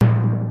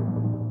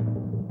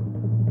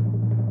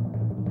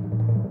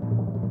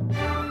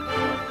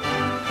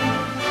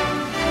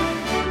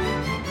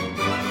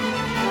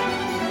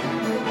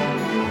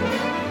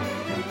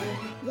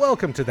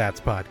Welcome to That's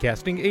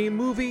Podcasting, a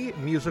movie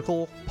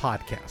musical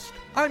podcast.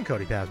 I'm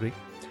Cody Pasby.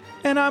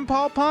 And I'm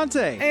Paul Ponte.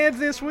 And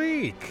this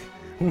week,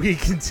 we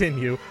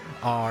continue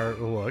our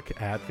look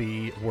at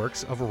the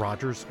works of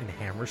Rodgers and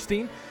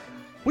Hammerstein.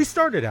 We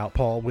started out,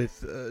 Paul,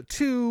 with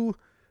two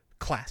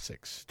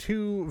classics,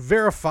 two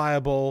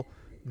verifiable,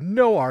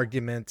 no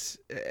arguments.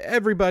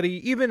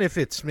 Everybody, even if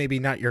it's maybe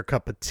not your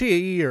cup of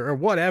tea or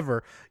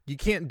whatever, you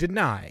can't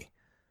deny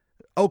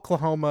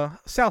Oklahoma,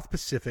 South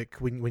Pacific.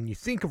 When you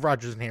think of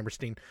Rodgers and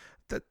Hammerstein,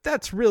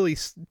 that's really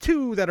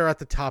two that are at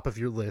the top of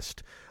your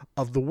list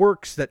of the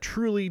works that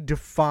truly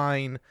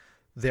define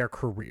their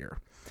career.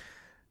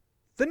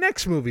 The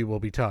next movie we'll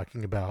be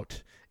talking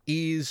about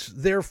is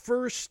their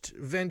first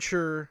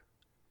venture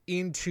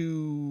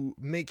into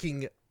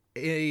making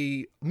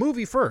a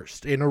movie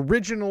first, an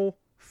original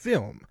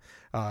film,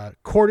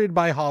 courted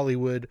by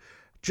Hollywood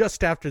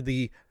just after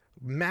the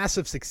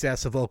massive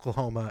success of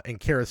Oklahoma and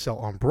Carousel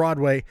on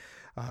Broadway,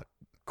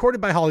 courted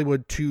by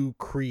Hollywood to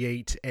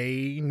create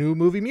a new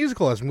movie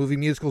musical, as movie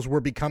musicals were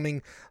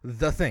becoming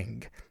the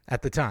thing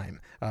at the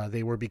time.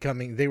 They were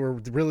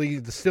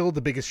really still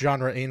the biggest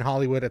genre in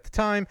Hollywood at the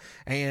time,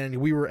 and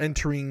we were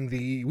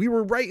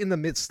right in the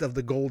midst of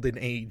the golden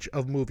age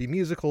of movie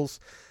musicals.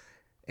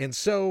 And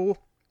so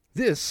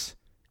this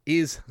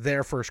is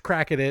their first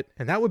crack at it,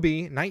 and that would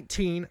be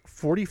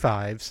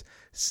 1945's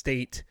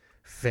State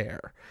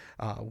Fair,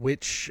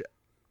 which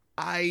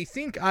I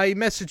think I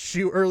messaged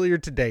you earlier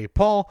today,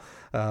 Paul.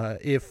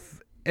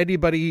 If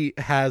anybody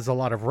has a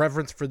lot of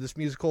reverence for this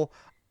musical,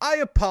 I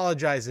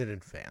apologize in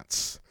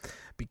advance,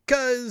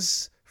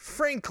 because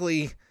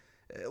frankly,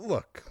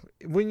 look,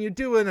 when you're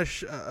doing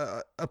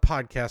a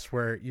podcast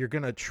where you're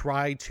going to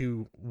try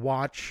to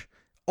watch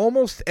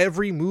almost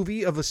every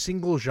movie of a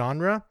single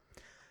genre,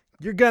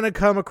 you're going to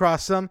come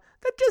across some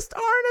that just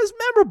aren't as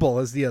memorable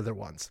as the other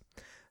ones.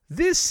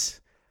 This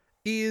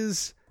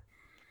is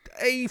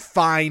a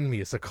fine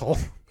musical.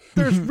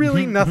 There's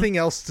really nothing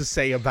else to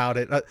say about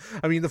it.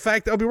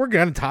 We're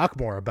going to talk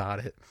more about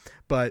it,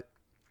 but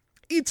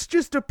it's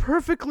just a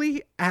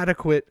perfectly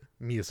adequate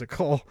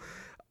musical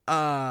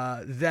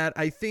that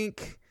I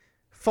think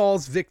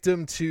falls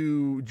victim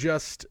to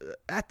just,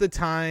 at the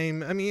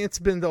time, it's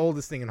been the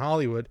oldest thing in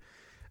Hollywood.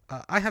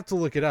 I have to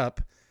look it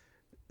up.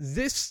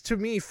 This, to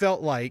me,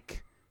 felt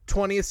like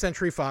 20th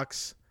Century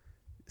Fox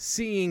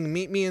seeing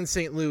Meet Me in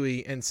St.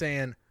 Louis and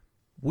saying,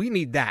 we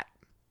need that.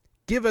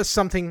 Give us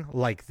something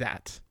like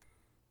that.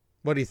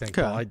 What do you think,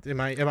 Paul? Am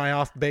I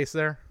off base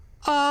there?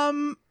 I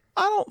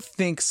don't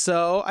think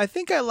so. I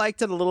think I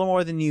liked it a little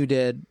more than you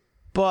did,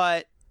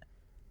 but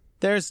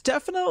there's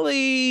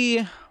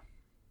definitely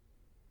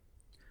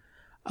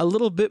a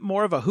little bit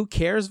more of a who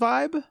cares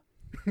vibe.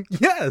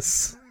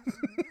 Yes.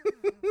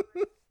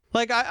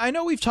 Like, I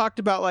know we've talked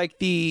about like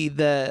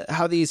the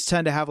how these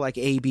tend to have like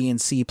A, B,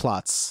 and C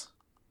plots,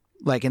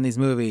 like in these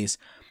movies,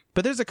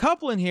 but there's a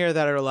couple in here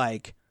that are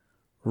like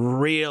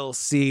real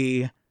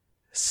C/D/E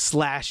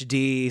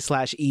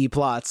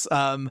plots.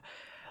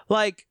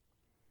 Like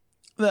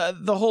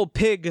the whole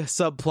pig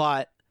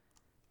subplot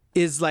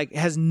is like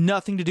has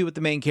nothing to do with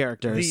the main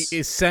characters. The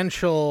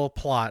essential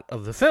plot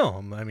of the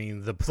film.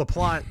 The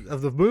plot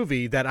of the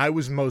movie that I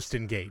was most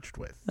engaged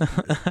with.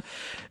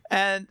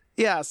 And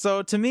yeah,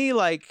 so to me,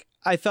 like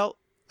I felt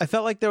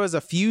like there was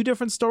a few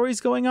different stories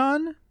going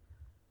on,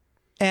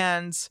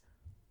 and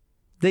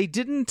they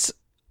didn't.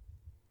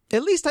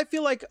 At least I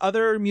feel like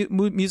other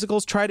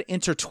musicals try to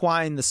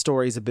intertwine the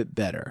stories a bit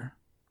better.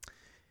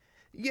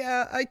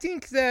 Yeah, I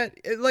think that,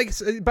 like,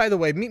 by the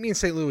way, Meet Me in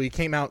St. Louis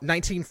came out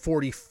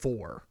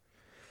 1944.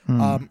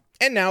 And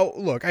now,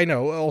 look, I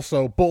know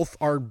also both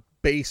are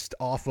based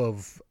off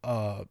of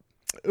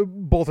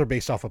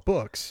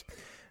books.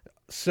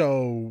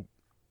 So,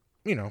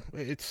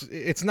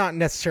 it's not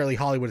necessarily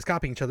Hollywood is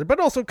copying each other, but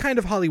also kind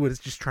of Hollywood is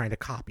just trying to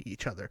copy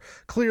each other.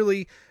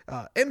 Clearly,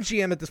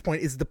 MGM at this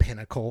point is the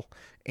pinnacle,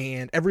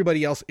 and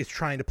everybody else is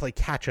trying to play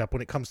catch up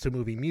when it comes to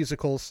movie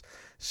musicals.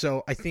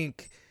 So I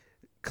think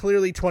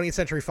clearly 20th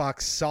Century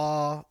Fox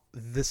saw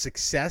the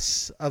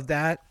success of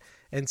that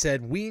and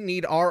said, we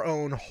need our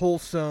own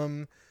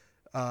wholesome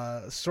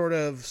sort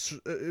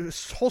of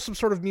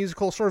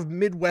musical, sort of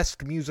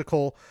Midwest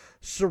musical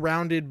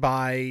surrounded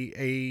by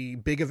a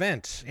big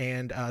event.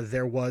 And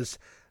there was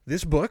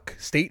this book,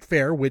 State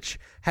Fair, which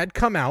had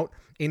come out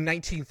in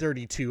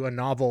 1932, a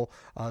novel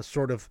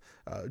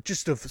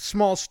just of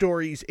small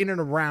stories in and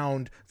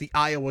around the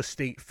Iowa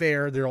State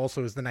Fair. There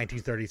also is the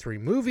 1933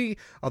 movie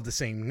of the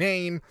same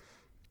name.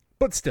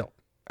 But still,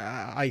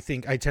 I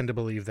tend to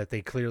believe that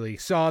they clearly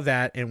saw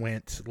that and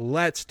went,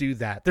 let's do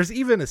that. There's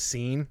even a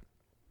scene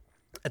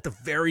at the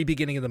very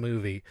beginning of the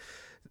movie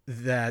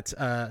that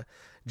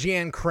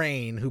Jan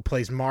Crane, who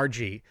plays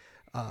Margie,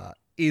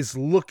 is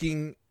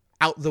looking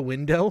out the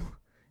window,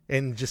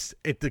 and just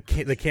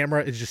the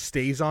camera just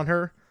stays on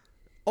her,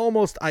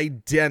 almost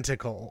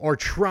identical, or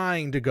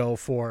trying to go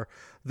for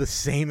the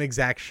same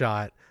exact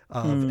shot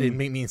of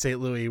Meet Me in St.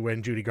 Louis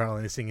when Judy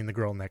Garland is singing The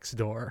Girl Next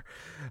Door.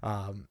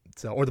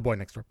 Or The Boy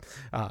Next Door.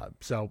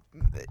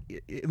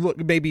 Look,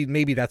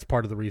 maybe that's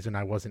part of the reason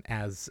I wasn't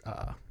as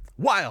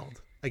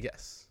wild, I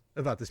guess,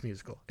 about this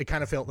musical. It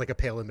kind of felt like a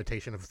pale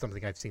imitation of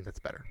something I've seen that's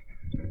better.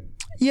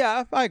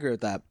 Yeah, I agree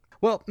with that.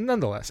 Well,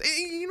 nonetheless,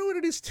 you know what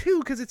it is too,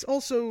 because it's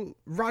also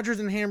Rodgers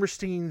and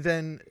Hammerstein.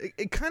 Then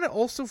it kind of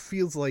also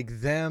feels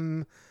like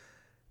them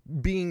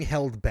being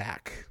held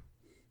back,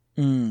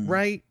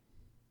 right?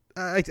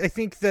 I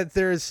think that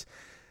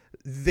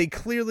they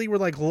clearly were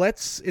like,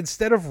 let's,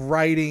 instead of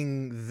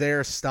writing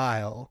their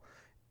style,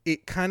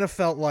 it kind of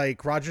felt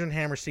like Rodgers and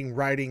Hammerstein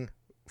writing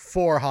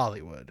for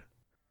Hollywood,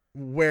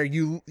 where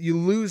you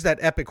lose that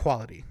epic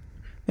quality.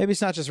 Maybe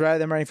it's not just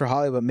them writing for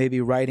Hollywood, but maybe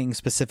writing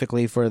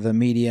specifically for the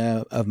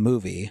media of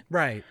movie.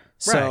 Right.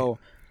 So,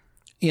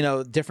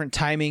 different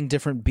timing,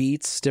 different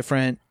beats,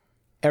 different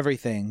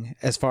everything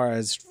as far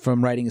as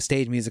from writing a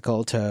stage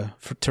musical to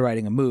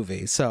writing a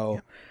movie.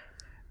 So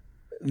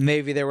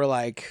maybe they were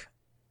like,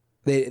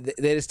 they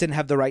just didn't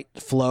have the right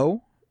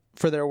flow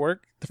for their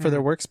work, for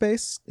their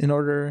workspace in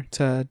order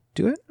to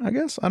do it, I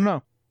guess. I don't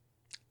know.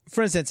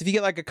 For instance, if you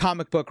get like a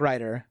comic book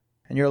writer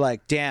and you're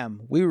like,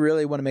 damn, we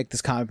really want to make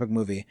this comic book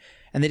movie.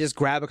 And they just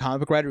grab a comic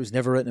book writer who's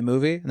never written a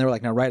movie and they're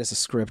like, now write us a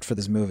script for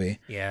this movie.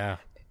 Yeah.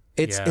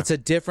 It's a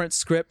different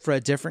script for a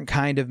different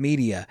kind of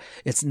media.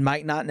 It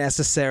might not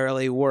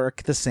necessarily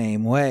work the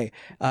same way.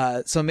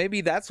 So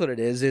maybe that's what it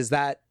is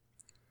that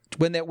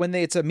when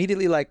it's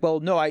immediately like, well,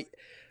 no,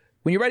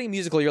 when you're writing a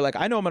musical, you're like,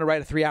 I know I'm going to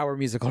write a 3-hour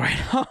musical right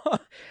now.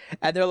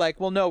 And they're like,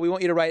 well, no, we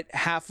want you to write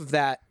half of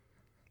that.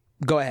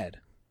 Go ahead.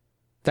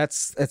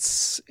 It's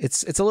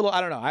a little,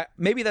 I don't know.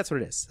 Maybe that's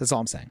what it is. That's all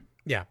I'm saying.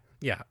 Yeah.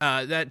 Yeah.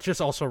 That just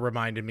also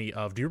reminded me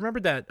of, do you remember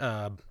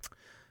that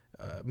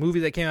movie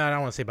that came out, I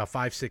don't want to say about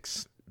 5,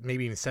 6,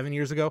 maybe even 7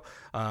 years ago?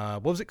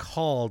 What was it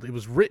called? It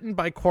was written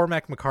by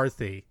Cormac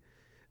McCarthy.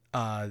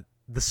 The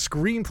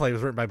screenplay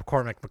was written by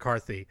Cormac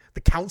McCarthy.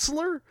 The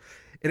Counselor?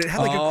 And it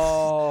had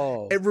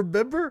like and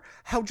remember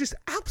how just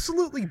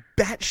absolutely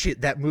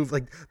batshit that movie,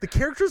 like the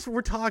characters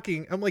were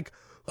talking. I'm like,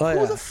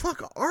 who the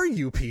fuck are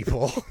you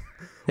people?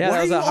 Yeah,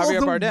 that was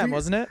Javier Bardem,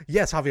 wasn't it?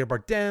 Yes, Javier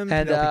Bardem,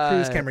 and Penelope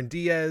Cruz, Cameron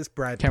Diaz,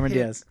 Brad Pitt.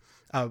 Diaz.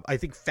 I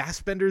think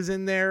Fassbender's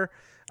in there.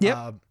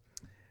 Yep.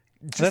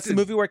 That's the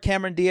movie where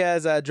Cameron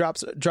Diaz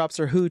drops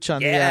her hooch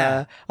on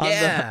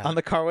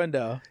the car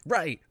window.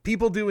 Right.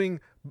 People doing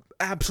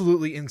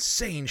absolutely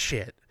insane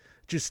shit.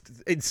 Just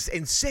and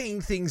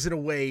saying things in a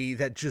way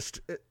that just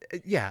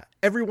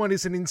everyone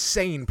is an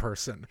insane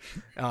person.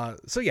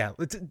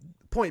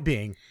 Point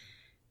being,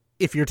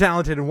 if you're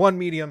talented in one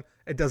medium,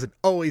 it doesn't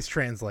always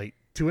translate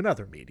to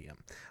another medium.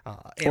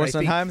 Or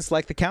sometimes,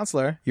 like The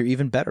Counselor, you're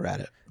even better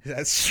at it.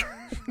 That's true.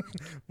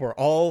 We're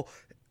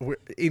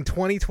in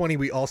 2020.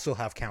 We also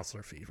have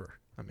counselor fever.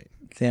 I mean,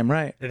 damn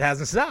right. It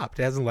hasn't stopped.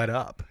 It hasn't let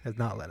up. Has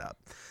not let up.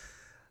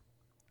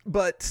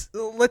 But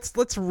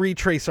let's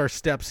retrace our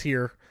steps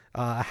here.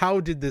 How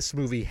did this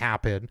movie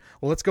happen?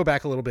 Well, let's go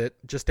back a little bit.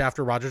 Just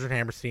after Rodgers and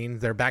Hammerstein,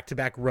 their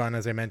back-to-back run,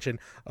 as I mentioned,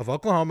 of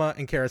Oklahoma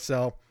and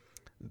Carousel,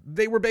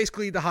 they were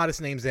basically the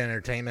hottest names in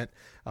entertainment.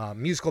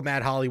 Musical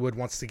Mad Hollywood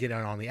wants to get in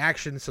on the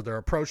action, so they're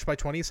approached by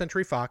 20th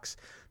Century Fox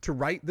to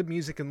write the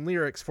music and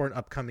lyrics for an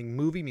upcoming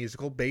movie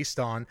musical based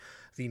on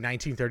the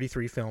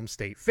 1933 film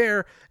State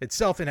Fair,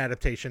 itself an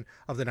adaptation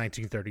of the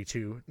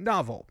 1932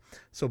 novel.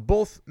 So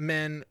both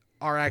men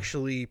are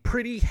actually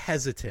pretty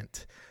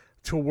hesitant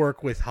to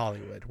work with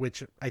Hollywood,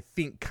 which I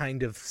think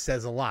kind of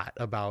says a lot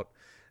about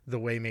the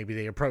way maybe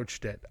they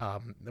approached it,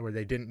 where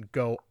they didn't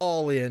go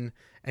all in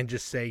and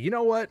just say, you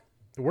know what,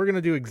 we're going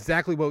to do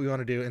exactly what we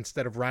want to do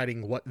instead of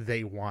writing what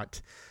they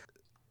want.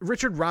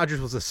 Richard Rodgers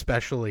was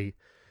especially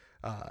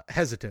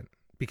hesitant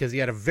because he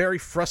had a very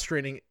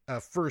frustrating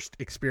first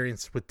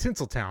experience with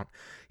Tinseltown.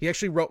 He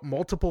actually wrote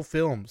multiple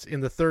films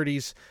in the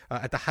 30s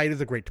at the height of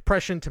the Great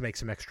Depression to make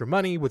some extra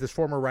money with his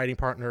former writing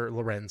partner,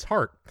 Lorenz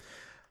Hart.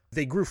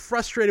 They grew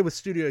frustrated with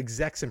studio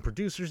execs and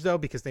producers, though,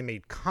 because they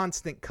made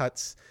constant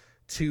cuts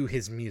to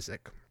his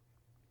music.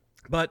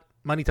 But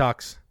money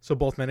talks, so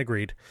both men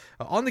agreed,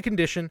 on the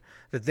condition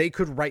that they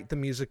could write the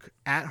music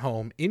at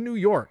home in New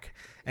York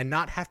and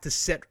not have to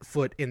set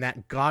foot in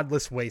that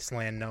godless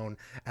wasteland known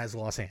as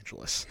Los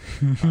Angeles.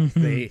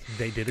 They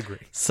did agree.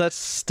 Such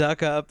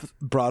stuck-up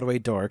Broadway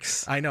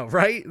dorks. I know,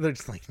 right? They're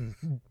just like,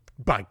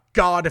 by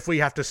God, if we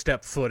have to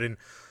step foot in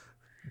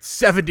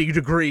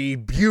 70-degree,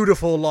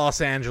 beautiful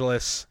Los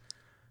Angeles,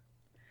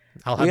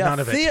 I'll have none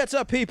of it.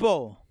 Theater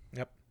people.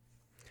 Yep.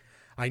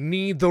 I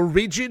need the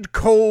rigid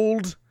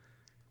cold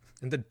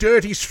in the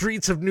dirty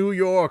streets of New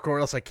York, or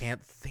else I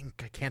can't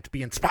think. I can't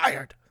be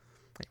inspired.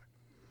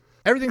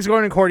 Everything's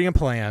going according to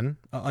plan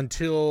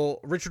until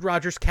Richard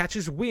Rodgers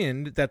catches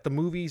wind that the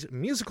movie's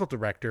musical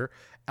director,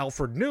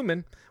 Alfred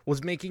Newman,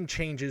 was making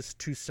changes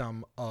to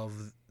some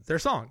of their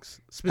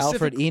songs.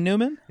 Alfred E.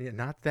 Newman? Yeah,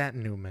 not that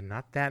Newman.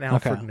 Not that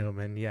Alfred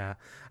Newman. Yeah.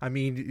 I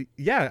mean,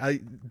 yeah,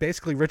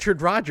 basically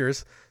Richard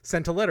Rodgers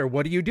sent a letter.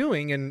 What are you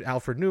doing? And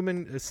Alfred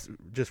Newman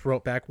just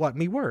wrote back, what,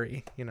 me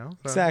worry, you know? So,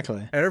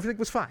 exactly. And everything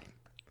was fine.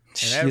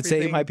 You'd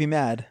say he might be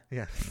mad.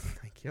 Yeah,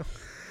 thank you.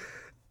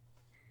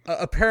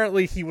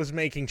 Apparently, he was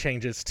making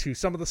changes to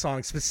some of the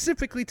songs,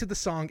 specifically to the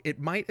song It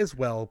Might As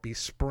Well Be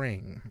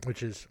Spring,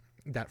 which is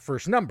that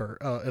first number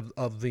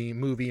of the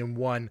movie, and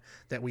one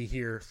that we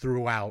hear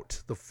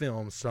throughout the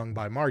film, sung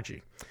by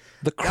Margie.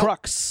 The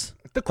crux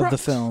of the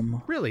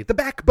film. Really, the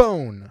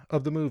backbone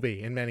of the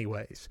movie in many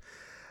ways.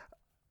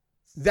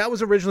 That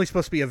was originally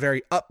supposed to be a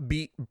very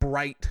upbeat,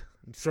 bright,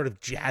 sort of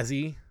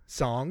jazzy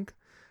song.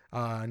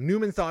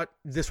 Newman thought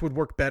this would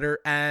work better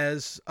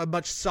as a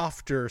much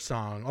softer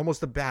song,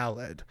 almost a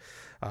ballad.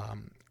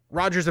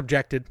 Rodgers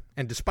objected,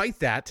 and despite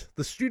that,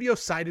 the studio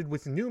sided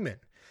with Newman,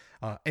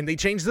 and they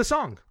changed the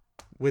song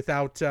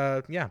without,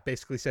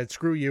 basically said,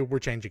 screw you, we're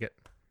changing it.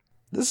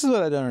 This is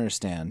what I don't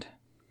understand.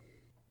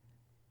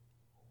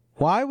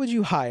 Why would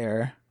you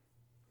hire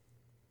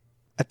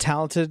a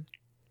talented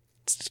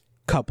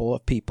couple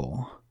of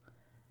people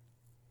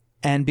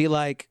and be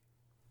like,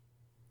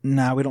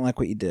 nah, we don't like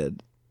what you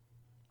did?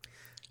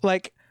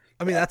 Like,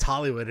 I mean, that's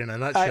Hollywood in a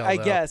nutshell. I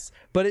guess,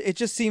 but it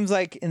just seems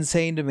like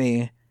insane to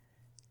me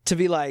to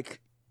be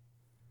like,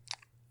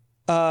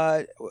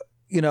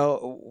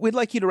 we'd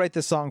like you to write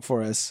this song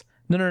for us.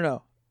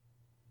 No.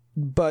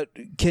 But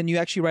can you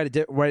actually write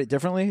it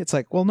differently? It's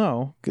like, well,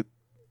 no.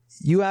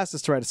 You asked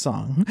us to write a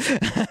song.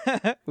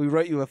 We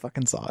wrote you a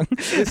fucking song.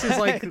 This is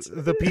like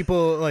the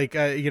people, like,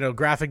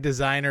 graphic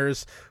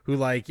designers who,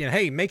 like,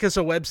 hey, make us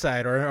a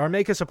website or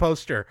make us a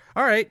poster.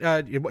 All right,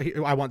 I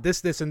want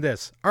this, and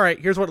this. All right,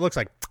 here's what it looks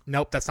like.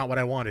 Nope, that's not what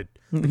I wanted.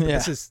 But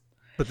this is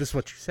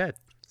what you said.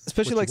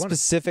 Especially like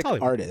specific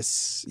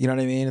artists. You know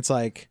what I mean? It's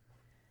like,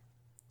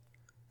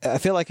 I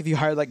feel like if you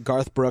hired like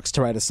Garth Brooks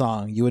to write a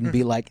song, you wouldn't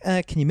be like,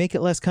 can you make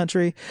it less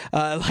country?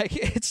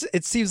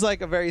 It seems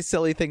like a very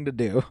silly thing to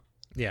do.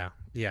 Yeah,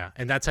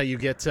 and that's how you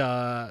get.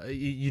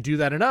 You do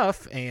that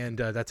enough, and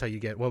that's how you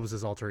get. What was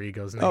his alter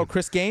ego's name? Oh,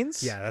 Chris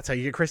Gaines. Yeah, that's how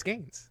you get Chris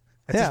Gaines.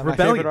 That's his my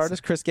favorite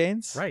artist, Chris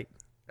Gaines. Right.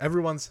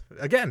 Everyone's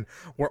again.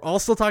 We're all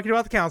still talking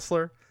about The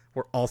Counselor.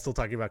 We're all still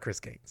talking about Chris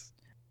Gaines.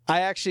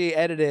 I actually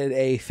edited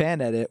a fan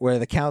edit where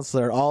The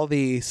Counselor, all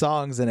the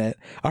songs in it,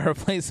 are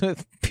replaced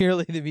with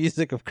purely the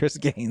music of Chris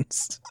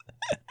Gaines.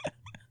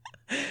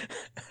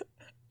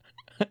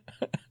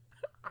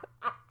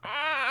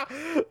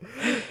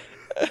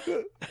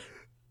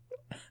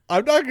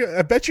 I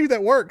bet you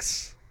that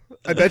works.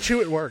 I bet you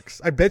it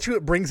works. I bet you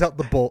it brings out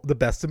the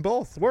best in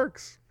both.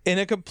 Works. In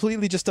a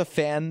completely just a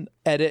fan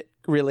edit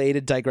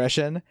related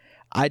digression,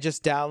 I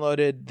just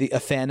downloaded a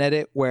fan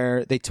edit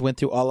where they went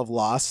through all of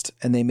Lost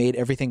and they made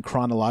everything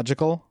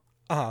chronological.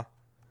 Uh-huh.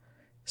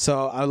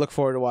 So I look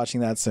forward to watching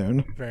that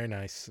soon. Very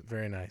nice.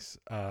 Very nice.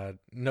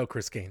 No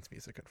Chris Gaines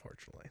music,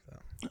 unfortunately,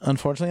 though.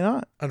 Unfortunately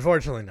not.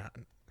 Unfortunately not.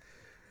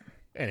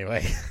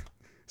 Anyway,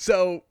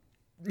 so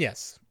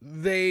yes,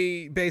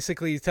 they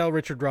basically tell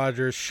Richard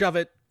Rodgers, shove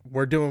it.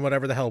 We're doing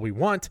whatever the hell we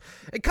want.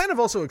 It kind of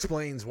also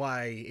explains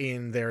why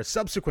in their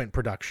subsequent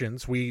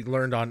productions, we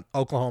learned on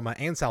Oklahoma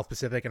and South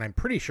Pacific, and I'm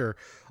pretty sure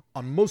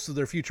on most of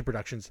their future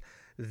productions,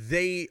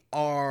 they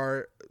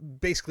are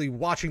basically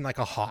watching like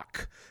a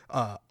hawk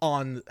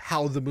on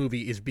how the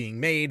movie is being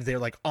made. They're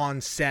like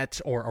on set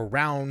or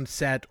around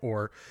set,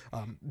 or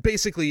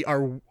basically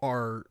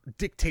are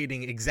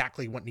dictating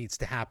exactly what needs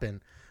to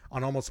happen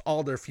on almost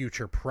all their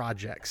future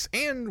projects,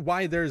 and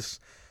why there's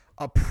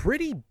a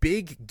pretty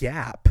big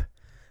gap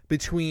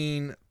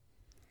between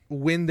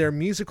when their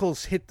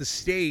musicals hit the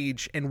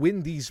stage and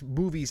when these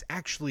movies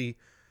actually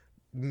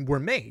were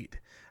made.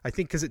 I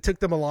think because it took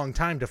them a long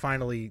time to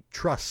finally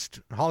trust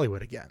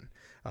Hollywood again,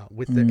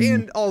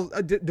 and all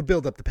to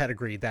build up the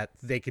pedigree that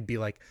they could be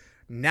like,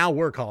 now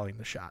we're calling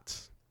the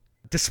shots.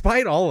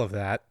 Despite all of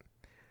that,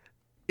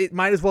 it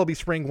might as well be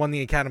Spring won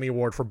the Academy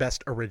Award for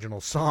Best Original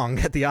Song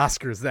at the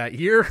Oscars that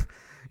year,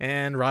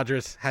 and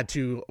Rodgers had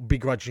to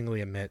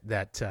begrudgingly admit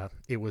that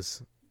it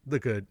was a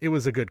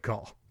good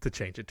call to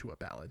change it to a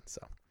ballad.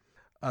 So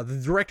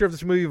the director of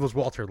this movie was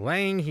Walter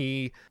Lang.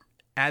 He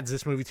adds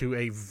this movie to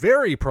a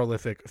very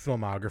prolific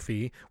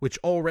filmography, which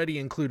already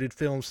included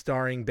films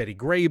starring Betty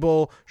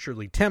Grable,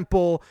 Shirley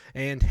Temple,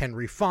 and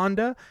Henry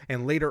Fonda.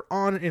 And later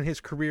on in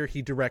his career,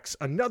 he directs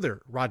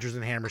another Rodgers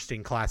and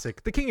Hammerstein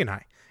classic, The King and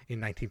I,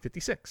 in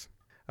 1956.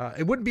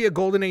 It wouldn't be a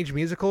Golden Age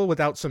musical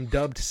without some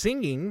dubbed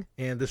singing,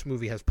 and this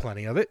movie has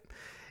plenty of it.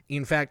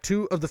 In fact,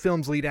 two of the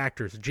film's lead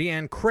actors,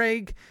 Jeanne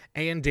Craig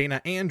and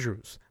Dana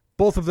Andrews,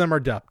 both of them are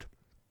dubbed.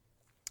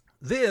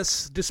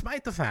 This,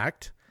 despite the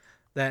fact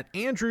that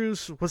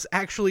Andrews was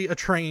actually a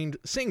trained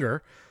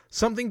singer,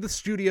 something the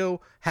studio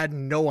had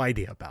no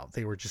idea about.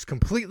 They were just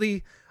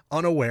completely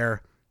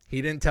unaware.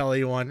 He didn't tell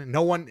anyone.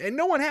 No one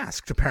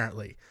asked,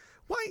 apparently.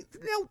 Why?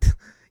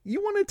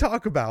 You want to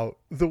talk about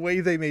the way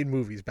they made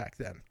movies back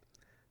then.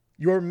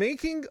 You're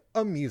making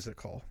a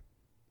musical,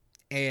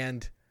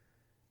 and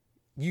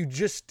you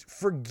just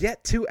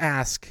forget to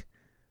ask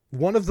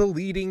one of the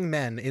leading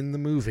men in the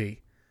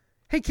movie,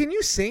 hey, can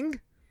you sing?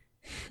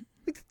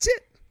 Like, that's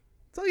it.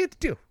 That's all you have to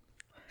do.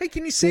 Hey,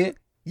 can you sing?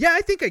 Yeah,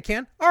 I think I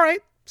can. All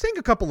right, sing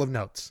a couple of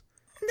notes.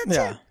 And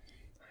that's it.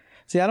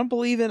 See, I don't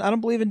believe in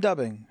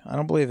dubbing. I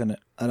don't believe in it.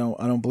 I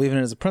don't believe in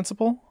it as a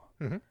principle.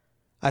 Mm-hmm.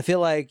 I feel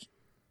like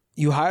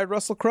you hired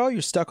Russell Crowe,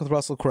 you're stuck with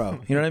Russell Crowe.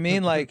 You know what I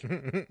mean? Like,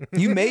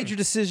 you made your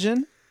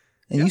decision.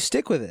 and you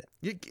stick with it.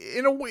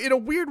 In a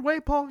weird way,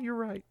 Paul, you're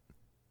right.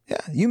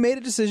 Yeah, you made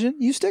a decision.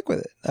 You stick with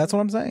it. That's what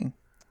I'm saying.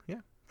 Yeah,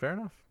 fair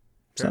enough.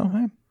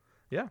 Hey.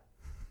 Yeah.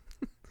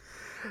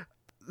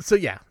 So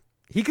yeah,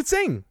 he could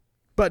sing,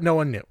 but no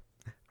one knew.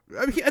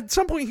 I mean, at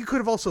some point, he could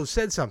have also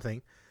said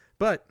something,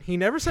 but he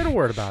never said a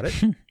word about it.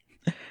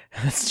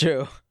 That's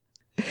true.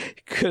 He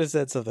could have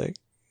said something.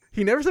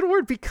 He never said a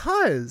word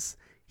because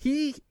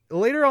he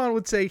later on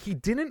would say he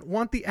didn't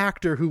want the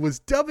actor who was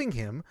dubbing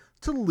him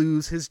to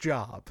lose his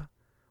job.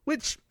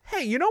 Which,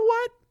 hey, you know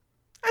what?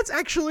 That's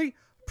actually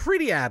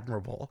pretty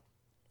admirable.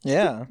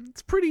 Yeah.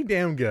 It's pretty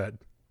damn good.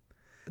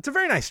 It's a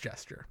very nice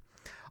gesture.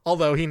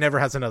 Although he never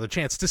has another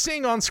chance to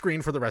sing on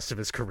screen for the rest of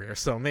his career.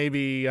 So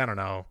maybe, I don't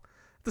know.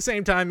 At the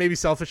same time, maybe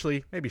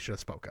selfishly, maybe he should have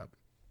spoke up.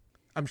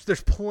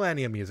 There's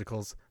plenty of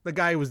musicals. The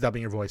guy who was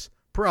dubbing your voice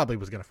probably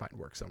was going to find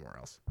work somewhere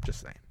else.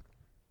 Just saying.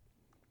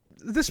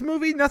 This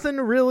movie, nothing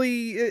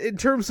really, in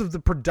terms of the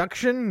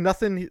production,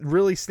 nothing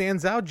really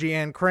stands out.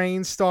 Jeanne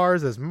Crain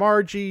stars as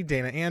Margie,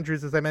 Dana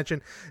Andrews, as I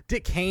mentioned,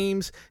 Dick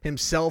Haymes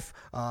himself,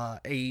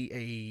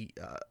 a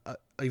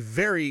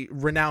very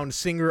renowned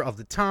singer of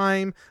the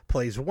time,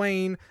 plays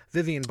Wayne.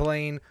 Vivian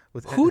Blaine.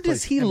 Who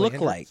does he look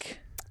like?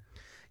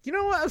 You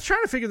know what? I was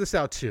trying to figure this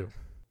out too.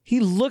 He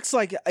looks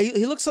like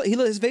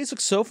his face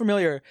looks so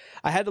familiar.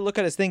 I had to look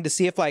at his thing to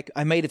see if like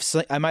I might have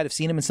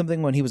seen him in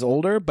something when he was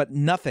older, but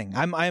nothing.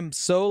 I'm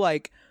so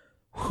like,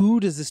 who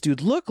does this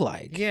dude look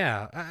like?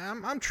 Yeah,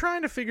 I'm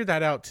trying to figure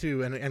that out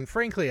too, and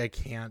frankly, I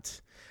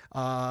can't.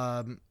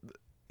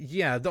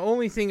 Yeah, the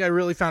only thing I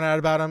really found out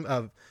about him,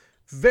 a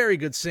very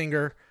good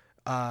singer,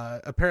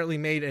 apparently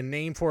made a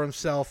name for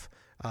himself.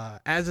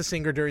 As a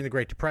singer during the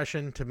Great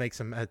Depression to make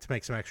some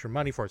extra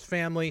money for his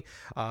family.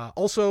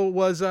 Also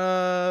was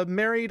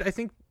married,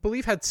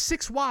 believe had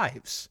 6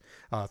 wives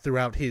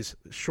throughout his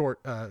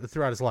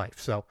life.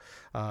 So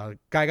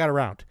guy got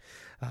around.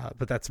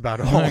 But that's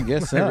about all I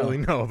guess so. I really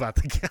know about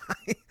the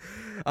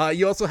guy.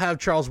 You also have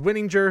Charles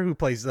Winninger, who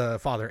plays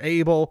Father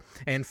Abel,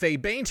 and Faye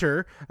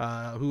Bainter,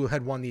 who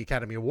had won the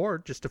Academy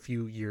Award just a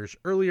few years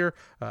earlier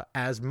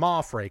as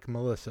Ma Frake,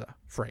 Melissa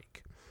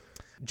Frake.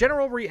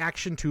 General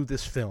reaction to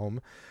this film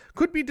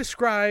could be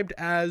described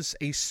as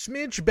a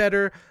smidge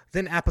better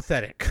than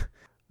apathetic.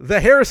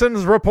 The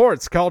Harrisons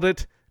reports called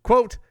it,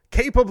 quote,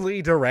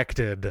 capably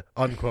directed,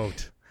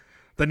 unquote.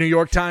 The New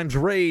York Times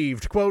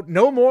raved, quote,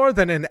 no more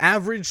than an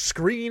average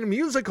screen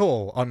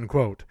musical,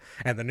 unquote.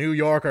 And the New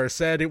Yorker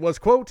said it was,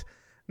 quote,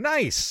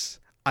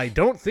 nice. I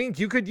don't think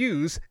you could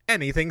use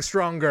anything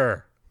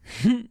stronger.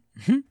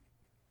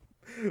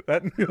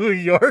 That New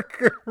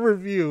Yorker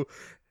review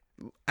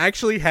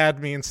actually had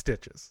me in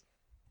stitches.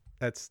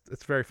 It's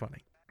very funny.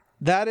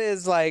 That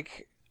is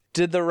like,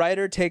 did the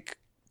writer take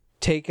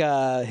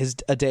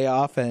a day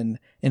off and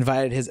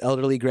invited his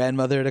elderly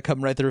grandmother to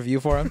come write the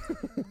review for him?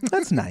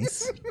 That's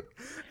nice.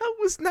 That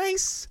was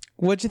nice.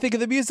 What'd you think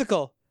of the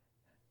musical?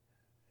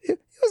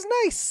 It was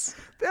nice.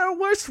 There are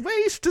worse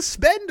ways to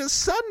spend a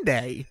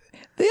Sunday.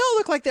 They all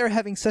look like they were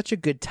having such a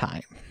good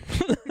time.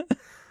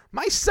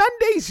 My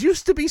Sundays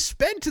used to be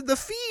spent in the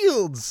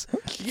fields,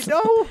 you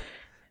know?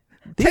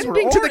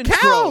 Tending to the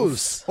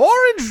cows,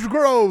 orange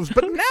groves,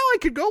 but now I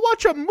could go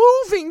watch a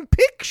moving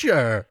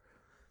picture.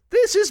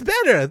 This is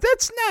better.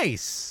 That's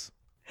nice.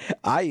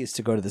 I used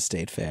to go to the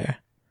state fair.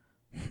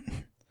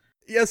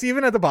 Yes,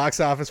 even at the box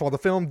office, while the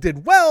film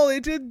did well,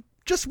 it did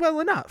just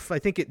well enough. I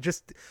think it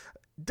just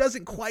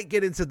doesn't quite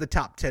get into the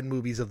top 10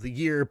 movies of the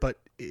year, but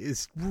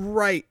is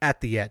right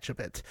at the edge of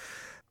it.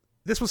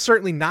 This was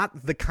certainly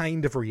not the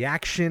kind of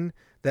reaction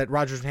that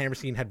Rodgers and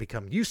Hammerstein had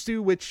become used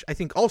to, which I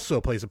think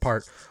also plays a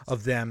part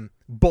of them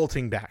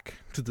bolting back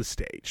to the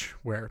stage,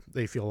 where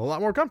they feel a lot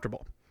more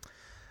comfortable.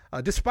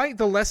 Despite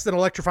the less than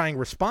electrifying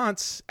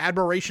response,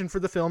 admiration for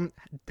the film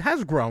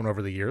has grown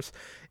over the years.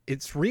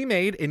 It's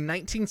remade in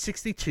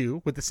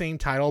 1962 with the same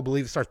title. I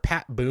believe it stars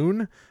Pat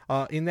Boone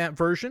in that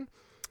version.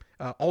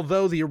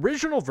 Although the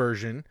original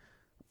version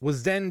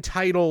was then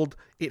titled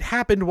It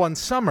Happened One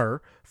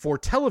Summer for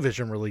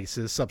television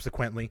releases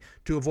subsequently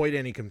to avoid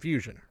any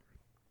confusion.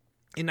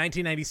 In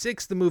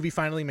 1996, the movie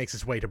finally makes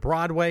its way to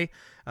Broadway,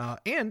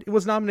 and it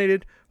was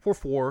nominated for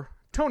 4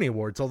 Tony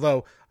Awards,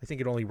 although I think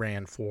it only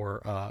ran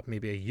for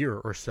maybe a year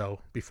or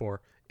so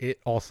before it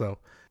also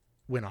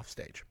went off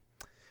stage.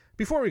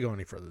 Before we go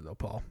any further, though,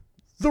 Paul,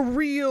 the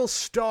real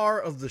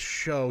star of the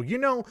show, you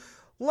know,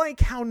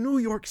 like how New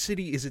York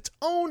City is its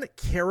own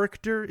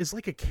character, is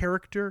like a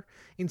character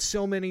in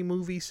so many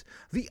movies,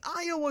 the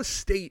Iowa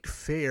State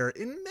Fair,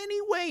 in many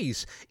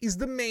ways, is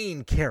the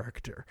main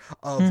character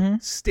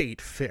of State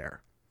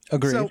Fair.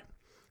 Agreed. So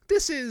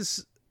this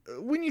is,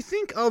 when you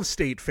think of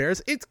state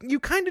fairs, you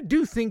kind of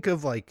do think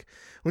of like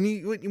when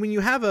you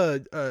have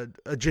a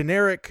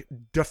generic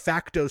de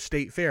facto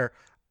state fair.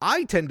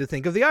 I tend to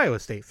think of the Iowa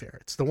State Fair.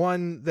 It's the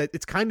one that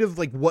it's kind of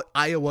like what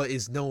Iowa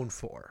is known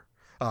for.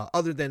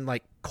 Other than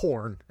like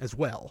corn as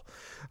well.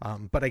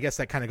 But I guess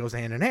that kind of goes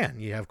hand in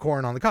hand. You have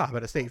corn on the cob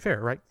at a state fair,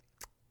 right?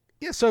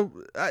 Yeah, so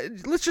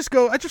let's just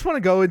go. I just want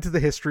to go into the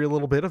history a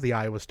little bit of the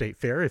Iowa State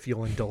Fair, if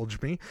you'll indulge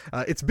me.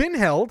 It's been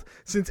held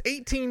since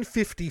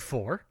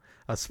 1854.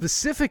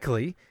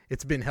 Specifically,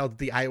 it's been held at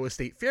the Iowa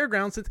State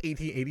Fairgrounds since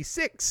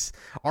 1886.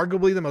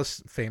 Arguably the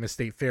most famous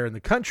state fair in the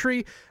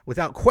country.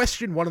 Without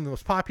question, one of the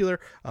most popular.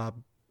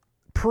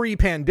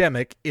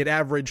 Pre-pandemic, it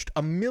averaged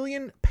 1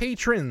 million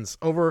patrons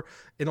over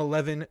an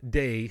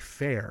 11-day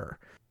fair.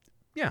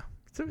 Yeah,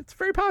 it's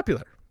very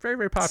popular. Very,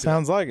 very popular.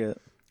 Sounds like it.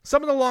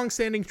 Some of the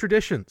long-standing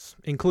traditions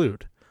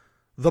include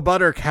the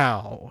butter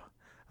cow.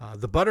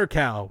 The butter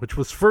cow, which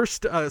was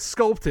first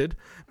sculpted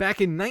back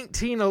in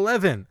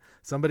 1911.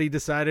 Somebody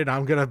decided,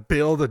 I'm going to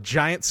build a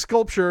giant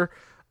sculpture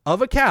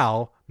of a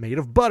cow made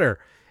of butter.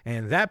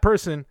 And that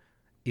person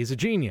is a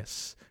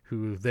genius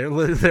who their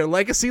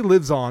legacy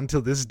lives on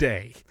to this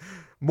day.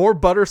 More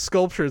butter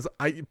sculptures.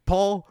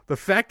 Paul, the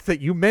fact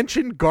that you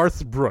mentioned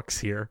Garth Brooks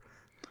here.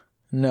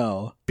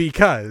 No.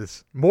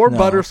 Because more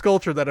butter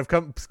sculptures that have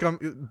come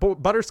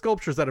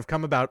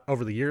about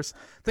over the years,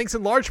 thanks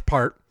in large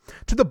part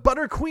to the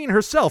butter queen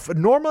herself,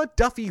 Norma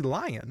Duffy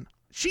Lyon.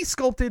 She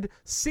sculpted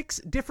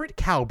 6 different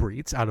cow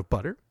breeds out of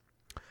butter,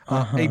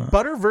 a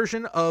butter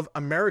version of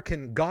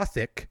American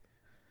Gothic,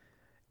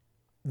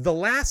 The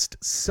Last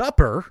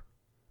Supper,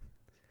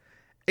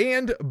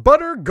 and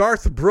Butter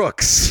Garth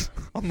Brooks,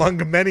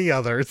 among many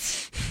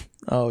others.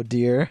 Oh,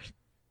 dear.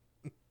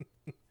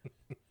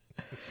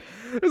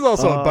 There's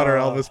also a Butter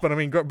Elvis, but I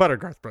mean, Butter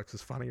Garth Brooks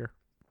is funnier.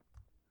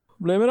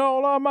 Blame it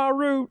all on my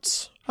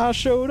roots. I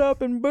showed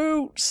up in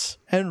boots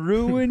and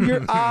ruined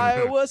your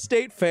Iowa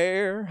State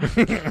Fair.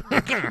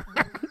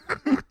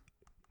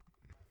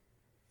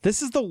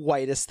 This is the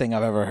whitest thing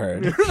I've ever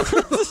heard.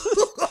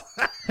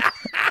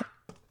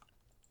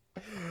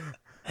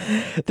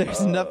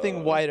 There's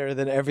nothing whiter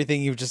than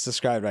everything you've just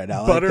described right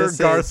now. Butter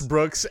Garth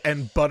Brooks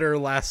and Butter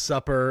Last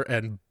Supper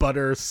and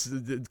Butter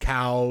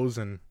cows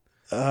and...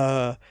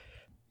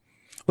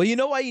 Well, you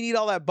know why you need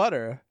all that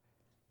butter?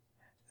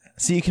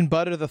 So you can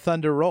butter the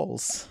Thunder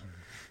Rolls.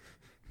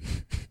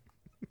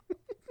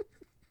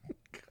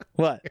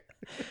 What?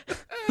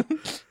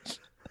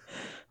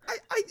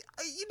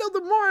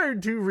 The more I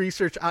do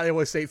research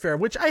Iowa State Fair,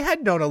 which I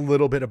had known a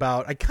little bit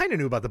about, I kind of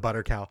knew about the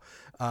butter cow.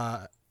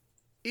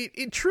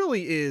 It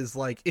truly is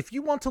like, if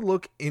you want to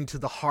look into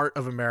the heart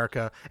of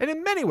America, and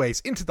in many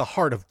ways into the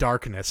heart of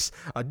darkness,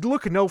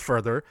 look no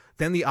further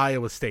than the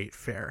Iowa State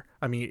Fair.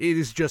 I mean, it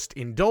is just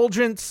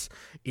indulgence.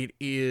 It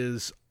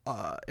is,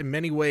 in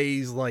many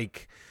ways,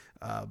 like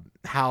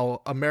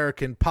how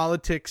American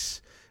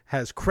politics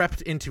has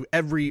crept into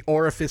every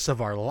orifice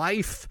of our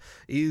life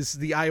is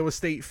the Iowa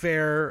State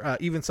Fair.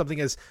 Even something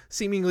as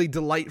seemingly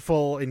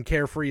delightful and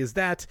carefree as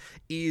that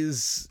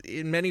is,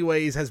 in many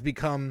ways, has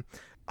become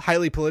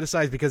highly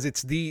politicized because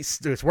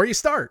it's where you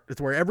start.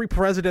 It's where every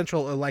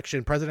presidential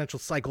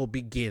cycle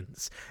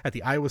begins, at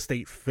the Iowa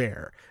State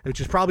Fair, which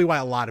is probably why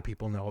a lot of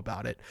people know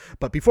about it.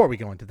 But before we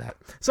go into that,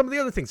 some of the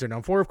other things they're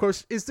known for, of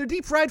course, is their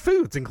deep fried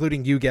foods,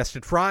 including, you guessed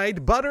it,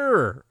 fried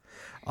butter,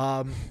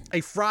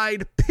 a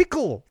fried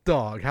pickle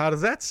dog. How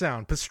does that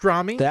sound?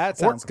 Pastrami. That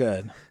sounds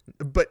good.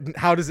 But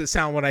how does it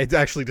sound when I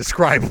actually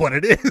describe what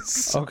it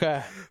is?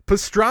 Okay.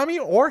 Pastrami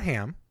or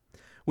ham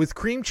with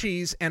cream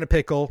cheese and a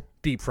pickle,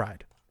 deep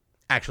fried.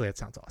 Actually, that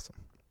sounds awesome.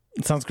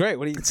 It sounds great.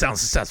 What do you? It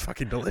sounds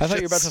fucking delicious. I thought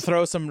you were about to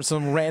throw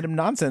some random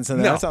nonsense in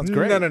there. No, that sounds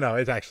great. No.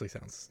 It actually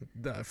sounds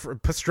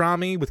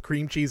pastrami with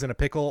cream cheese and a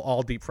pickle,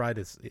 all deep fried.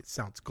 It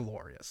sounds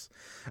glorious.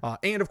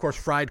 And of course,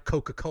 fried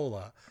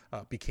Coca-Cola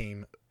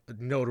became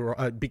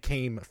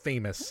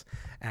famous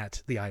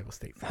at the Iowa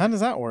State Fair. How does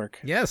that work?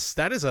 Yes,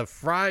 that is a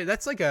fried.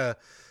 That's like a.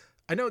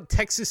 I know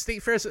Texas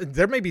State Fairs.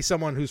 There may be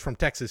someone who's from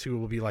Texas who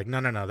will be like,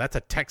 no, that's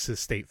a Texas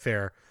State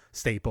Fair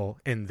staple,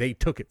 and they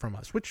took it from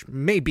us, which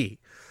may be.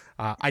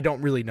 I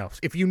don't really know.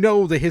 If you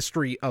know the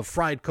history of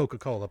fried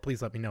Coca-Cola,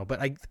 please let me know.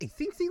 But I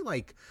think they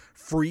like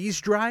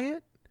freeze dry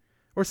it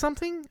or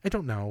something. I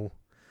don't know.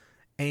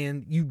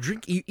 And you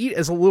eat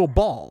as a little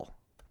ball.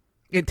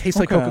 It tastes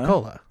like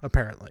Coca-Cola,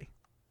 apparently.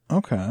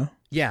 Okay.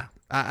 Yeah,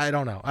 I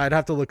don't know. I'd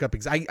have to look up.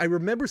 I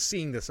remember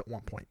seeing this at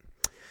one point.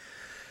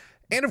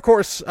 And of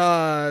course,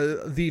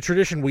 the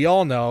tradition we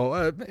all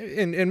know,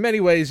 in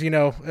many ways,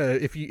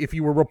 if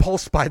you were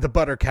repulsed by the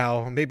butter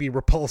cow, maybe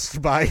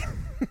repulsed by,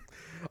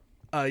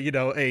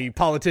 a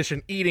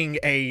politician eating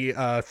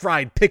a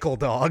fried pickle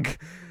dog.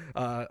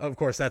 Of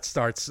course, that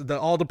starts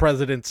all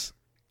the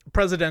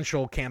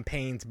presidential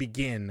campaigns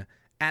begin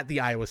at the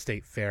Iowa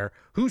State Fair.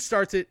 Who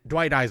starts it?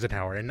 Dwight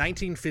Eisenhower in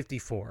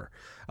 1954.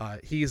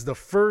 He is the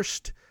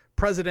first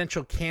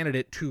presidential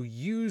candidate to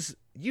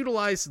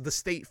utilize the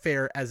state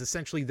fair as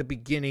essentially the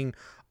beginning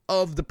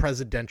of the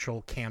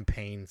presidential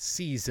campaign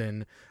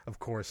season. Of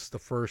course, the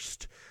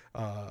first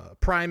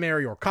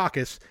primary or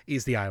caucus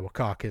is the Iowa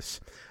caucus.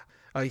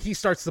 He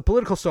starts the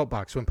political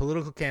soapbox when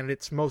political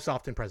candidates, most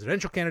often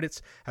presidential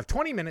candidates, have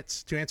 20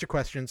 minutes to answer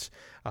questions,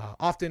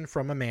 often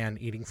from a man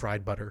eating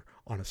fried butter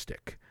on a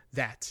stick.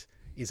 That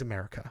is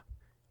America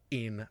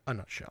in a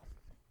nutshell.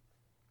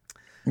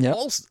 Yep.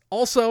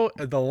 Also,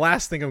 the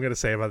last thing I'm going to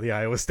say about the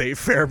Iowa State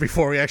Fair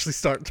before we actually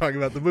start talking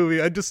about the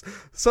movie, I'm just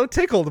so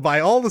tickled by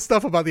all the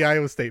stuff about the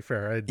Iowa State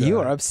Fair. You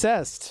are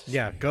obsessed.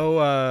 Yeah, go.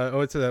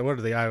 What are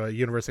the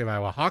University of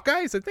Iowa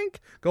Hawkeyes? I think.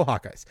 Go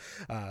Hawkeyes.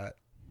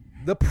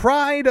 The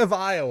pride of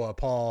Iowa,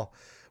 Paul.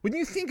 When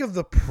you think of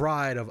the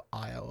pride of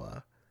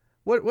Iowa,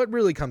 what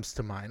really comes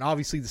to mind?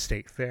 Obviously, the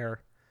State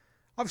Fair.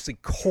 Obviously,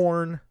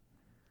 corn.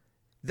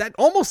 That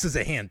almost is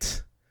a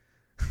hint.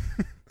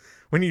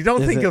 When you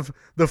don't think of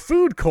the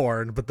food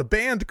corn, but the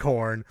band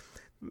corn,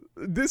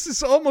 this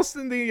is almost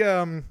in the, they're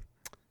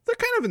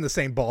kind of in the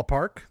same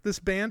ballpark, this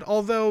band,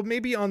 although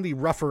maybe on the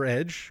rougher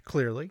edge,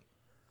 clearly.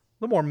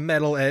 The more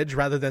metal edge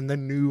rather than the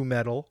new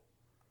metal.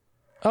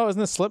 Oh, isn't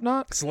this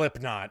Slipknot?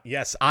 Slipknot,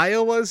 yes.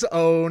 Iowa's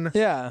own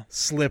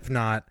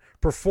Slipknot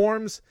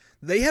performs.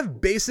 They have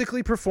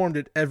basically performed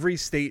at every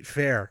state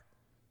fair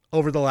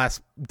over the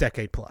last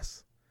decade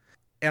plus.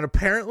 And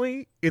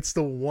apparently, it's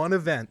the one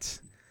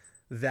event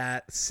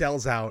that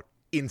sells out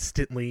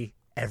instantly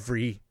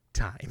every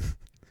time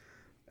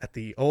at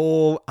the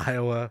old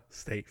Iowa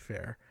State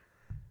Fair.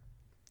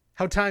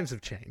 How times have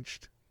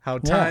changed. How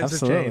times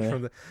have changed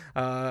from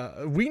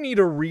the. We need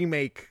a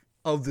remake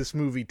of this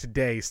movie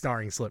today,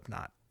 starring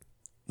Slipknot.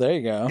 There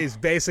you go. Is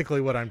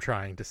basically what I'm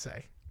trying to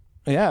say.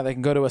 Yeah, they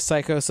can go to a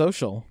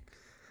psychosocial.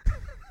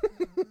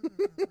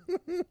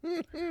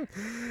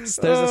 There's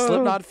a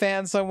Slipknot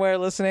fan somewhere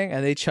listening,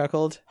 and they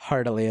chuckled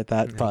heartily at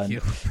that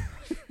pun.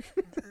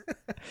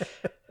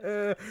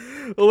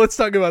 Well, let's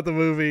talk about the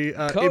movie.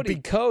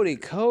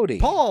 Cody.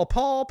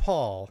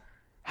 Paul.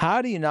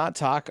 How do you not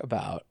talk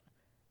about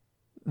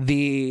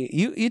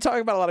you talk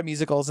about a lot of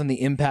musicals and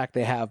the impact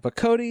they have, but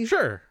Cody,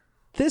 sure,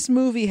 this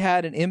movie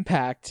had an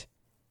impact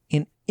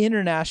in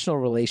international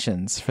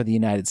relations for the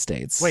United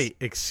States. Wait,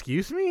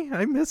 excuse me?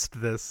 I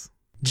missed this.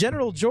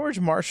 General George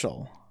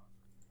Marshall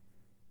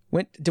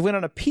went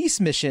on a peace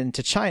mission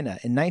to China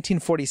in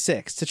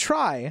 1946 to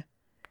try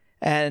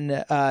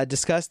and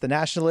discuss the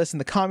nationalists and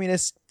the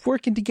communists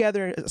working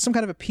together, some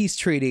kind of a peace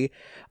treaty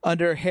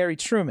under Harry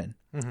Truman.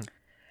 Mm-hmm.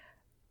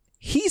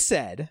 He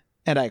said,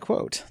 and I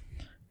quote,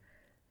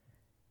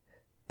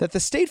 that the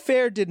State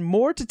Fair did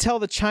more to tell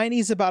the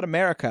Chinese about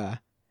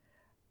America,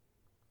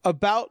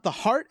 about the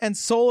heart and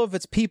soul of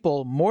its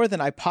people, more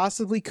than I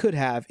possibly could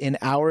have in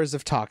hours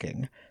of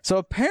talking. So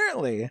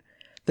apparently,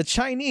 the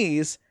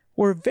Chinese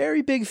were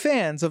very big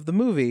fans of the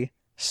movie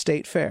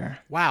State Fair.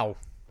 Wow.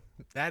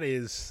 That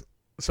is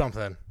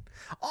something.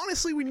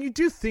 Honestly, when you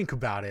do think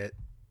about it,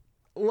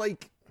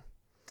 like,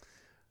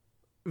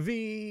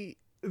 the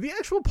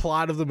actual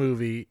plot of the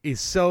movie is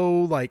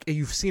so, like,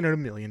 you've seen it a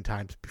million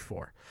times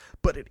before,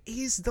 but it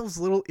is those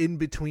little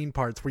in-between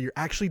parts where you're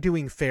actually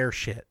doing fair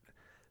shit.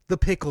 The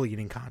pickle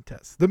eating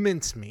contest, the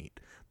mincemeat,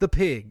 the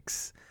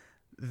pigs.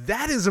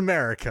 That is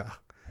America.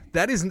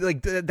 That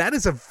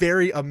is a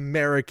very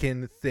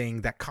American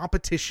thing. That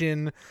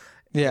competition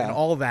and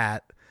all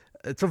that.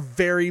 It's a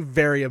very,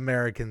 very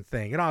American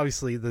thing. And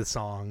obviously the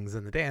songs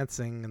and the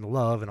dancing and the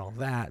love and all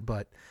that.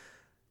 But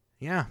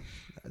yeah,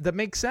 that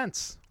makes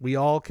sense. We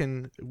all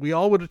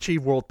would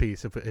achieve world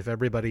peace if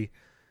everybody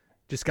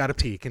just got a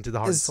peek into the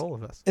heart and soul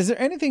of us. Is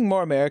there anything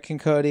more American,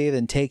 Cody,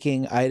 than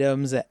taking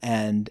items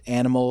and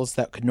animals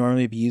that could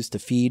normally be used to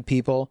feed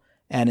people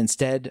and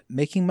instead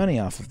making money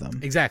off of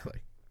them? Exactly.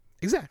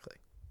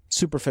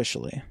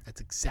 Superficially. That's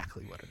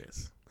exactly what it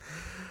is.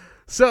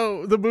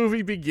 So the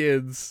movie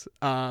begins.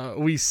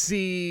 We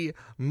see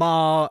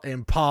Ma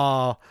and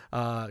Pa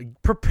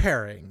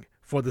preparing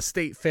for the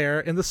state fair,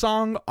 and the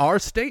song "Our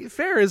State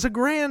Fair is a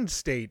grand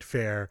state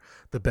fair,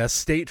 the best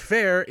state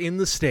fair in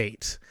the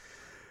state."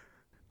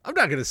 I'm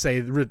not going to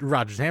say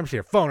Rodgers and Hammerstein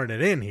are phoning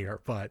it in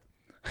here, but,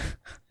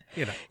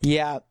 you know.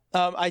 Yeah.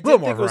 I did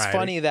think it was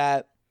funny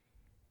that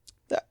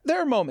there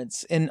are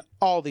moments in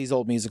all these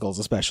old musicals,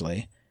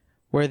 especially,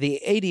 where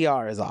the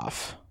ADR is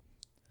off.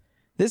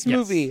 This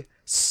movie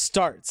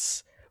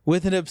starts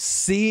with an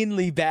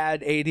obscenely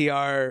bad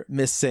ADR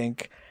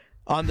missync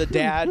on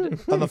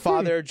the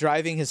father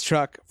driving his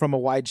truck from a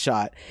wide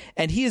shot,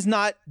 and he is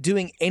not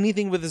doing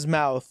anything with his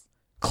mouth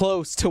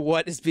close to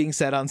what is being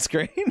said on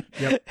screen.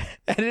 Yep.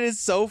 And it is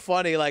so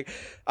funny. Like,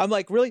 I'm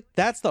like, really?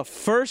 That's the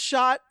first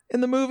shot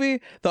in the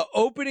movie? The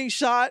opening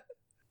shot?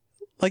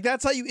 Like,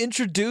 that's how you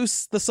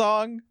introduce the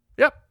song?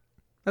 Yep.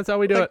 That's how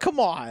we do it. Come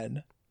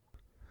on.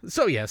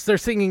 So, yes, they're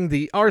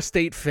singing Our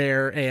State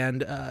Fair,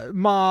 and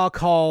Ma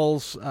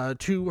calls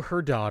to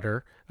her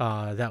daughter,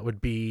 that would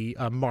be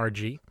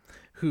Margie,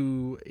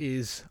 who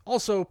is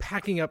also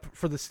packing up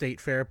for the state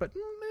fair, but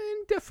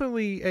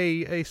definitely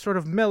a sort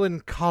of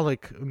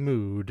melancholic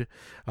mood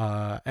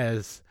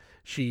as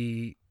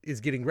she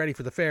is getting ready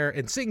for the fair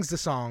and sings the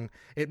song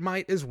 "It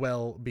Might As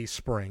Well Be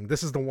Spring."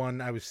 This is the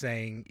one I was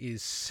saying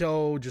is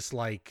so just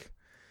like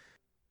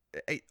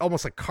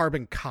almost a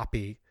carbon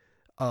copy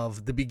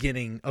of the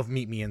beginning of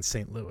Meet Me in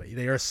St. Louis.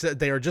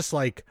 They are just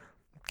like,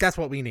 that's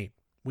what we need.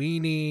 We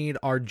need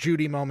our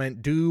Judy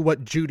moment. Do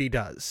what Judy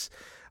does.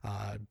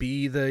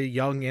 Be the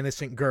young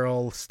innocent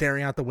girl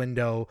staring out the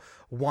window,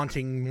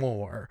 wanting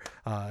more,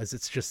 as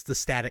it's just the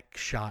static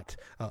shot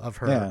of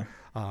her.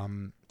 Yeah.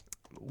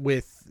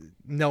 With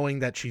knowing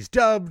that she's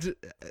dubbed,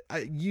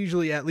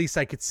 usually at least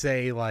I could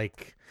say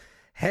like,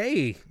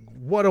 hey,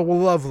 what a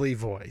lovely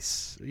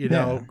voice,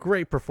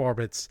 great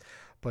performance,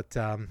 but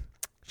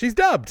she's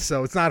dubbed,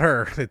 so it's not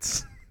her.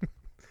 It's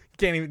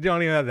don't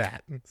even have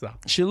that. So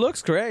She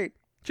looks great.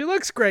 She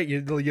looks great.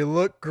 You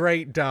look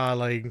great,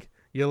 darling.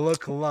 You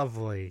look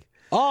lovely.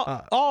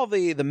 All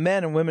the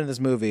men and women in this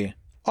movie,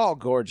 all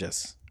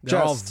gorgeous. They're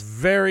all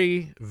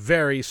very,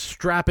 very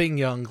strapping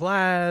young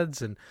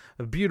lads and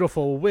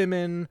beautiful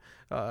women.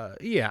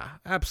 Yeah,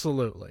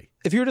 absolutely.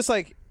 If you were just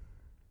like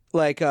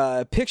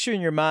picture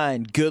in your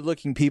mind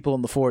good-looking people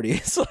in the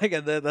 40s,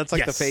 that's like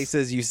Yes. the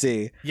faces you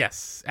see.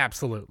 Yes,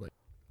 absolutely.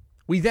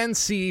 We then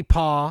see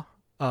Pa,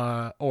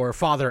 or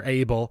Father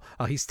Abel.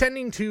 He's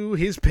tending to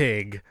his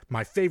pig,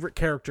 my favorite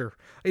character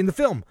in the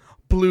film,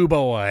 Blue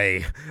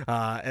Boy,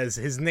 as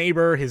his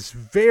neighbor, his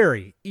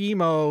very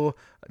emo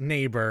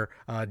neighbor,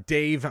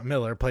 Dave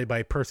Miller, played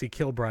by Percy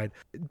Kilbride,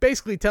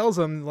 basically tells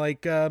him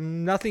like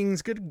nothing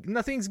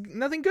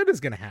good is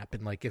going to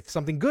happen. Like if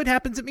something good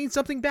happens, it means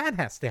something bad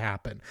has to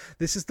happen.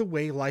 This is the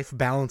way life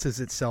balances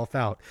itself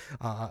out.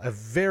 A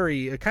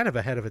very kind of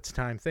ahead of its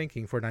time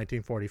thinking for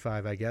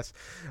 1945, I guess.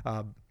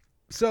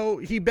 So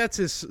he bets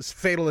his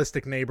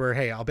fatalistic neighbor,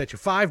 hey, I'll bet you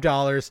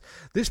 $5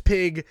 this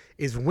pig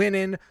is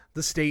winning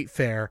the state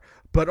fair.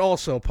 But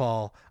also,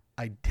 Paul,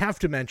 I have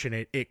to mention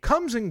it. It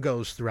comes and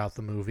goes throughout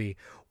the movie.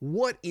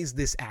 What is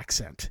this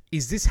accent?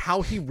 Is this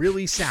how he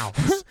really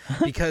sounds?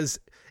 Because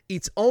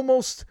it's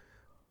almost,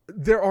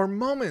 there are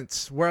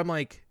moments where I'm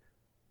like,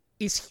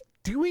 is he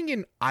doing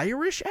an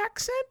Irish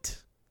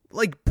accent?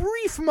 Like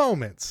brief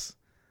moments.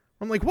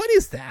 I'm like, what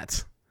is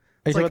that?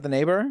 Are you talking about the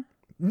neighbor?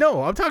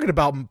 No, I'm talking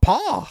about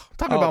Pa. I'm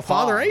talking about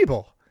Pa. Father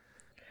Abel.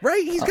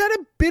 Right? He's got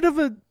a bit of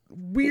a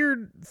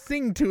weird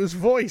thing to his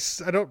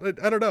voice. I don't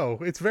know.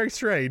 It's very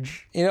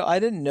strange. I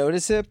didn't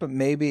notice it, but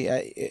maybe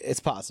it's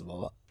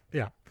possible.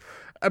 Yeah.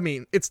 I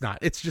mean, it's not.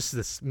 It's just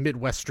this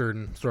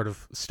Midwestern sort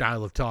of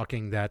style of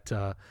talking that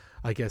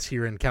I guess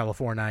here in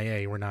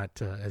California we're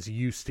not as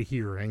used to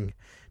hearing.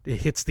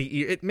 It hits the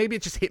ear. Maybe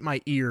it just hit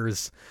my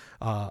ears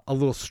a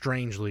little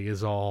strangely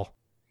is all.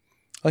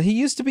 Well, he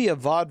used to be a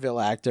vaudeville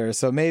actor,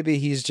 so maybe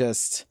he's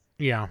just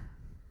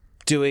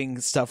doing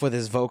stuff with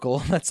his vocal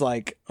that's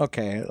like,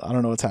 okay, I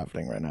don't know what's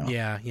happening right now.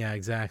 Yeah,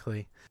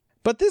 exactly.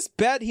 But this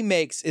bet he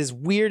makes is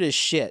weird as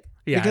shit.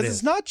 Yeah, because it it's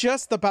is. not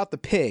just about the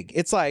pig.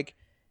 It's like,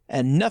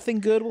 and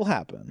nothing good will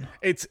happen.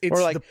 It's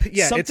like,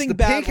 it's something the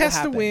bad pig will has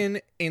happen. to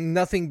win and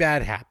nothing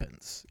bad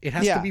happens. It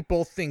has to be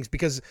both things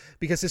because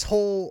this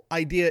whole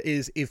idea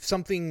is if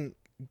something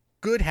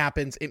good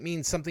happens, it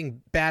means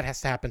something bad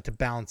has to happen to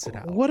balance it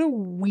out. What a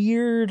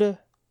weird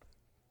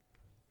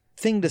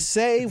thing to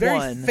say.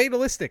 Very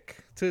fatalistic.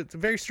 To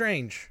very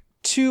strange.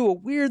 Two, a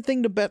weird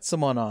thing to bet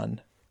someone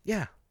on.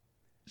 Yeah.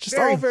 Just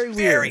all very weird.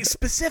 Very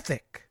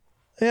specific.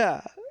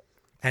 Yeah.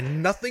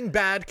 And nothing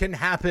bad can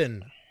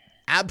happen.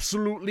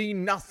 Absolutely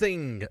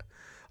nothing.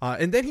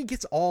 And then he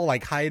gets all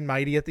like high and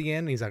mighty at the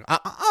end. And he's like,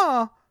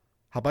 How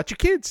about your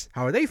kids?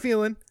 How are they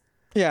feeling?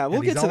 Yeah, we'll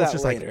And he's get to that almost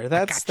just later. Like,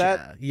 That's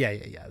gotcha. Yeah.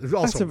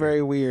 Also that's a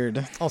very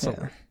weird. Also yeah.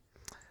 weird.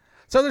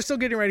 So they're still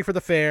getting ready for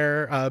the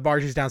fair.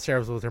 Margie's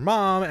downstairs with her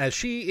mom as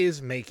she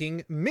is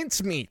making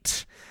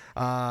mincemeat.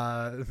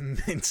 There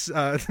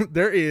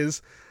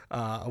is,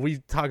 we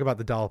talk about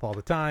the dollop all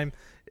the time,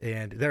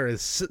 and there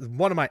is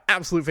one of my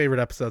absolute favorite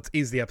episodes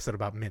is the episode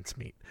about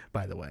mincemeat,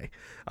 by the way,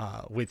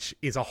 which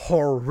is a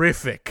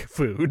horrific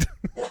food,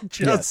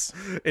 just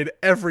in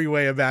every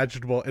way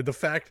imaginable. And the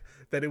fact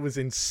that it was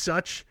in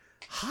such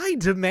high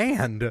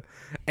demand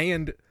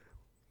and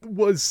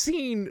was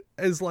seen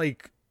as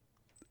like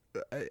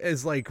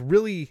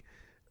really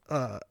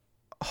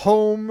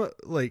home,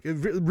 like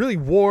really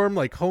warm,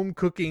 like home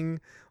cooking,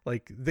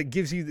 like that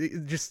gives you,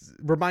 it just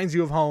reminds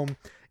you of home,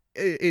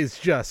 is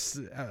just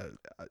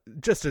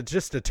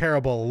a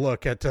terrible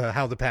look at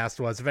how the past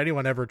was. If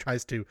anyone ever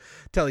tries to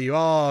tell you,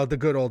 oh, the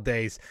good old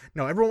days,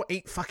 no, everyone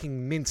ate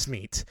fucking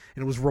mincemeat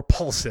and it was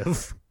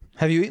repulsive.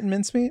 Have you eaten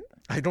mincemeat?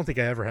 I don't think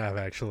I ever have,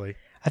 actually.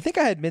 I think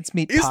I had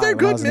mincemeat pie. Is there when I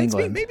good was in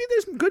mincemeat? England. Maybe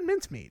there's good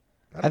mincemeat.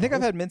 I think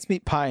I've had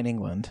mincemeat pie in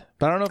England,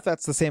 but I don't know if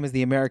that's the same as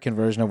the American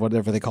version of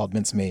whatever they called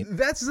mincemeat.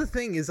 That's the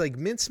thing, is like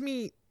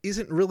mincemeat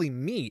isn't really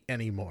meat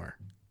anymore.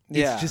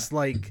 Yeah. It's just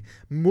like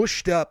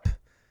mushed up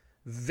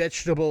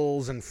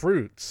vegetables and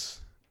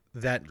fruits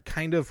that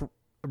kind of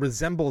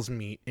resembles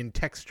meat in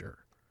texture.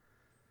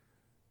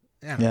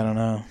 Yeah, I don't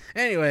know.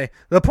 Anyway,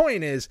 the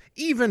point is,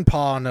 even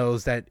Pa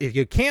knows that if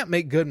you can't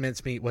make good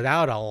mincemeat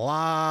without a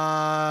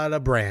lot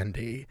of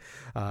brandy,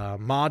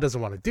 Ma doesn't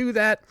want to do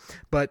that,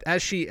 but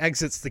as she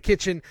exits the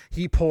kitchen,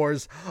 he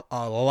pours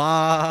a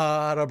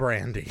lot of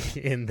brandy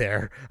in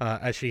there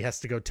as she has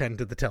to go tend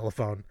to the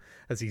telephone,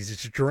 as he's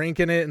just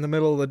drinking it in the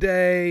middle of the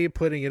day,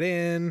 putting it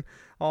in,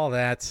 all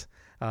that.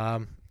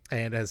 And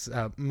as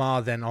Ma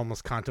then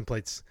almost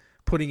contemplates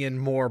putting in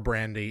more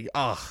brandy.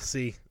 Oh,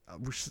 see,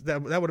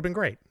 that would have been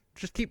great.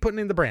 Just keep putting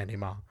in the brandy,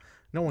 Ma.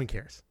 No one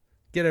cares.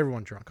 Get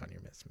everyone drunk on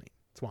your mincemeat.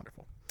 It's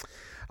wonderful.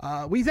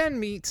 We then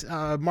meet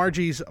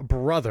Margie's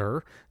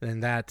brother,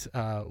 and that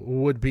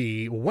would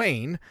be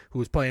Wayne, who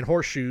was playing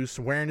horseshoes,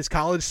 wearing his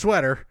college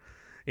sweater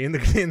in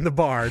the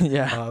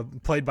barn,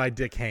 played by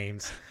Dick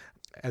Haymes,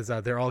 as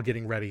they're all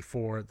getting ready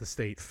for the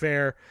state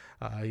fair.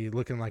 He's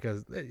looking like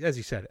as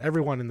you said,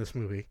 everyone in this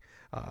movie,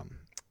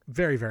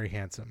 very, very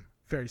handsome,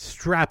 very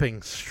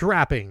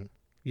strapping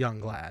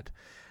young lad.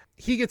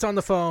 He gets on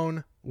the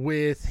phone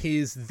with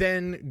his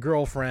then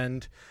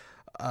girlfriend.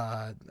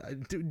 I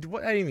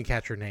didn't even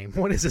catch her name.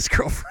 What is his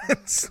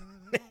girlfriend's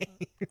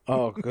name?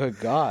 Oh, good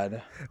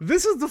God.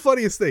 This is the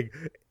funniest thing,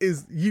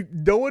 is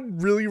no one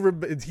really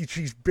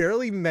she's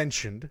barely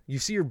mentioned. You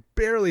see her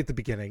barely at the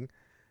beginning.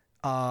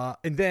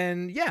 And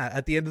then,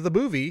 at the end of the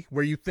movie,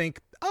 where you think,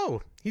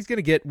 oh, he's going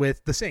to get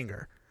with the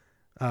singer.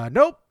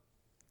 Nope.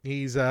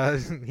 He's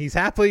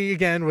happily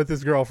again with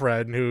his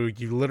girlfriend, who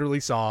you literally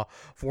saw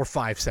for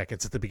 5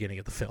 seconds at the beginning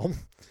of the film.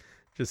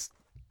 Just,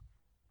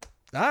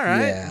 all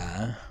right.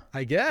 Yeah.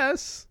 I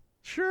guess.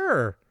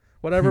 Sure.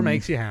 Whatever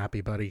makes you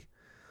happy, buddy.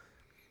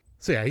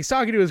 So, he's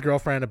talking to his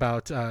girlfriend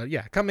about,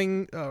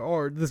 coming,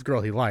 or this girl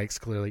he likes,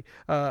 clearly,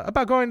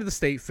 about going to the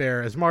state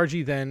fair, as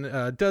Margie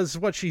then does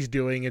what she's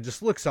doing and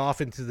just looks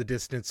off into the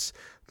distance,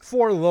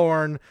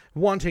 forlorn,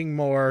 wanting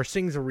more,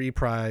 sings a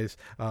reprise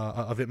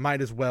of It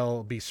Might As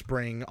Well Be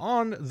Spring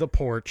on the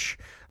porch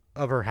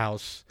of her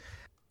house.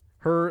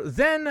 Her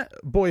then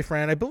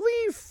boyfriend, I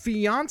believe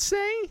fiance?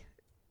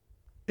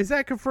 Is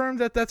that confirmed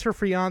that that's her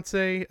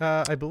fiance?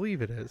 I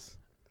believe it is.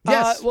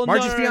 Yes,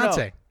 Margie's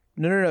fiance.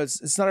 No.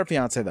 It's not her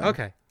fiance, though.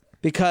 Okay.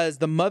 Because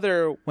the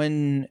mother,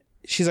 when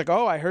she's like,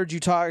 oh, I heard you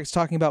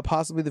talking about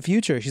possibly the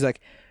future. She's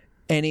like,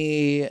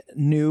 any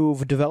new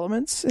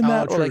developments in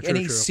that? True,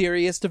 any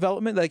serious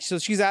development? Like, so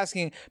she's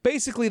asking,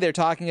 basically they're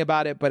talking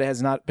about it, but it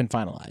has not been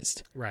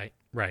finalized. Right.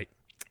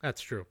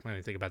 That's true. I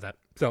didn't think about that.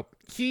 So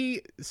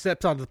he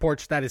steps onto the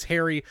porch. That is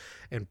Harry.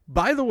 And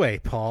by the way,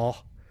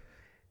 Paul,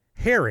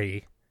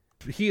 Harry,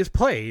 he is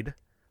played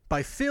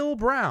by Phil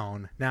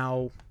Brown.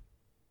 Now,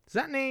 does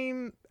that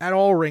name at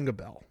all ring a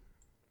bell?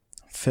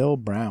 Phil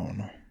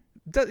Brown.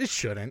 It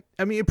shouldn't.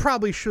 I mean, it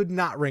probably should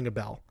not ring a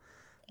bell.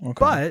 Okay.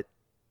 But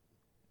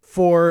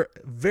for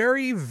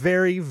very,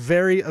 very,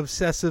 very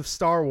obsessive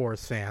Star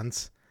Wars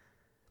fans,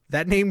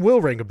 that name will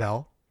ring a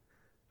bell.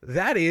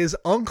 That is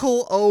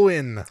Uncle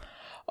Owen.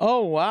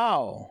 Oh,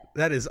 wow.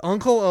 That is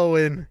Uncle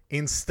Owen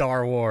in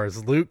Star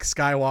Wars. Luke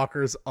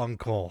Skywalker's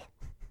uncle.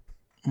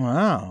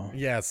 Wow.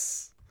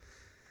 Yes.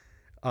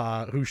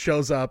 Who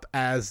shows up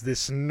as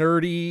this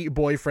nerdy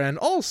boyfriend.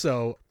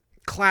 Also,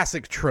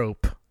 classic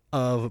trope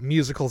of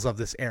musicals of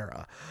this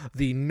era.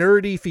 The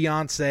nerdy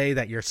fiance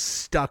that you're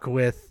stuck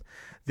with.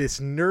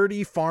 This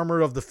nerdy farmer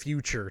of the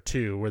future,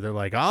 too, where they're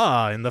like,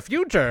 in the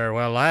future,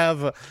 we'll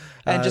have...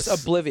 and just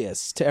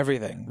oblivious to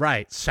everything.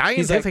 Right.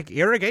 Scientific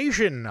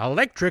irrigation,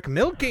 electric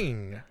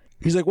milking.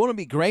 He's like, won't it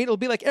be great? It'll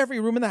be like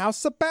every room in the house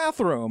is a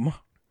bathroom.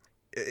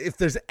 If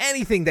there's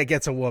anything that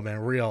gets a woman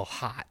real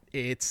hot,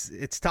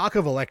 it's talk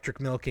of electric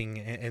milking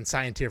and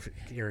scientific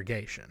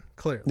irrigation.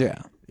 Clearly.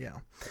 Yeah.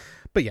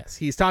 But yes,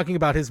 he's talking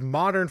about his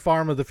modern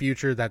farm of the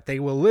future that they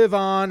will live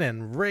on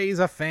and raise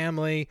a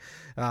family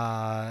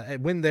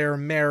when they're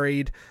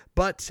married.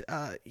 But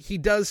he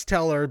does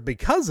tell her,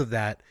 because of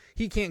that,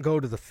 he can't go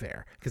to the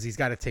fair because he's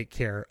got to take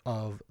care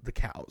of the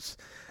cows.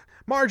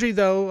 Margie,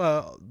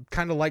 though,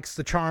 kind of likes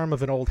the charm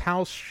of an old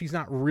house. She's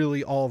not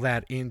really all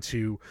that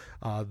into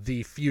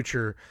the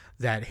future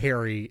that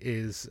Harry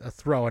is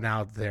throwing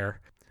out there.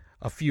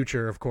 A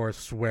future, of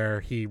course,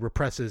 where he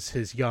represses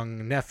his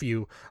young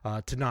nephew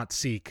to not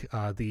seek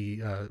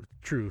the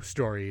true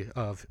story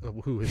of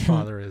who his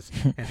father is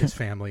and his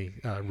family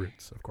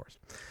roots, of course.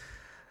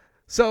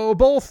 So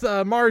both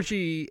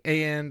Margie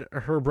and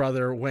her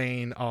brother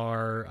Wayne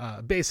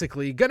are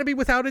basically going to be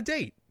without a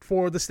date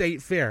for the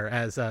state fair,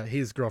 as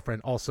his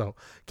girlfriend also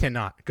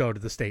cannot go to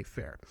the state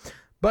fair.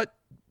 But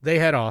they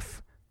head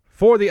off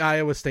for the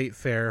Iowa State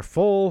Fair,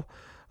 full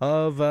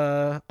of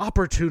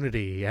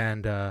opportunity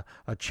and a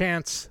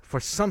chance for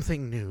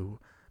something new,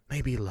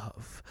 maybe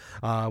love.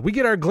 We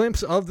get our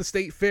glimpse of the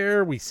state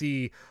fair. We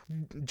see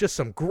just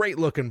some great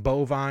looking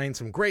bovines,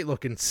 some great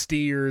looking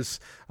steers.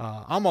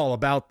 I'm all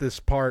about this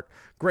part.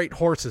 Great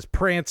horses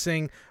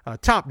prancing,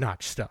 top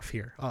notch stuff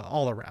here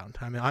all around.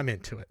 I mean, I'm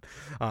into it.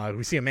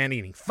 We see a man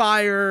eating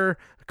fire,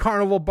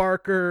 carnival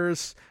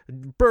barkers,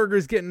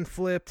 burgers getting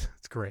flipped.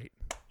 It's great.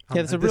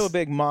 Yeah, it's a real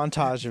big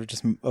montage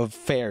of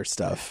fair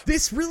stuff.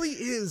 This really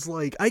is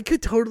I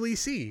could totally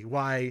see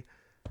why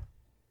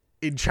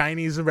in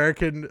Chinese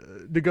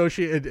American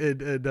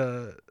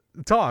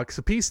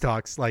peace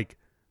talks,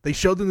 they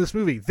showed them this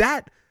movie.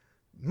 That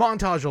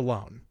montage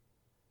alone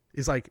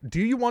is do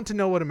you want to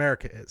know what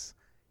America is?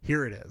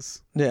 Here it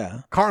is.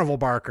 Yeah. Carnival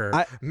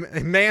barker,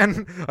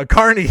 a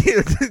carny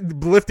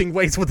lifting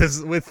weights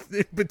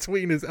with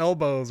between his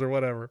elbows or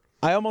whatever.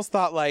 I almost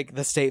thought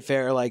the state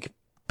fair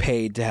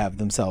paid to have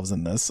themselves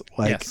in this.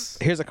 Yes.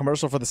 Here's a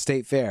commercial for the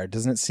state fair.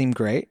 Doesn't it seem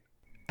great?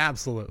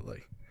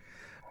 Absolutely.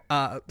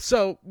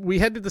 So we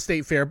head to the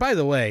state fair. By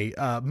the way,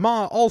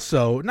 Ma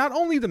also, not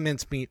only the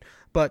mincemeat,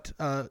 but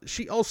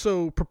she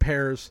also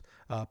prepares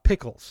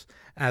pickles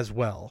as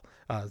well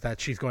that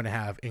she's going to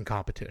have in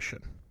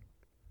competition.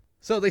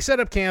 So they set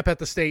up camp at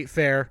the state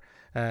fair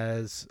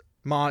as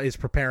Ma is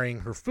preparing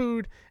her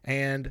food,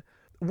 and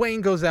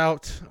Wayne goes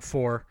out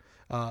for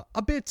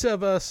a bit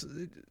of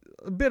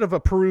a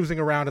perusing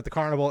around at the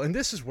carnival, and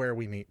this is where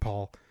we meet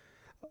Paul,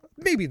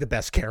 maybe the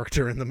best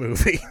character in the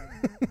movie.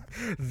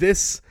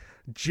 This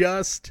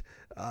just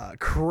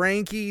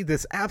cranky,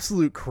 this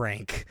absolute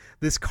crank,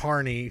 this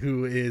carny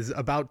who is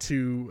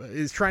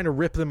trying to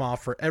rip them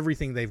off for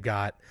everything they've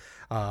got,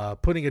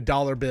 putting a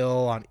dollar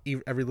bill on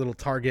every little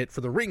target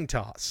for the ring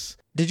toss.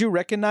 Did you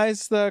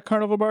recognize the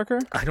carnival barker?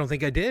 I don't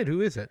think I did. Who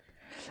is it?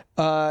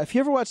 If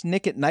you ever watched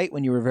Nick at Night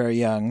when you were very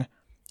young,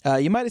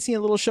 you might have seen a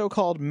little show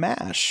called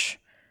MASH.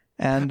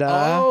 And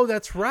oh,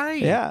 that's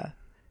right. Yeah.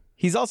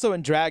 He's also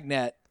in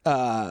Dragnet.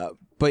 But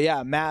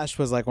yeah, MASH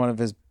was like one of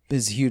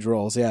his huge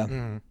roles. Yeah.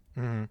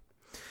 Mm-hmm.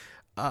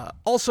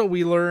 Also,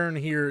 we learn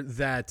here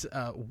that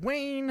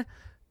Wayne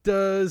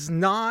does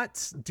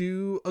not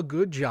do a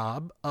good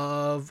job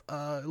of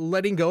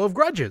letting go of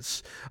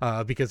grudges,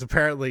 because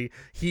apparently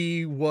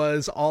he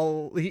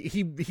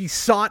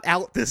sought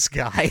out this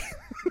guy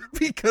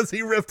because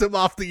he ripped him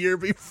off the year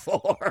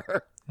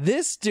before.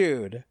 This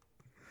dude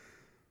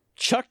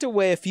chucked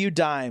away a few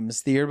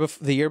dimes the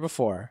year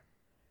before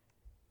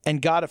and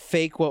got a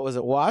fake, what was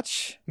it,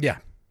 watch? Yeah.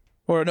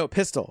 Or no,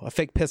 pistol, a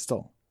fake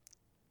pistol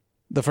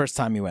the first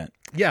time he went.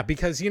 Yeah,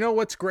 because you know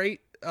what's great?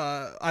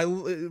 I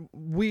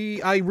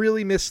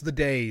really miss the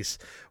days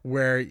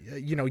where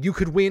you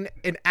could win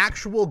an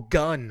actual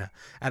gun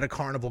at a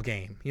carnival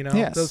game.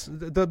 Yes. Those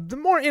the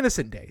more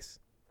innocent days.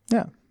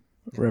 Yeah,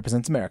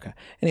 represents America.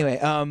 Anyway,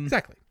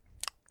 exactly.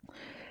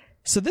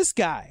 So this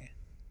guy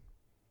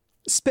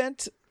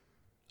spent,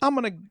 I'm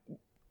gonna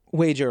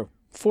wager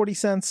 40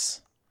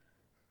 cents,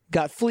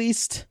 got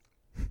fleeced,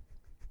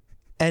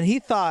 and he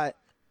thought,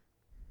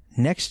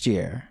 next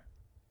year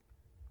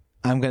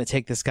I'm gonna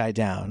take this guy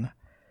down.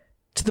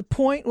 To the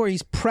point where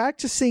he's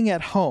practicing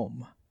at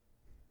home,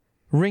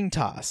 ring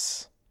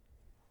toss,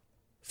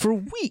 for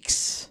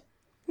weeks,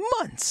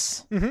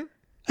 months,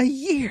 a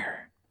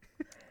year,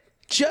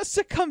 just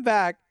to come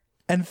back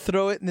and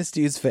throw it in this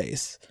dude's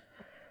face.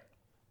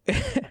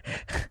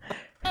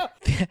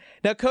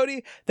 Now,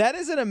 Cody, that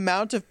is an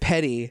amount of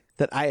petty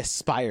that I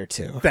aspire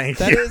to. Thank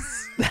you.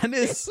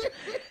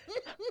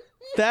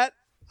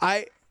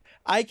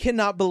 I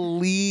cannot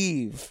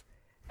believe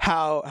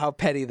how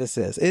petty this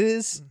is. It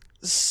is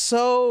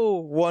so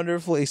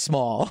wonderfully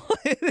small.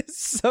 It is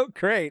so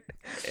great.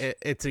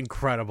 It's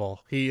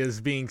incredible. He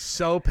is being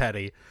so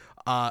petty.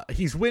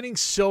 He's winning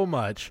so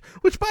much,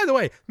 which, by the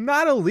way,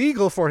 not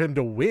illegal for him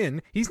to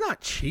win. He's not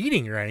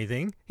cheating or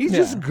anything. He's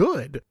just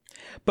good.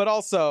 But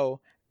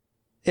also,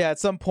 yeah, at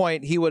some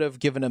point he would have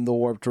given him the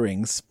warped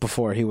rings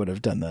before he would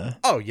have done the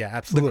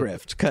absolutely, the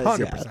grift.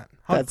 100%.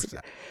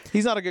 100%.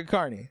 He's not a good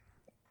carny.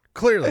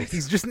 Clearly,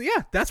 he's just,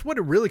 that's what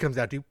it really comes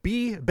down to.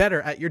 Be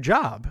better at your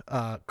job,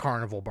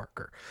 Carnival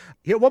Barker.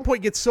 He at one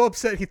point gets so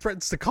upset he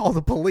threatens to call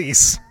the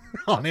police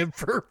on him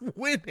for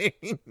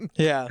winning.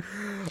 Yeah.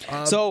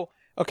 So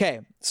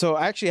I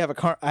actually have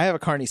a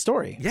carny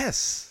story.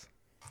 Yes.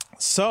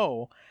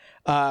 So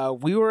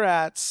we were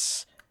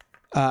at,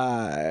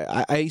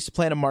 I used to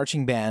play in a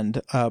marching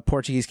band,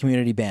 Portuguese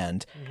community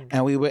band,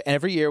 and we would,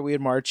 every year we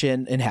would march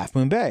in Half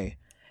Moon Bay.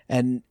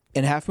 And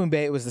in Half Moon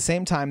Bay, it was the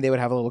same time they would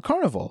have a little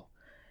carnival.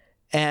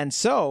 And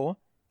so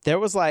there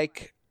was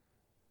like,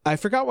 I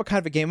forgot what kind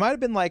of a game. It might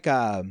have been like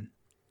a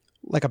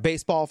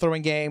baseball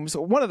throwing game. So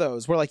one of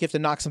those where like you have to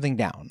knock something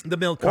down. The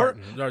milk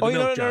carton. Or the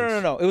milk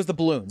jugs. No. It was the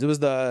balloons. It was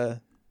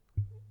the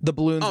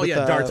balloons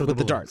darts with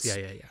the darts. darts.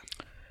 Yeah.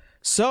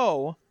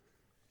 So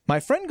my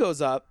friend goes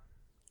up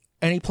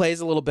and he plays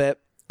a little bit.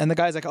 And the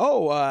guy's like, do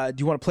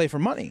you want to play for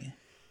money?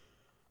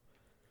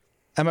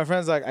 And my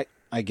friend's like,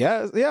 I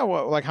guess. Yeah,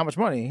 well, like how much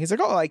money? He's like,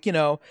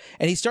 and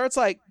he starts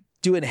like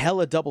doing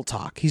hella double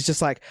talk. He's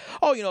just like,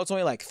 it's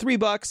only like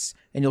 $3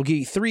 and you'll give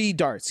you 3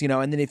 darts,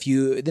 and then if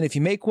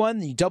you make one,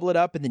 then you double it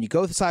up and then you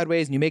go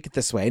sideways and you make it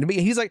this way. And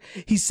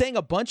he's saying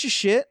a bunch of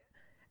shit,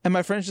 and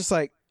my friend's just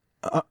like,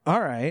 all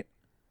right.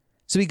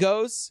 So he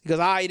goes, you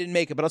didn't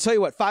make it, but I'll tell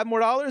you what, $5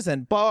 more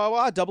and blah, blah,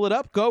 blah, double it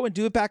up, go and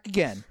do it back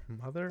again.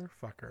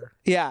 Motherfucker.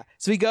 Yeah.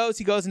 So he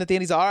goes, and at the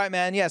end he's like, all right,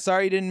 man. Yeah.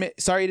 Sorry you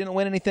didn't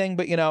win anything,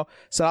 but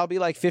so I'll be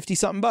like 50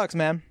 something bucks,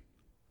 man.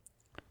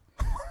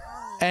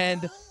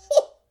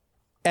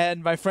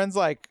 And my friend's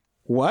like,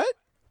 what?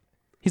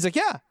 He's like,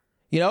 yeah.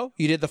 You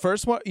did the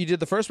first round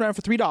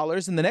for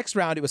 $3, and the next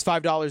round it was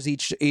 $5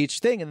 each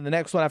thing, and then the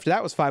next one after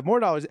that was $5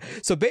 more.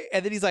 So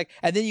and then he's like,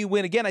 and then you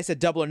win again. I said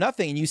double or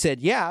nothing, and you said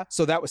yeah.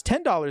 So that was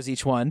 $10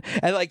 each one,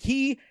 and like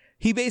he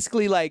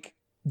basically like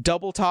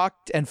double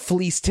talked and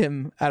fleeced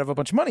him out of a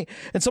bunch of money.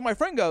 And so my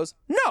friend goes,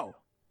 no.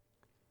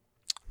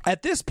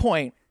 At this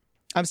point,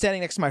 I'm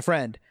standing next to my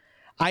friend.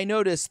 I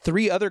notice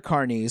 3 other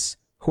carnies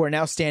who are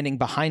now standing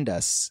behind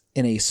us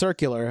in a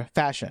circular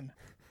fashion.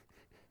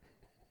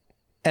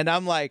 And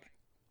I'm like,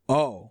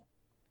 oh,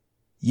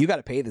 you got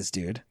to pay this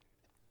dude,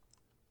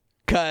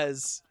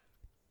 because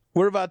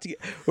we're about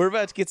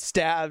to get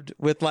stabbed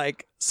with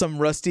like some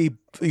rusty,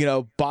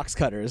 box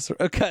cutters.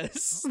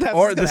 Because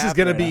this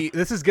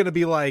is gonna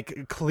be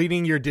like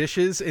cleaning your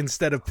dishes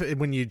instead of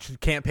when you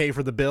can't pay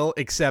for the bill.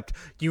 Except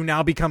you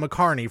now become a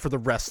carny for the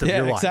rest of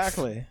your life.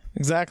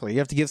 Exactly. You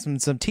have to give some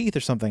teeth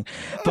or something.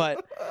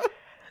 But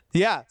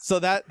yeah, so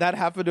that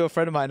happened to a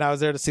friend of mine. And I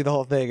was there to see the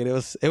whole thing, and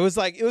it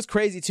was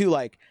crazy too.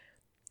 Like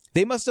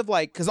they must have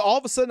because all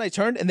of a sudden I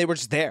turned and they were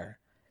just there.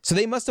 So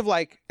they must have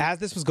as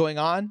this was going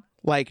on,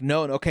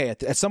 known, okay,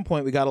 at some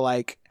point we got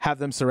to have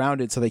them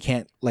surrounded so they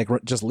can't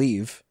just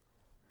leave.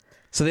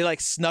 So they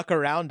snuck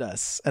around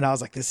us, and I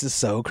was like, this is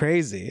so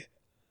crazy.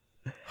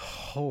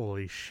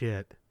 Holy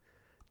shit.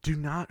 Do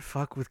not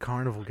fuck with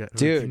carnival guys.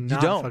 Dude, do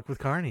not you don't fuck with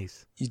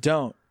carnies. You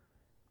don't.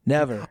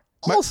 Never.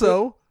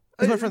 Also,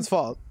 it's my friend's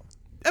fault.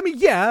 I mean,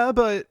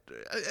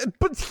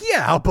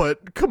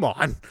 but come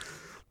on.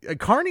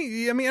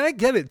 Carney, I mean, I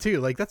get it too.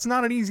 That's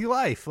not an easy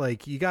life.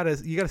 You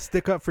gotta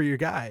stick up for your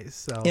guys.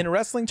 So in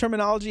wrestling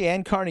terminology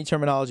and carny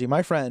terminology,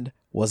 my friend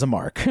was a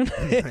mark.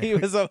 He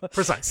was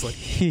precisely.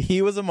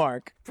 He was a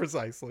mark.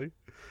 Precisely.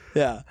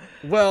 Yeah.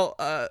 Well,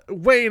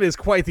 Wayne is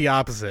quite the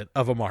opposite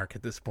of a mark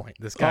at this point.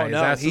 This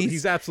guy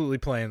he's absolutely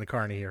playing the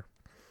carny here.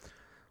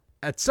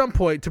 At some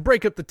point, to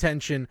break up the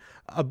tension,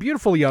 a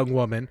beautiful young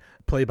woman,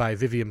 played by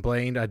Vivian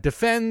Blaine,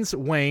 defends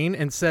Wayne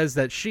and says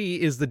that she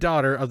is the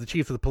daughter of the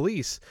chief of the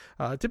police,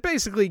 to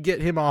basically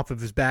get him off of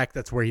his back.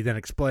 That's where he then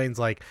explains,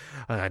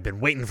 I've been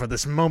waiting for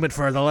this moment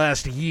for the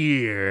last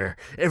year.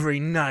 Every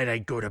night I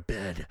go to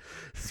bed,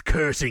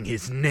 cursing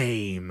his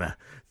name,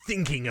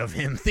 thinking of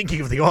him, thinking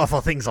of the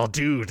awful things I'll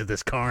do to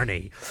this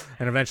carny.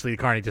 And eventually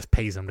the carny just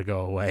pays him to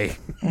go away,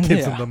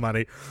 gives him the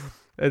money.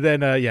 And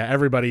then,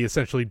 everybody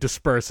essentially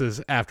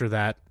disperses after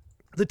that.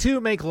 The two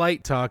make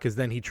light talk as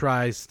then he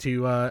tries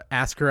to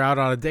ask her out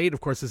on a date. Of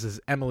course, this is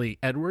Emily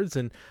Edwards,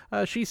 and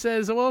she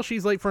says, well,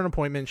 she's late for an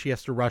appointment. She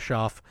has to rush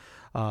off,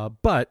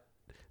 but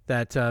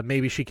that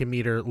maybe she can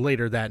meet her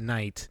later that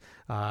night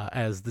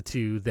as the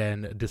two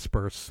then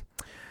disperse.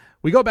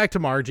 We go back to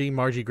Margie.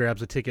 Margie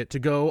grabs a ticket to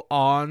go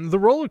on the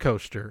roller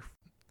coaster.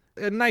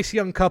 A nice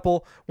young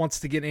couple wants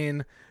to get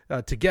in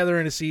together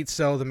in a seat,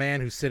 so the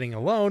man who's sitting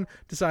alone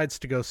decides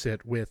to go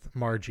sit with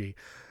Margie.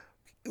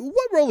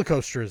 What roller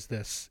coaster is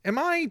this? Am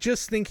I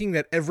just thinking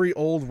that every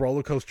old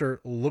roller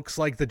coaster looks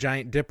like the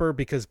Giant Dipper?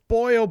 Because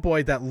boy, oh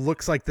boy, that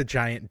looks like the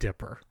Giant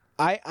Dipper.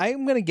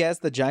 I'm going to guess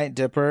the Giant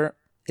Dipper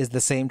is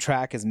the same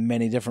track as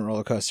many different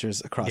roller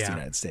coasters across the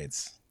United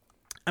States.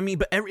 I mean,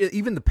 but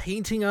even the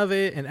painting of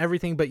it and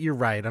everything, but you're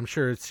right. I'm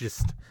sure it's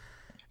just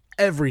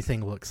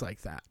everything looks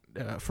like that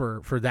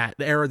for that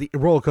era, the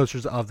roller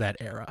coasters of that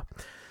era.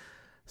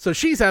 So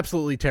she's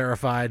absolutely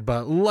terrified,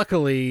 but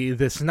luckily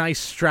this nice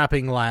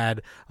strapping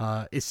lad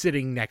is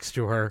sitting next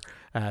to her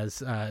as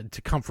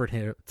to comfort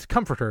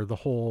her the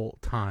whole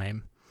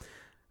time.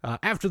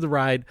 After the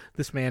ride,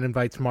 this man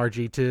invites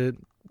Margie to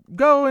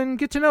go and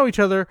get to know each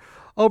other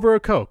over a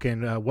Coke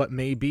and what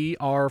may be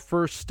our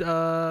first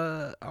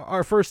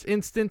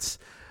instance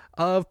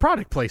of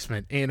product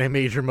placement in a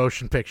major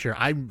motion picture.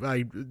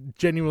 I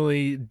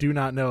genuinely do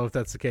not know if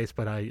that's the case,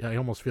 but I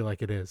almost feel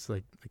like it is.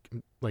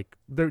 Like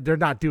they're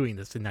not doing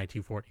this in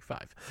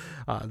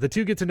 1945. The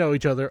two get to know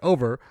each other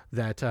over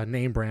that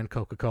name brand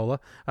Coca-Cola.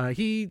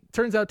 He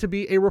turns out to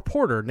be a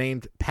reporter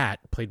named Pat,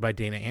 played by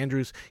Dana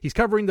Andrews. He's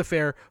covering the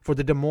fair for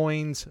the Des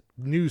Moines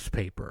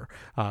newspaper.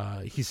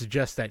 He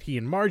suggests that he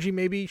and Margie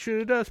maybe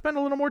should spend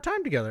a little more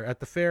time together at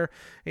the fair.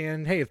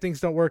 And hey, if things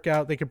don't work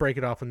out, they can break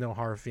it off with no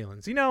hard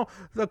feelings.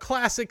 The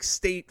classic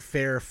state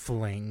fair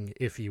fling,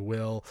 if you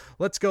will.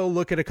 Let's go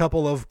look at a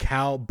couple of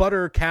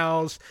butter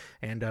cows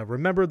and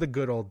remember the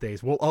good old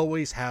days. We'll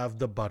always have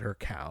the butter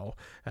cow,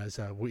 as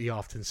we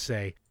often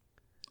say.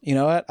 You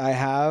know what? I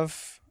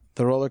have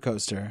the roller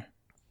coaster.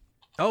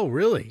 Oh,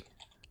 really?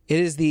 It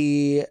is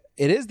the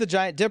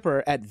Giant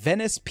Dipper at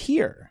Venice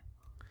Pier.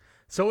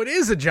 So it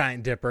is a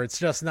Giant Dipper. It's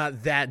just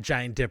not that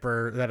Giant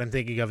Dipper that I'm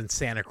thinking of in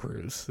Santa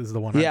Cruz is the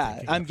one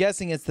I'm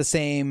guessing it's the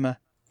same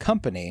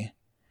company.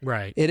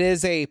 Right. It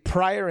is a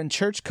Pryor and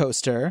Church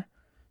coaster.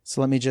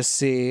 So let me just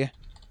see.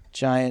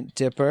 Giant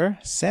Dipper,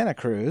 Santa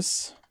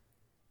Cruz.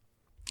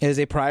 It is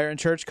a Pryor and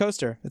Church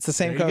coaster. It's the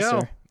same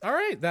coaster. Go. All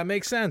right, that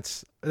makes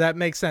sense.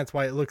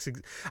 Why it looks.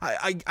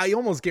 I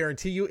almost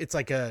guarantee you, it's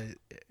like they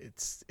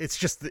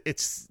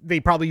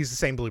probably use the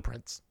same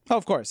blueprints. Oh,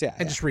 of course, yeah,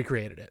 and just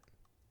recreated it.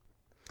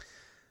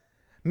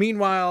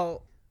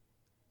 Meanwhile,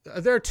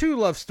 there are two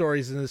love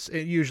stories in this,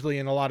 usually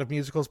in a lot of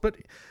musicals, but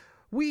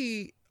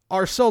we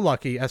are so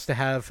lucky as to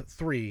have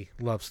three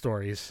love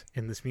stories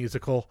in this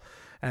musical,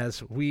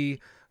 as we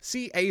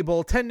see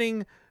Abel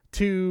tending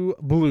to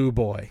Blue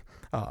Boy,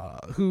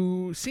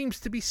 who seems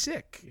to be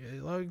sick,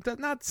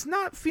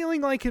 not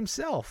feeling like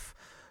himself.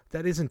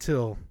 That is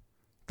until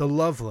the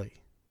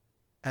lovely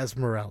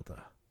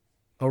Esmeralda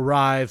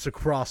arrives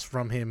across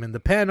from him in the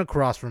pen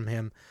across from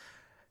him,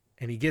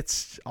 and he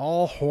gets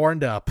all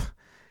horned up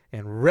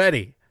and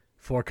ready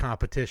for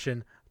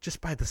competition. just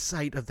by the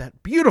sight of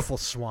that beautiful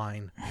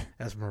swine,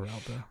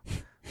 Esmeralda,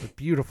 the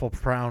beautiful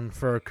brown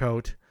fur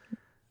coat.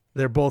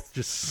 They're both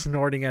just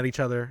snorting at each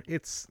other.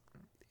 It's,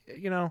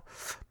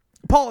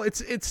 Paul,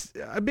 it's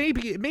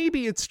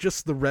maybe it's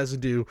just the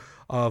residue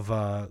of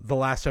the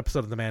last episode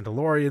of The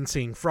Mandalorian,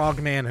 seeing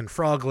Frogman and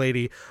Frog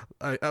Lady,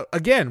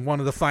 again, one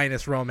of the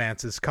finest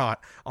romances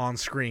caught on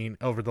screen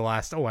over the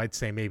last, I'd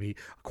say maybe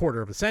a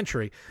quarter of a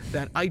century,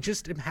 that I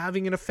just am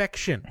having an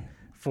affection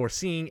for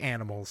seeing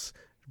animals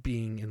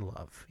being in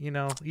love.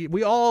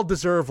 We all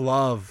deserve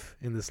love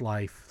in this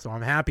life, so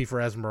I'm happy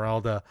for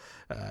Esmeralda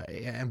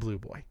and Blue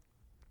Boy.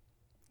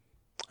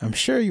 I'm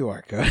sure you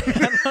are good.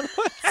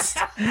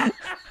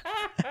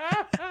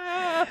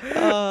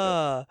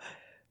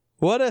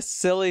 What a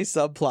silly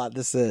subplot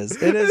this is.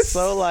 It is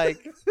so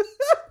like,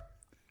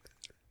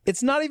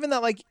 it's not even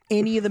that like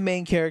any of the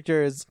main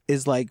characters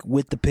is like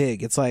with the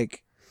pig. It's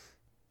like,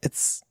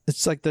 it's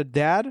like the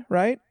dad,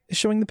 right? Is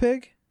showing the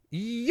pig.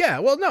 Yeah.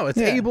 Well, no, it's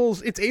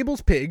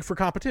Abel's pig for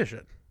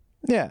competition.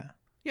 Yeah.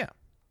 Yeah.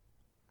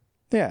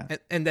 Yeah.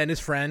 And then his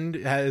friend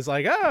is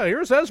like,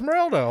 here's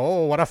Esmeralda.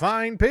 Oh, what a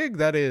fine pig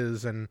that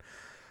is. And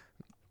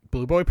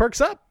Blue Boy perks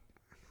up.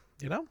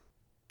 You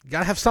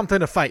gotta have something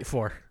to fight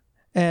for.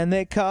 And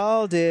they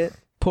called it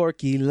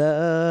Porky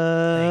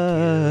Love.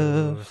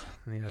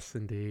 Thank you. Yes,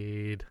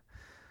 indeed.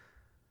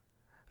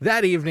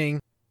 That evening,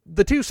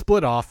 the two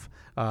split off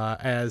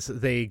as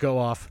they go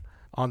off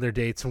on their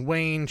dates.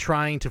 Wayne,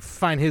 trying to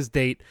find his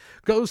date,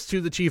 goes to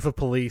the chief of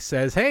police,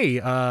 says, hey,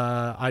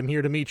 I'm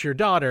here to meet your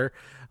daughter.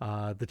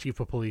 The chief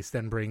of police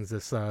then brings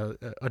this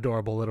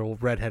adorable little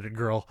redheaded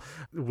girl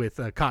with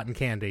cotton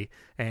candy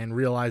and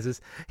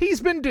realizes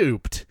he's been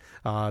duped.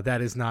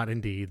 That is not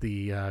indeed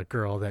the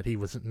girl that he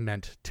was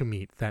meant to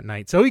meet that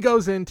night. So he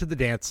goes into the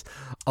dance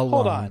alone.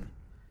 Hold on.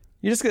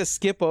 You're just going to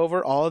skip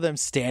over all of them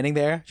standing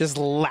there, just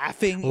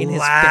laughing in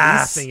his face?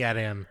 Laughing at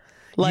him.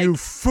 Like, you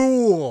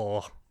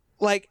fool.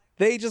 Like,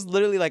 they just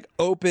literally like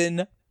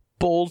open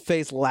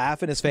bold-faced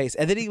laugh in his face,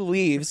 and then he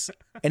leaves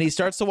and he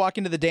starts to walk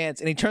into the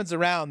dance and he turns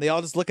around, they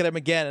all just look at him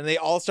again and they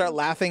all start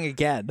laughing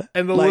again,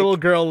 and the little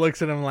girl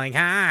looks at him like,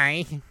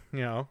 hi.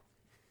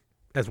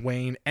 As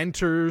Wayne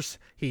enters,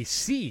 he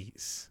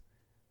sees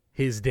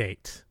his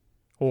date,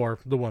 or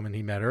the woman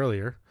he met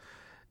earlier,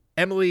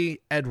 Emily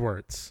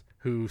Edwards,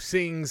 who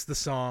sings the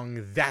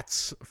song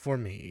That's For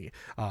Me.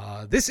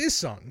 This is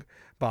sung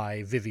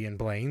by Vivian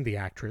Blaine, the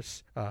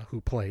actress who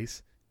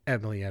plays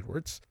Emily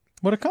Edwards.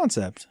 What a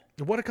concept.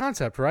 What a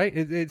concept, right?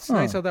 It's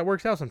nice how that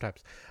works out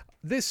sometimes.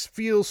 This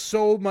feels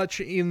so much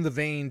in the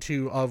vein,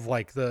 too, of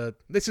like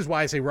this is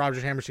why I say Rodgers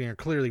and Hammerstein are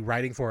clearly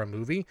writing for a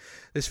movie.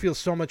 This feels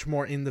so much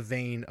more in the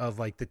vein of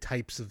like the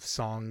types of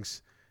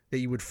songs that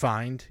you would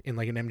find in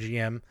like an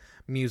MGM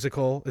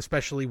musical,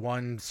 especially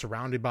one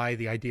surrounded by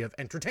the idea of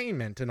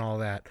entertainment and all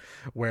that,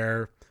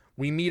 where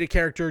we meet a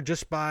character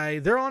just by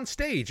they're on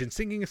stage and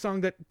singing a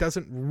song that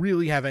doesn't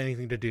really have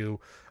anything to do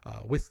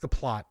with the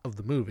plot of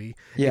the movie.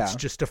 Yeah. It's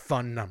just a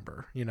fun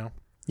number,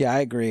 Yeah, I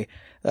agree.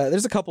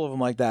 There's a couple of them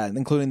like that,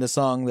 including the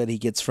song that he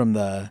gets from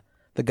the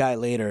guy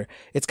later.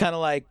 It's kind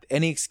of like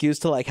any excuse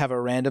to like have a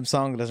random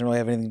song that doesn't really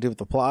have anything to do with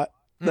the plot.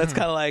 That's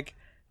kind of like,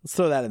 let's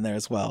throw that in there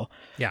as well.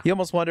 Yeah. You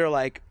almost wonder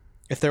like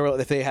if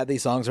they had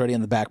these songs already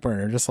in the back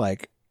burner, just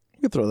like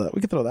we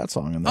could throw that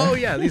song in there. Oh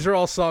yeah, these are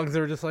all songs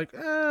that are just like,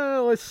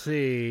 let's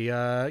see.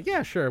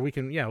 Yeah, sure, we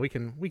can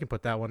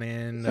put that one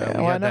in.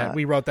 Why not?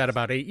 We wrote that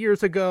about 8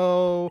 years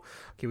ago.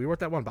 Okay, we wrote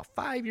that one about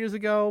 5 years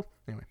ago.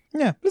 Anyway.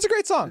 Yeah, it's a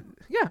great song.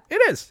 Yeah,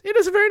 it is. It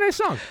is a very nice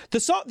song.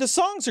 The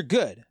songs are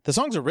good. The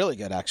songs are really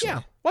good, actually.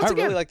 Yeah, I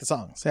really like the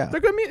songs. Yeah,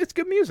 they're good. It's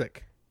good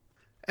music.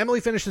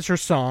 Emily finishes her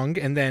song,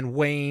 and then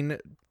Wayne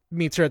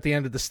meets her at the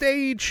end of the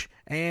stage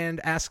and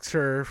asks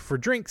her for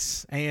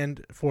drinks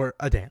and for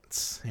a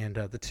dance. And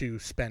the two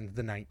spend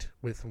the night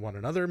with one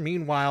another.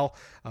 Meanwhile,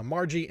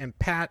 Margie and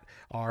Pat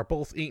are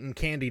both eating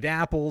candied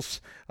apples,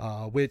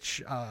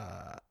 which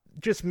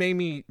just made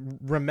me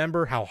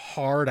remember how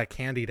hard a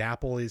candied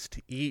apple is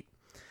to eat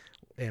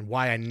and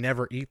why I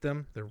never eat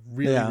them. They're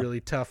really,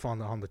 really tough on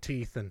the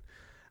teeth. And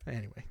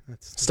anyway,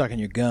 that's stuck in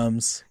your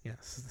gums.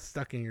 Yes,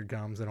 stuck in your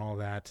gums and all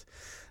that.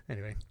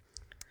 Anyway.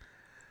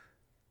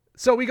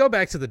 So we go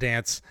back to the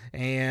dance,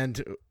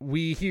 and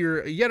we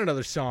hear yet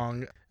another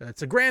song.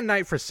 It's a grand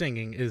night for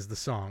singing is the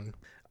song,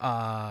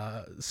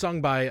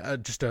 sung by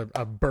just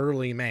a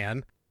burly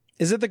man.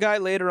 Is it the guy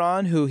later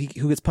on who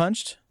gets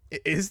punched?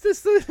 Is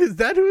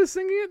that who is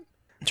singing it?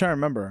 I'm trying to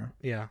remember.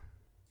 Yeah.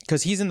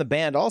 Because he's in the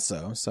band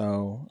also,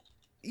 so...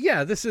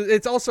 Yeah,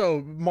 it's also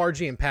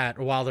Margie and Pat,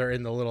 while they're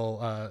in the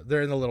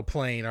little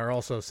plane, are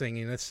also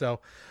singing this, so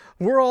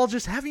we're all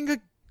just having a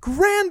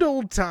grand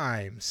old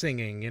time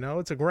singing.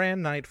 It's a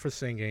grand night for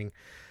singing,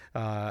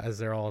 as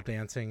they're all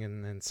dancing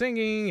and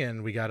singing,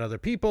 and we got other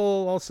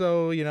people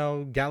also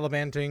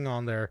gallivanting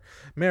on their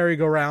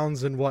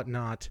merry-go-rounds and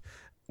whatnot.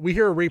 We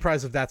hear a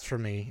reprise of That's For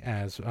Me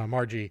as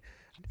Margie,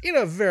 in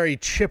a very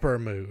chipper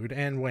mood,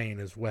 and Wayne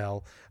as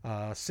well,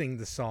 sing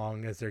the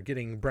song as they're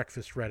getting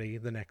breakfast ready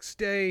the next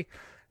day,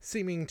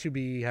 seeming to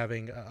be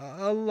having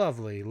a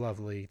lovely,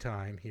 lovely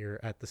time here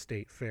at the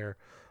State Fair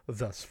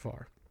thus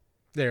far.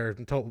 They're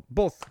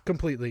both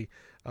completely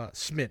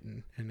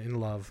smitten and in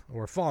love,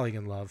 or falling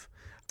in love,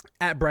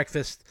 at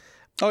breakfast.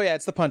 Oh yeah,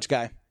 it's the punch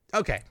guy.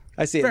 Okay.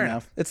 I see it Fair now.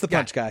 enough. It's the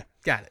punch guy.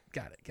 Got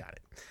it.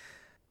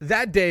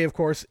 That day, of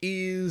course,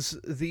 is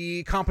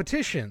the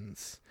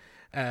competitions,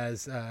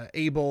 as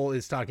Abel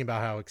is talking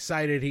about how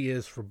excited he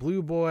is for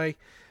Blue Boy.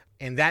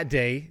 And that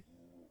day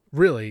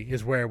really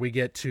is where we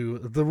get to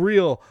the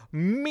real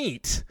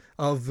meat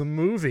of the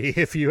movie,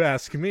 if you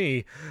ask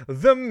me.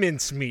 The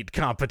mincemeat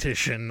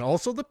competition.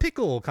 Also the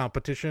pickle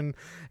competition.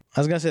 I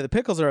was going to say the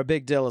pickles are a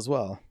big deal as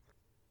well.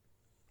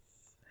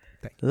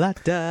 La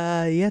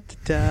da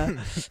da.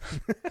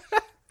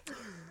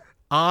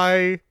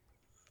 I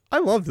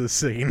love this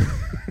scene.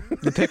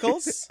 The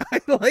pickles?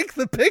 I like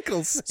the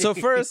pickles scene. So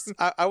first,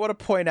 I want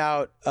to point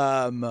out,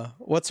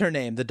 what's her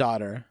name? The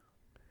daughter.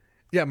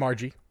 Yeah,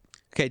 Margie.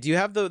 Okay, do you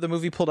have the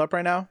movie pulled up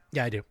right now?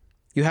 Yeah, I do.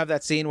 You have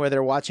that scene where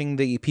they're watching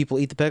the people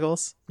eat the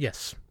pickles?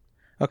 Yes.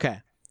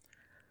 Okay.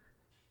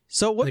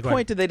 So at what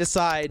point did they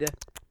decide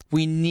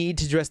we need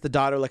to dress the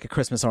daughter like a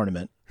Christmas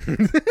ornament?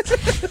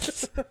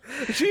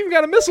 She even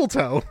got a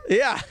mistletoe.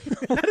 Yeah.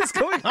 What is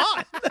going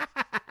on?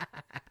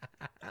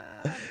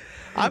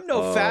 I'm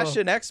no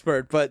fashion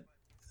expert, but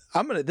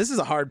this is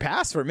a hard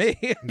pass for me.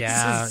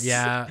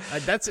 Yeah.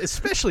 That's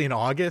especially in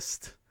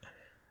August.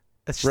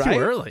 That's just Right? too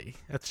early.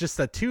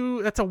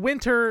 That's a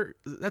winter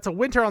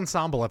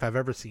ensemble if I've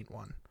ever seen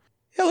one.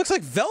 Yeah, it looks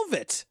like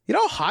velvet. You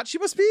know how hot she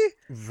must be?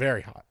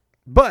 Very hot.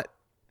 But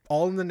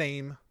all in the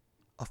name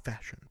of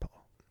fashion,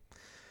 Paul.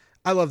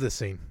 I love this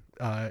scene.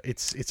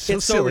 It's so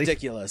silly.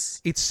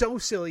 Ridiculous. It's so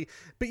silly.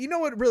 But you know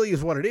what really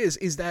is what it is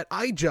that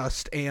I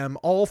just am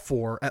all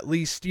for at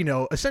least,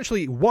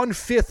 essentially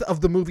 1/5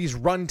 of the movie's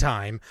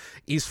runtime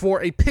is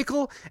for a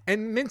pickle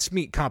and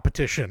mincemeat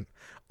competition.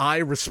 I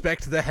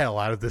respect the hell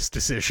out of this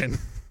decision.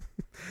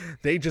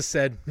 They just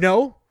said,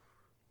 no,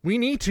 we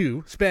need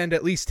to spend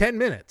at least 10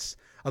 minutes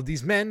of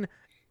these men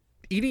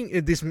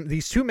eating,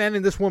 these two men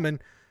and this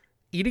woman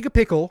eating a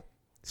pickle,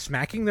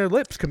 smacking their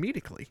lips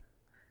comedically.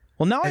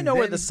 Well, now I know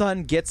where the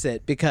son gets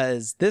it,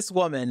 because this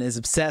woman is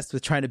obsessed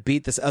with trying to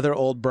beat this other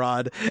old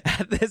broad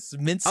at this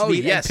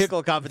mincemeat and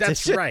pickle competition.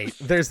 That's right.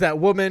 There's that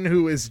woman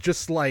who is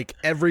just like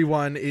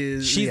everyone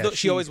is. She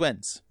always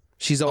wins.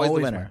 She's always the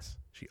winner. Wins.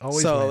 She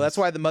always wins. So that's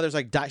why the mother's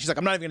like, she's like,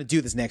 I'm not even going to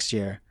do this next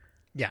year.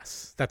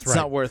 Yes, that's right. It's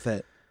not worth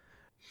it.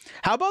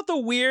 How about the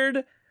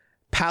weird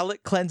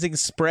palate cleansing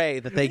spray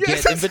that they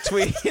get in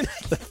between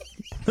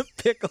the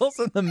pickles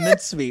and the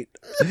mincemeat?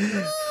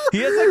 He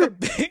has like a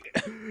big...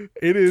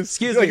 It is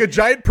like a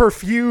giant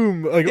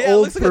perfume, old it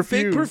looks like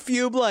perfume. a big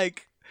perfume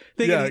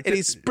thing, Yeah, and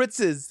he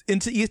spritzes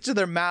into each of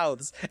their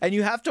mouths, and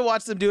you have to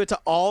watch them do it to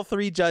all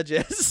three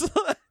judges.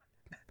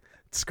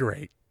 It's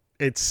great.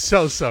 It's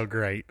so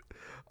great.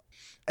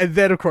 And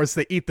then, of course,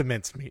 they eat the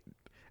mincemeat.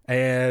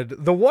 And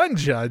the one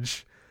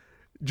judge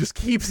just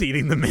keeps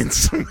eating the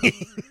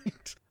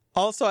mincemeat.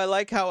 Also, I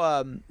like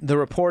how the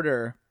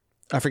reporter,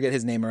 I forget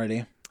his name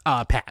already.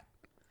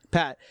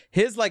 Pat,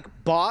 his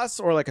boss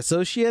or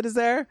associate is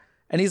there,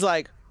 and he's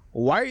like,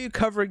 why are you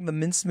covering the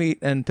mincemeat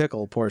and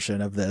pickle portion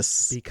of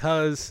this?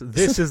 Because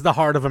this is the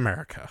heart of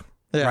America.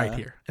 Yeah. Right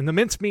here. And the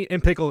mincemeat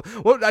and pickle.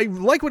 Well, I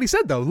like what he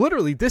said, though.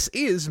 Literally, this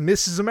is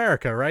Mrs.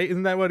 America, right?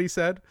 Isn't that what he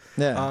said?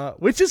 Yeah.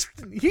 He's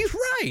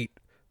right.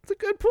 It's a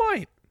good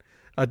point.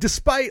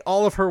 Despite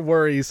all of her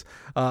worries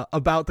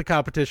about the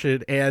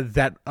competition and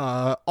that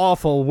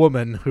awful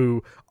woman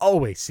who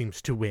always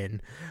seems to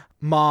win,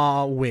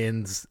 Ma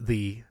wins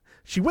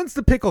She wins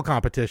the pickle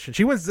competition.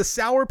 She wins the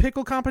sour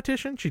pickle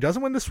competition. She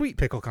doesn't win the sweet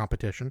pickle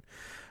competition.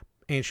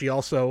 And she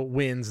also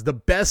wins the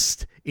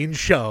best in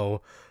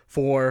show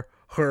for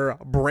her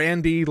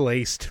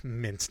brandy-laced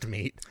minced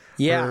meat.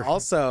 Yeah,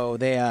 also,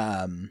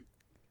 they're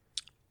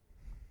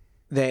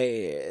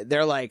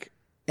like,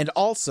 and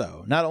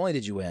also, not only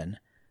did you win,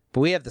 but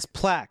we have this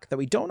plaque that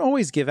we don't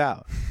always give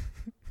out.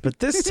 But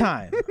this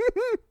time,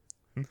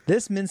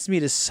 this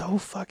mincemeat is so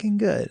fucking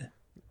good.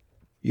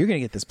 You're going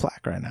to get this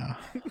plaque right now.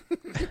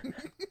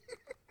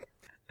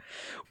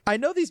 I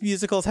know these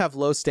musicals have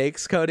low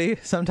stakes, Cody,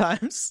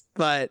 sometimes,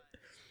 but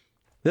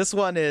this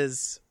one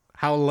is...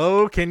 How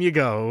low can you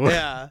go?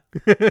 Yeah.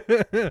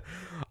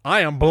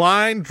 I am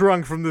blind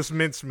drunk from this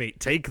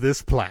mincemeat. Take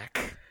this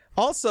plaque.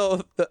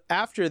 Also,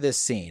 after this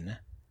scene,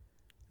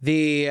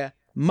 the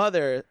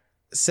mother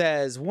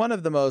says one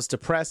of the most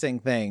depressing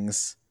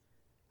things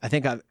I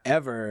think I've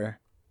ever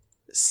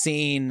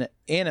seen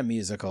in a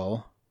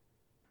musical.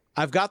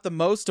 I've got the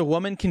most a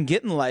woman can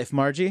get in life,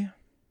 Margie.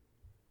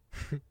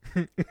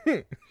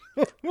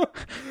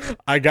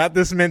 I got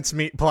this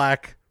mincemeat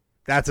plaque.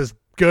 That's as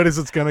good as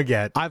it's gonna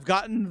get. I've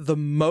gotten the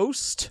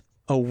most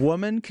a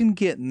woman can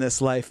get in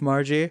this life,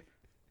 Margie.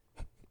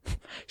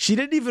 She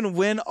didn't even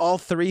win all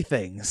three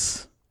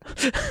things.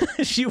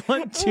 She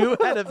won 2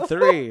 out of 3.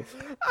 I mean,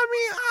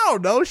 I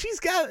don't know. She's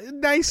got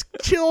nice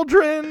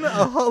children,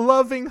 a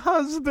loving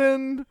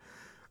husband.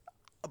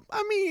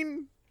 I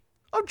mean,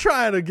 I'm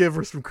trying to give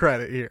her some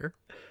credit here.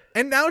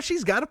 And now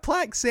she's got a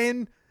plaque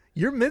saying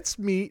your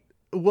mincemeat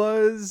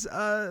was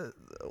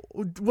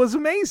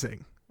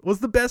amazing. was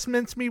the best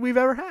mincemeat we've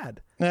ever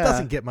had. It Yeah.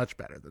 doesn't get much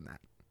better than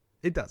that.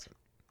 It doesn't.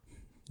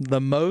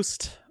 The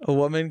most a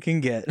woman can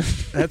get.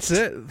 That's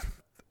it.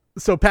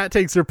 So Pat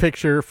takes her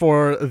picture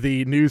for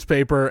the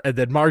newspaper, and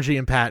then Margie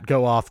and Pat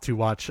go off to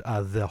watch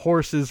the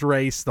horses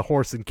race, the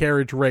horse and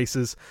carriage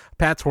races.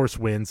 Pat's horse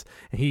wins,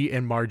 and he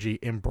and Margie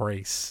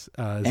embrace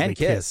as And they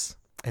kiss.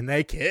 And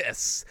they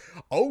kiss.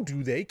 Oh,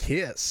 do they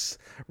kiss?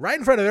 Right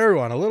in front of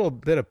everyone. A little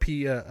bit of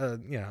a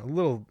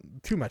little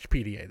too much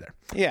PDA there.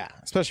 Yeah,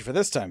 especially for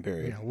this time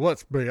period.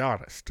 Let's be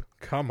honest.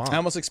 Come on. I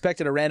almost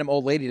expected a random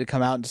old lady to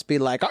come out and just be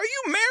like, "Are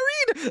you married?"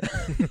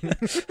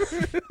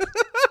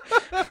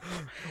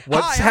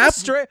 What's Hi,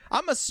 happening?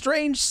 I'm a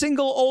strange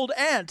single old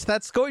aunt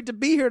that's going to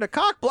be here to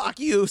cockblock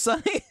you,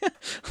 Sonny.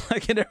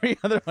 Like in every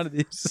other one of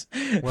these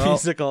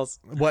musicals.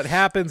 What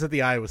happens at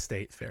the Iowa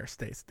State Fair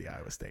stays at the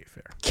Iowa State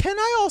Fair. Can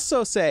I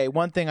also say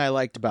one thing I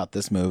liked about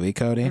this movie,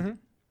 Cody? Mm-hmm.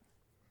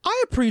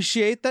 I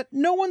appreciate that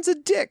no one's a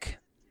dick.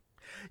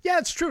 Yeah,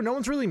 it's true. No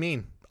one's really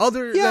mean.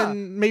 Other Yeah.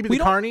 than maybe We the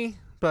don't- Carney,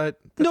 but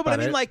that's No, but I about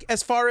mean, it. like,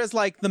 as far as,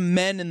 like, the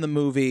men in the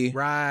movie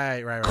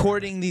Right.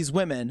 courting these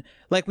women,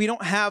 like, we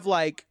don't have,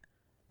 like,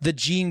 the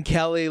Gene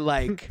Kelly,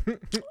 like,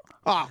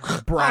 oh,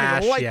 I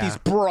Brash, don't like yeah. these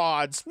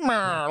broads.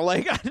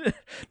 Like,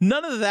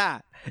 none of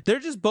that. They're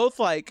just both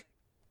like,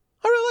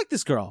 I really like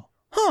this girl.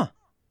 Huh.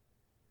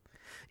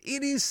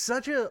 It is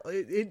such a...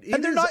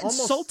 And they're not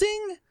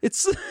insulting.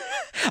 It's,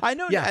 I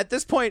know Yeah. at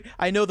this point,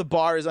 I know the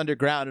bar is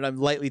underground and I'm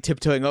lightly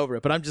tiptoeing over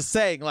it, but I'm just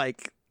saying,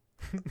 like,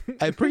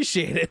 I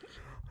appreciate it.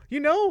 You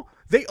know,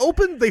 they hold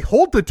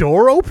the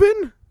door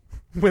open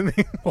when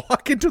they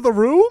walk into the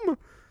room.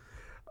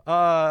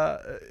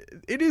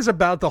 It is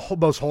about the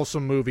most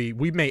wholesome movie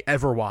we may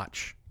ever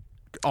watch.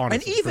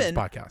 Honestly, And for this even-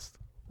 podcast.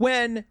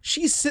 When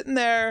she's sitting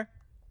there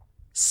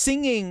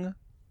singing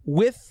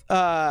with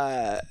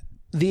the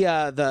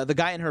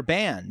guy in her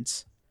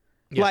band,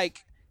 Yeah.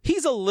 like,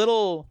 he's a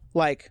little,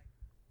 like,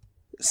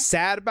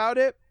 sad about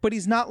it, but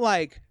he's not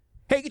like,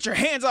 hey, get your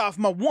hands off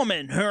my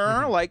woman,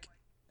 her. Mm-hmm. Like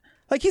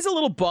he's a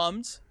little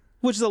bummed,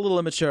 which is a little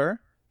immature,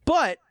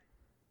 but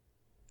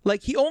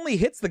like, he only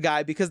hits the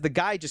guy because the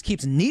guy just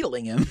keeps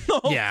needling him the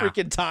whole Yeah.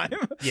 freaking time.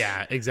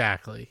 Yeah,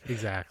 exactly.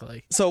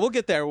 So we'll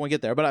get there when we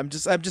get there, but I'm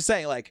just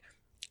saying, like,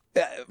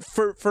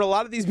 for a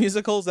lot of these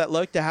musicals that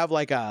look to have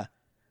like a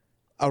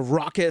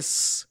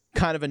raucous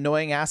kind of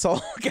annoying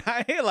asshole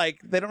guy, like,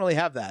 they don't really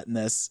have that in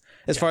this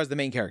as far as the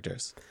main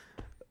characters.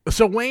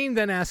 So Wayne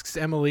then asks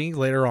Emily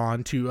later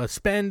on to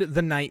spend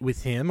the night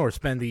with him, or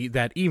spend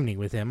that evening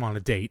with him on a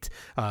date.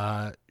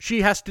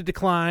 She has to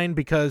decline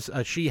because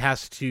she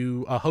has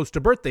to host a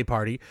birthday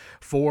party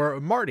for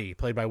Marty,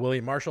 played by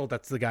William Marshall.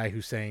 That's the guy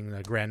who sang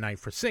the Grand Night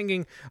for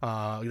Singing,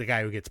 the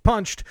guy who gets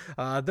punched,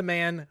 the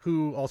man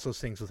who also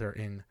sings with her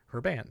in her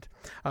band.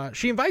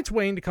 She invites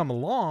Wayne to come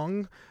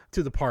along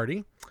to the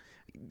party.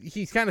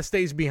 He kind of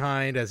stays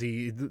behind as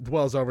he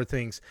dwells over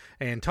things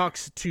and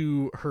talks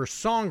to her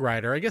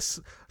songwriter. I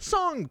guess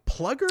song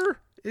plugger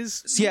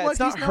is Yeah, what it's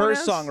not he's her known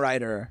as?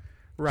 songwriter.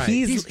 Right.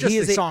 He's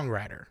just a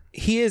songwriter.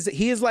 He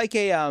is like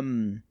a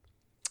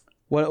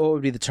what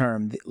would be the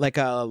term? Like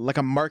a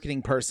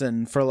marketing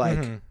person for like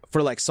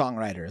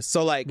songwriters.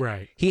 So like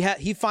Right.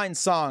 he finds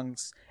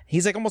songs.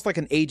 He's like almost like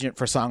an agent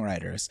for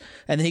songwriters,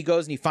 and then he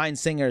goes and he finds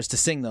singers to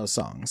sing those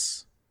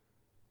songs.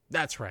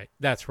 That's right.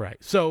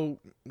 So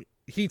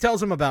he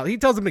tells him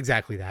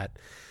exactly that.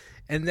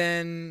 And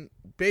then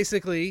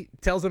basically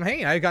tells him,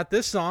 hey, I got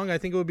this song. I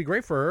think it would be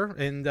great for her.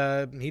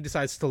 And he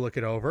decides to look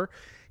it over.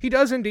 He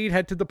does indeed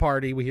head to the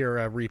party. We hear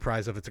a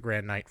reprise of It's a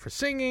Grand Night for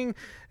Singing.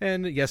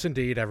 And yes,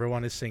 indeed,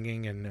 everyone is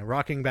singing and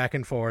rocking back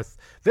and forth.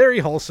 Very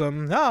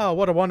wholesome. Oh,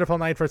 what a wonderful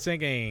night for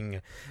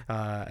singing.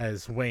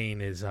 As Wayne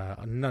is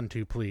none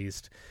too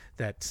pleased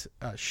that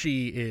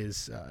she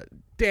is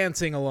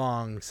dancing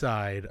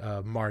alongside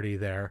Marty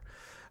there.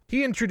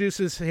 She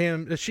introduces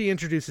him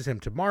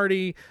to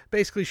Marty.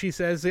 Basically, she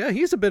says, yeah,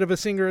 he's a bit of a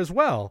singer as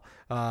well.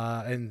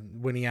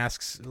 And when he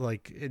asks,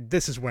 like,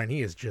 this is when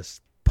he is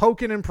just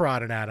poking and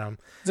prodding at him.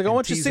 He's like, I and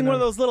want you to teasing sing one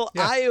of him. those little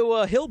Yeah.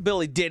 Iowa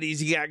hillbilly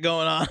ditties you got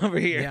going on over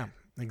here. Yeah,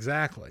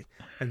 exactly.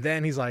 And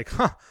then he's like,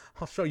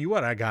 I'll show you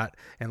what I got,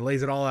 and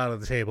lays it all out on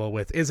the table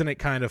with Isn't It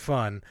Kind of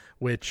Fun?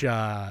 Which,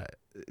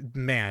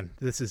 man,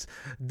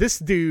 this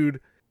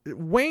dude...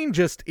 Wayne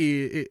just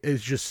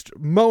is just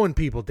mowing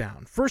people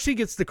down. First he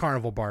gets the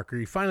carnival barker.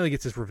 He finally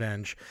gets his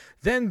revenge.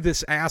 Then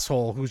this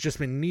asshole who's just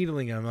been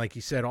needling him, like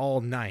you said,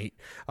 all night.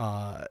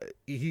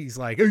 He's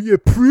like, oh, yeah,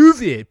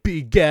 prove it,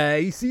 big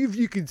guy. See if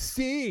you can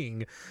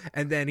sing.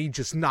 And then he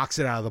just knocks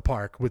it out of the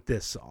park with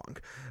this song.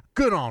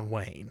 Good on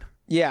Wayne.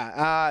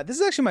 Yeah, this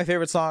is actually my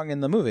favorite song in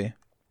the movie.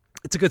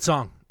 It's a good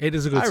song. It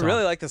is a good song. I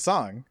really like the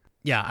song.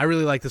 Yeah, I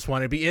really like this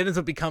one. It ends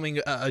up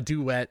becoming a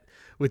duet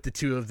with the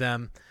two of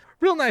them.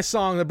 Real nice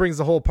song that brings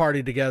the whole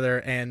party together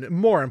and,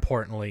 more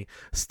importantly,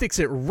 sticks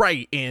it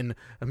right in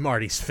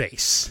Marty's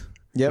face.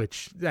 Yep.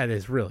 Which, that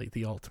is really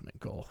the ultimate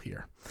goal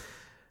here.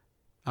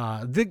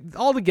 All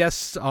the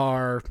guests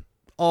are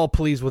all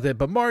pleased with it.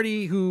 But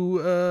Marty,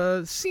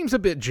 who seems a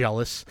bit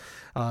jealous,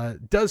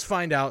 does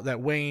find out that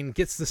Wayne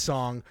gets the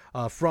song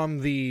from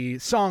the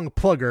song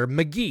plugger,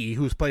 McGee,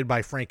 who's played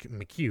by Frank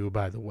McHugh,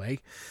 by the way.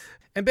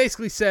 And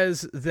basically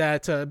says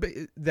that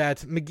that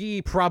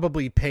McGee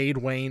probably paid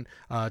Wayne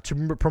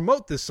to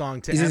promote this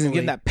song to Emily. He's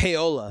getting that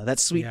payola, that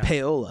sweet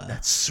payola.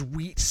 That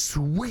sweet,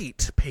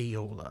 sweet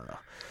payola.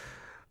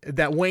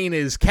 That Wayne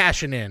is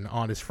cashing in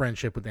on his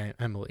friendship with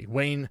Emily.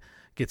 Wayne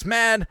gets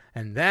mad,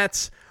 and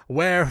that's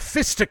where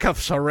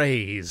fisticuffs are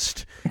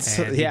raised.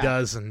 And he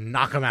does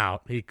knock him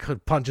out. He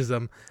punches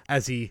him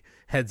as he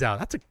heads out.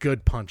 That's a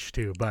good punch,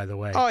 too, by the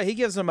way. Oh, he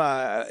gives him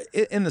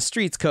in the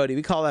streets, Cody,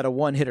 we call that a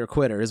one-hitter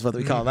quitter is what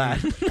we call that.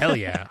 Hell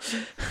yeah.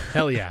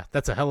 Hell yeah.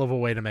 That's a hell of a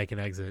way to make an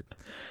exit.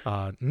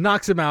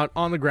 Knocks him out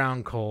on the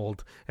ground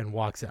cold and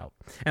walks out.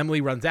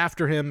 Emily runs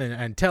after him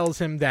and tells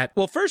him that...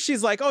 Well, first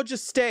she's like, oh,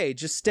 just stay.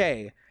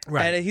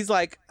 Right. And he's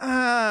like,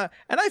 and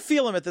I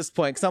feel him at this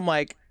point because I'm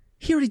like,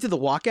 he already did the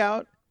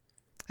walkout.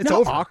 It's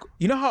over.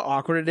 You know how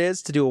awkward it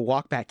is to do a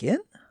walk back in?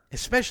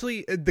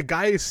 Especially the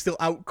guy is still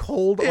out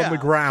cold on the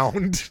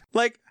ground.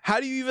 Like, how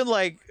do you even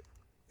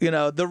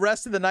the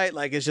rest of the night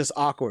is just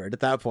awkward at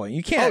that point.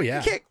 You can't. Oh,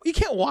 yeah. You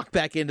can't walk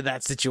back into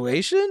that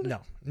situation.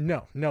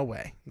 No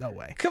way.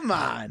 Come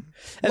on.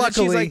 And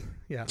luckily,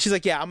 she's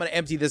like, I'm gonna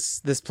empty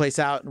this place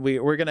out, and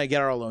we're gonna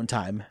get our alone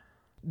time.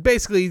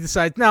 Basically, he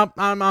decides, no,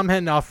 I'm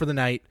heading off for the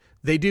night.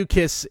 They do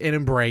kiss and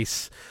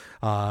embrace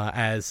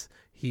as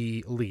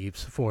he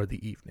leaves for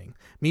the evening.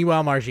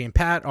 Meanwhile, Margie and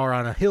Pat are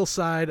on a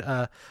hillside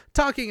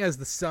talking as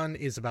the sun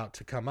is about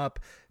to come up.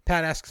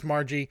 Pat asks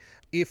Margie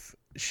if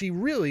she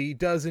really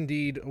does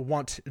indeed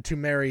want to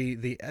marry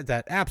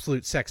that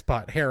absolute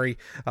sexpot Harry.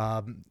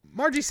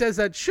 Margie says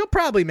that she'll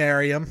probably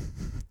marry him,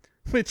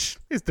 which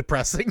is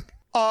depressing.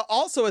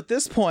 Also, at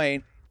this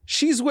point,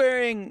 she's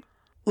wearing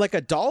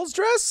a doll's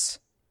dress?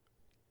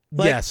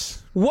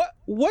 Yes.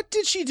 What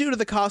did she do to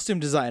the costume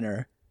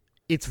designer?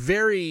 It's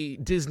very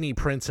Disney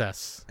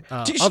princess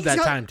of that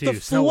time, too.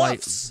 Snow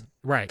White.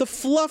 Right. The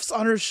fluffs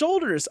on her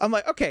shoulders. I'm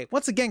like, okay,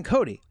 once again,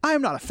 Cody, I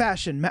am not a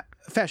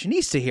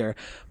fashionista here,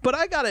 but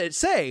I gotta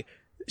say,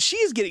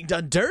 she's getting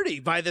done dirty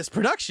by this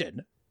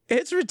production.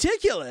 It's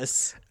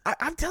ridiculous.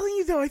 I'm telling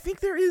you, though, I think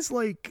there is,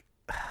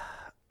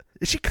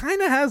 she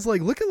kind of has,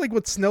 look at,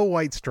 what Snow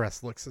White's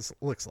dress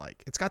looks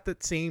like. It's got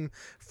that same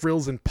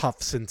frills and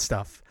puffs and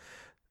stuff.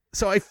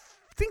 So I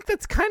think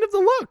that's kind of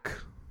the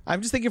look.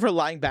 I'm just thinking of her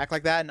lying back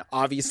like that, and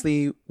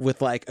obviously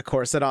with a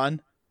corset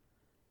on.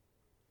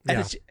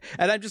 And,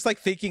 and I'm just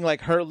thinking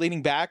her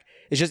leaning back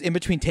is just in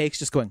between takes,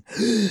 just going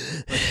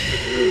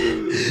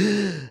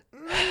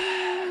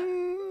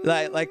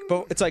but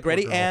it's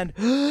ready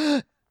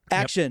and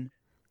action.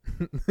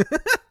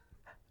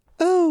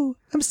 Oh,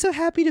 I'm so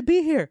happy to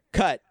be here.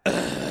 Cut.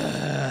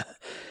 All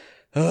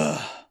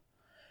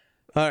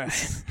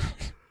right.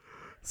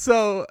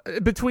 So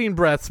between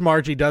breaths,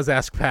 Margie does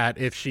ask Pat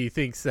if he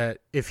thinks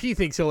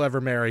he'll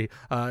ever marry.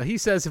 He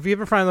says if he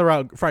ever found the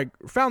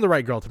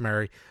right girl to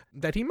marry,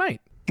 that he might.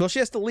 Well, she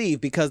has to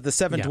leave because the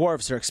seven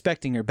dwarves are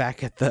expecting her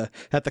back at the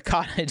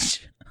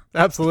cottage.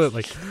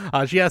 Absolutely.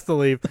 She has to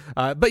leave.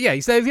 But yeah,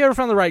 he said if he ever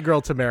found the right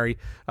girl to marry,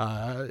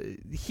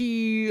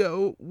 he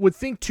would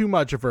think too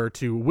much of her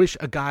to wish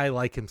a guy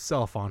like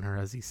himself on her,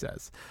 as he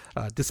says.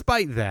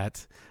 Despite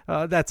that,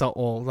 that's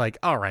all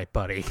all right,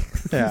 buddy.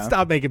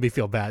 Stop making me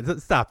feel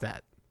bad. Stop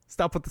that.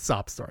 Stop with the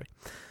sob story.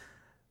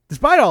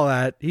 Despite all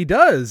that, he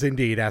does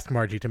indeed ask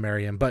Margie to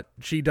marry him, but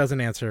she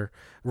doesn't answer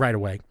right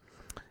away.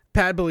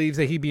 Pat believes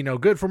that he'd be no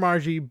good for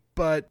Margie,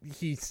 but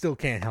he still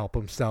can't help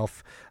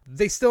himself.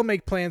 They still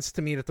make plans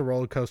to meet at the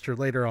roller coaster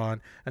later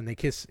on, and they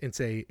kiss and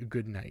say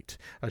goodnight.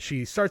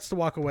 She starts to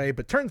walk away,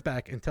 but turns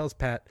back and tells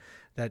Pat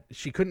that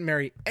she couldn't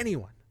marry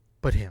anyone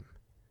but him,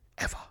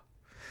 ever.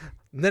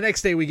 The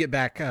next day we get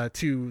back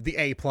to the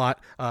A plot.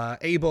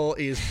 Abel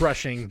is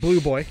brushing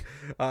Blue Boy,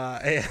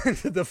 and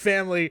the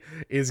family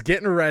is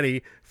getting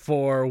ready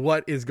for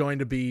what is going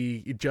to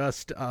be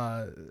just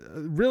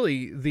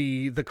really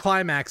the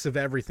climax of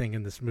everything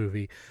in this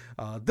movie.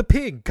 The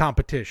pig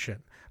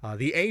competition.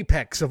 The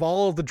apex of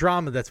all of the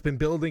drama that's been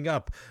building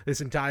up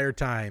this entire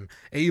time.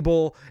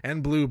 Abel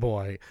and Blue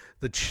Boy.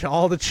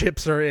 All the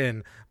chips are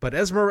in, but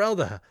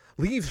Esmeralda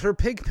leaves her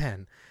pig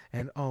pen,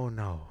 and oh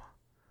no,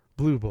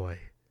 Blue Boy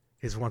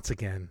is once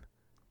again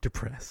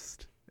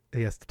depressed.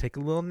 He has to take a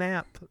little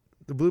nap.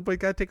 The Blue Boy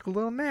got to take a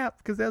little nap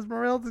because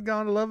Esmeralda's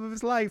gone, the love of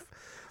his life.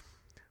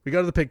 We go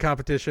to the pig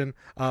competition.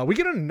 We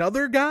get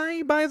another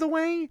guy, by the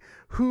way,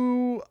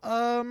 who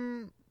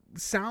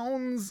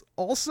sounds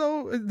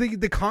also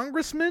the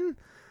congressman,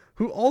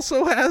 who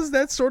also has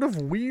that sort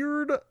of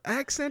weird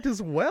accent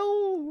as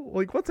well.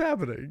 What's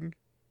happening?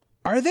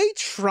 Are they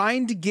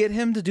trying to get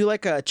him to do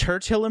a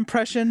Churchill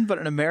impression, but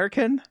an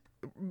American?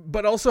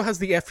 But also has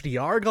the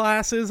FDR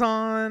glasses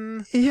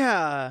on.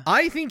 Yeah.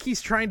 I think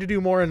he's trying to do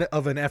more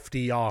of an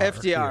FDR.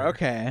 FDR, here.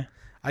 Okay.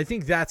 I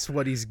think that's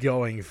what he's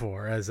going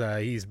for, as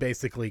he's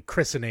basically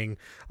christening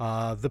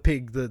the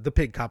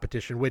pig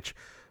competition, which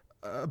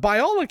by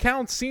all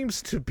accounts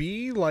seems to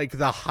be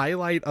the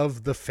highlight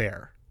of the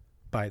fair.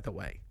 by the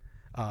way.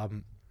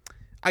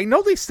 I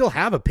know they still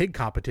have a pig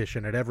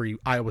competition at every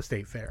Iowa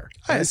State fair.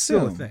 That is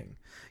still a thing.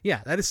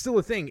 Yeah, that is still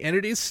a thing, and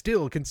it is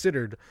still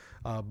considered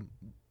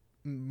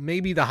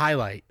maybe the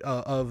highlight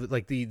of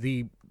like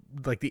the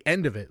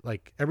end of it.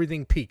 Like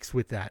everything peaks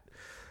with that.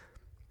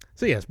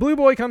 So yes, Blue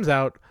Boy comes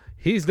out.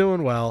 He's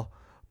doing well.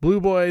 Blue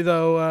Boy,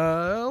 though,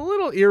 a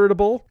little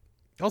irritable.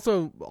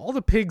 Also, all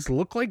the pigs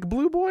look like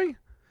Blue Boy.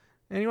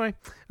 Anyway,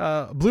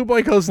 Blue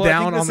Boy goes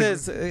down on the...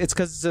 It's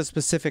because it's a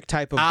specific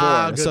type of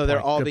boar, so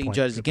they're all being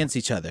judged against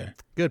each other.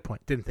 Good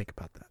point. Didn't think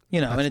about that.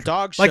 You know, in a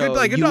dog show...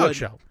 Like a dog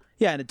show.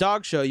 Yeah, in a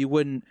dog show, you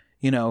wouldn't,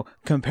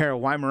 compare a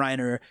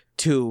Weimaraner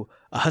to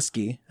a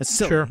husky. That's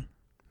silly. Sure.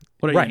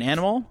 What are you, an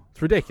animal?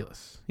 It's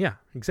ridiculous. Yeah,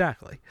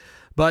 exactly.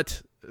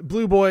 But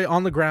Blue Boy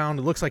on the ground,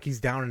 it looks like he's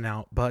down and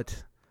out,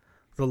 but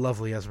the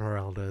lovely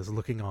Esmeralda is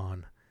looking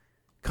on.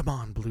 Come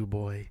on, Blue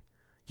Boy.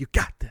 You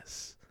got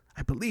this.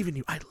 I believe in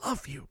you. I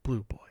love you,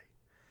 Blue Boy.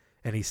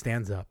 And he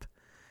stands up.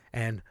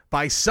 And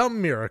by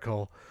some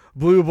miracle,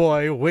 Blue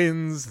Boy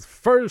wins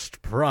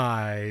first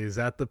prize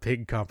at the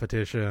pig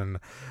competition.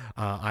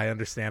 I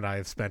understand I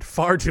have spent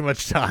far too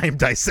much time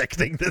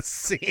dissecting this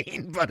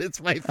scene, but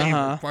it's my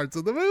favorite parts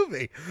of the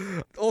movie.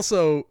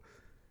 Also,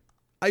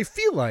 I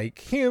feel like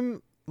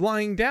him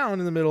lying down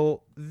in the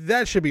middle,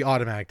 that should be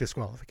automatic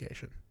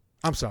disqualification.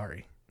 I'm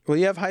sorry. Well,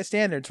 you have high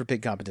standards for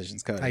pig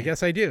competitions, Cody. I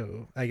guess I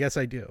do. I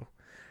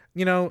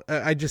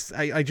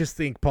just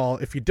think, Paul,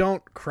 if you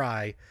don't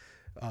cry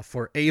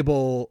for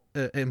Abel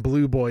and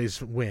Blue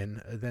Boy's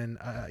win, then,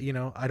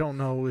 I don't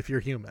know if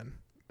you're human.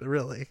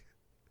 Really.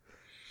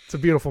 It's a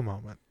beautiful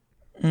moment.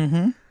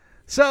 Mm-hmm.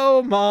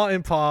 So Ma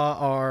and Pa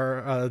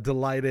are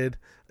delighted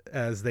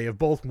as they have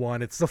both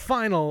won. It's the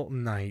final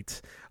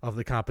night of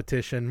the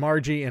competition.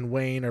 Margie and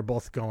Wayne are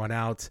both going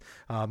out.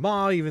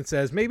 Ma even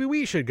says, maybe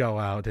we should go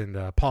out.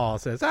 And Pa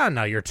says,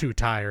 no, you're too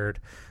tired.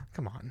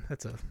 Come on. There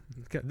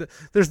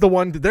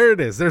it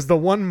is. There's the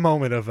one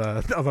moment of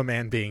a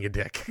man being a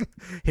dick.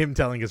 Him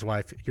telling his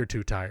wife, you're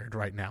too tired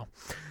right now.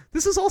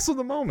 This is also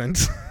the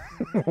moment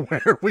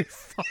where we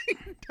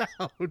find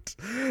out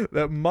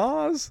that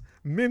Ma's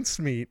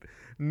mincemeat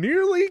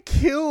nearly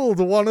killed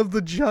one of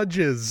the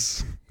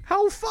judges.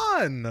 How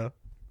fun!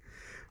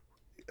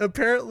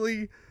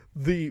 Apparently,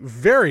 the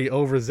very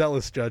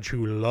overzealous judge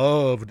who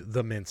loved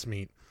the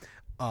mincemeat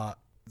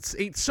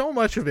ate so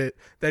much of it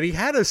that he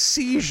had a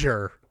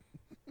seizure.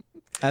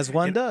 As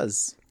one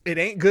does. It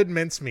ain't good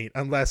mincemeat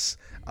unless,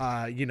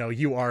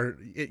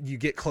 you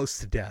get close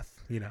to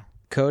death,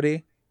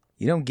 Cody,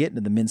 you don't get into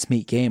the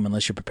mincemeat game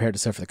unless you're prepared to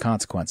suffer the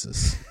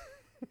consequences.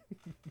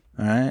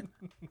 All right?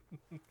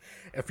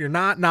 If you're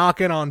not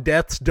knocking on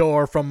death's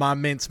door from my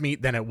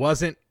mincemeat, then it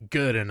wasn't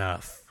good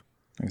enough.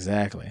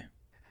 Exactly.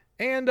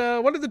 And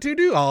what did the two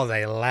do? Oh,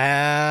 they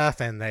laugh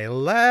and they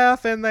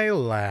laugh and they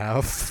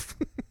laugh.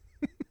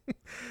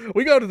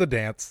 We go to the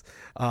dance.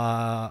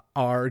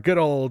 Our good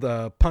old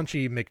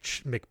Punchy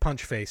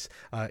McPunchface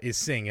is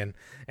singing,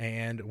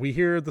 and we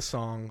hear the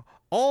song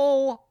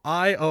All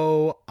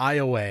I-O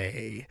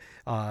Iowa.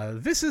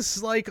 This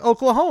is like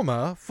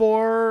Oklahoma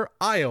for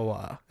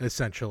Iowa,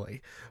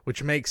 essentially,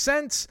 which makes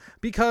sense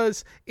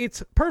because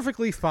it's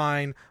perfectly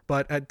fine,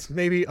 but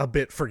maybe a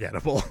bit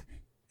forgettable.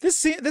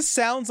 This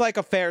sounds like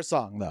a fair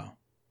song, though.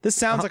 This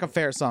sounds like a song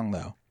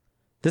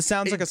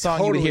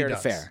you would hear at a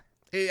fair.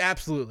 It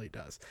absolutely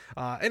does.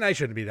 And I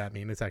shouldn't be that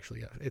mean. It's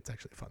actually a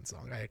fun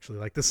song. I actually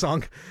like the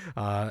song,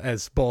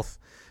 as both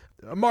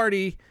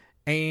Marty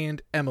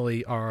and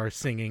Emily are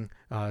singing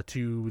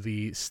to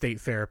the state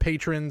fair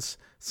patrons,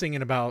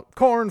 singing about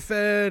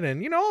corn-fed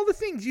and, all the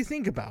things you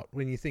think about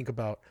when you think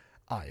about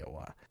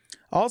Iowa.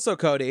 Also,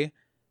 Cody,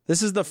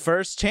 this is the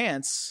first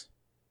chance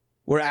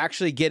we're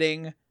actually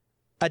getting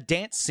a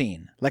dance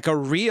scene, like a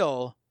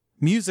real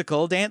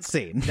musical dance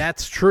scene.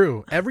 That's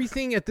true.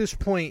 Everything at this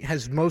point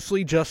has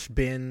mostly just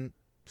been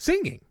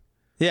singing.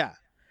 Yeah.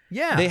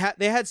 Yeah.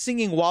 They had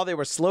singing while they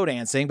were slow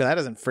dancing, but that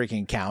doesn't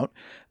freaking count.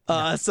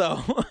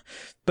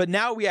 But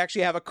now we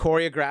actually have a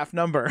choreographed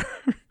number.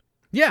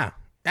 Yeah,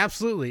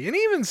 absolutely. And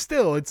even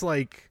still, it's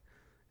like,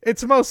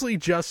 it's mostly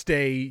just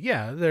they're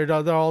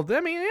all, it's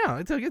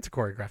a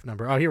choreographed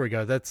number. Oh, here we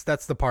go.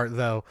 That's the part,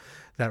 though,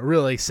 that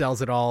really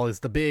sells it all, is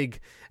the big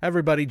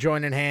everybody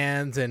joining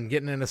hands and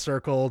getting in a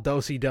circle,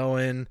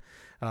 do-si-doing,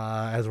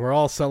 as we're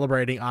all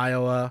celebrating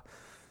Iowa.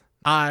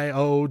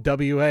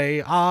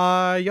 I-O-W-A,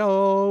 Iowa.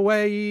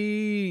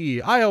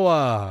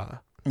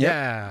 Yep.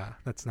 Yeah,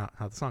 that's not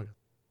how the song goes.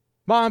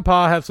 Ma and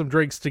Pa have some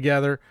drinks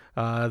together.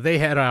 They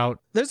head out.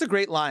 There's a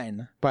great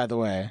line, by the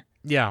way.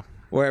 Yeah.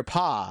 Where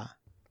Pa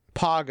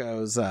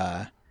goes,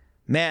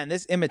 man,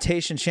 this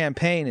imitation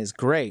champagne is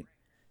great.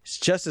 It's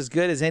just as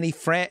good as any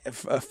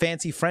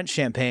fancy French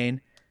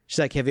champagne. She's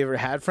like, have you ever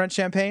had French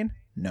champagne?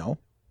 No.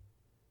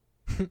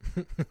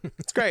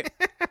 It's great.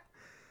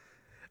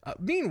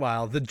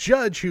 Meanwhile, the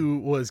judge who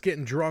was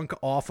getting drunk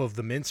off of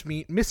the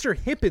mincemeat, Mr.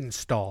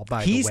 Hippenstall,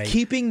 by the way. He's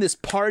keeping this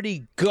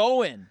party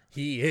going.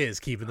 He is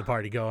keeping the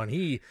party going.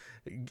 He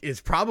is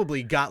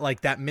probably got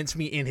like that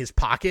mincemeat in his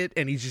pocket,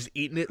 and he's just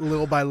eating it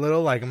little by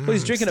little. Like,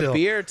 he's drinking a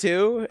beer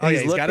too. Oh,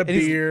 yeah, he's got a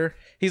beer.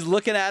 He's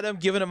looking at him,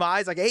 giving him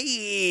eyes like, hey.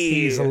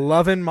 He's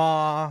loving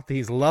Ma.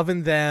 He's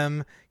loving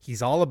them.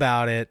 He's all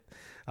about it.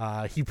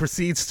 He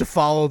proceeds to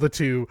follow the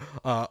two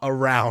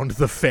around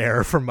the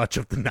fair for much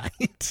of the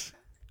night.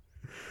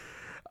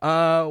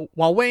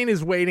 While Wayne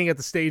is waiting at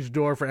the stage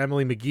door for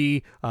Emily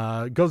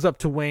McGee, goes up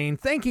to Wayne,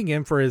 thanking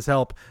him for his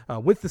help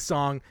with the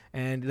song,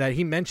 and that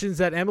he mentions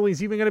that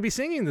Emily's even going to be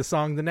singing the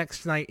song the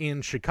next night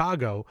in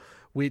Chicago,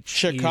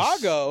 which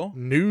is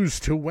news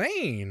to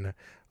Wayne.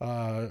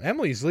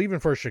 Emily's leaving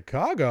for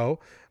Chicago.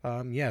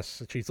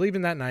 Yes, she's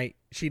leaving that night.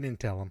 She didn't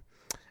tell him.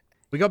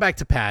 We go back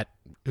to Pat,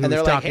 and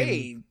they're like,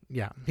 "Hey,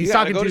 yeah, he's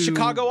talking to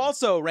Chicago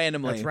also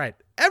randomly." That's right.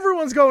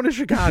 Everyone's going to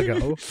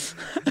Chicago.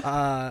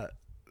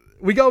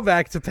 We go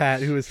back to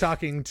Pat, who is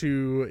talking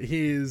to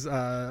his.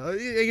 I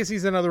guess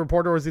he's another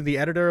reporter, or is he the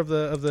editor of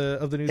the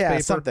newspaper? Yeah,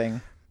 something.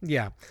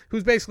 Yeah,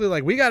 who's basically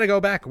like, we got to go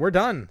back. We're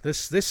done.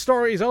 This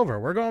story's over.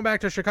 We're going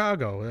back to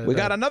Chicago. We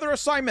got another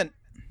assignment.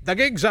 The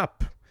gig's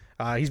up.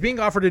 He's being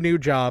offered a new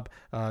job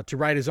to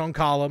write his own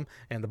column,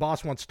 and the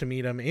boss wants to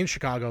meet him in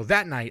Chicago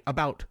that night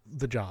about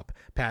the job.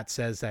 Pat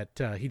says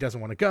that he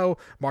doesn't want to go.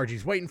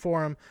 Margie's waiting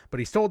for him, but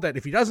he's told that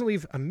if he doesn't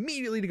leave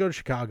immediately to go to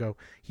Chicago,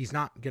 he's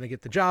not going to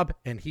get the job,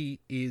 and he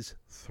is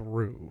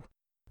through.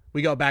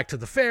 We go back to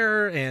the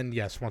fair, and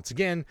yes, once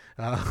again,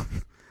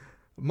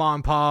 Ma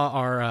and Pa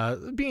are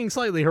being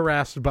slightly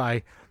harassed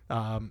by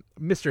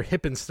Mr.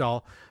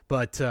 Hippenstall,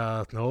 but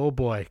oh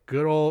boy,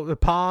 good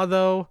old Pa,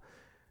 though.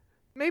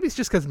 Maybe it's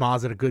just because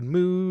Ma's in a good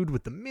mood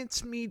with the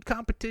mincemeat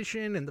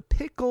competition and the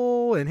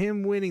pickle and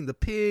him winning the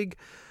pig.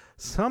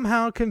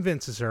 Somehow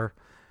convinces her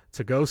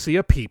to go see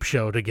a peep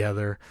show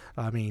together.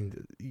 I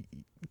mean,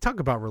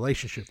 talk about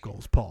relationship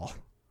goals, Paul.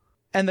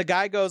 And the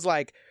guy goes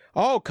like,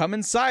 oh, come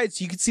inside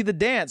so you can see the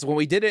dance. When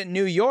we did it in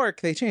New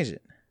York, they changed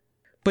it.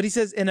 But he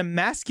says an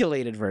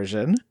emasculated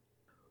version,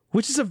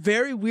 which is a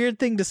very weird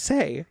thing to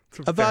say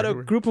about a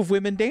group of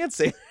women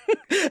dancing.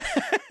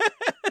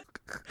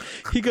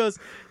 He goes...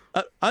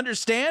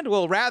 understand?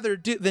 Well, rather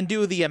than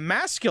do the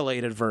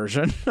emasculated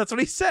version. That's what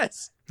he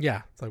says.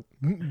 Yeah. It's like,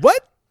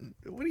 what?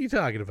 What are you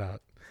talking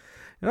about?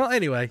 Well,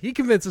 anyway, he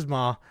convinces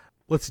Ma,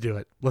 let's do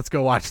it. Let's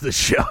go watch this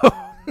show.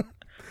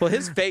 Well,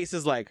 his face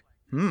is like,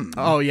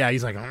 Oh, yeah.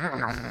 He's like,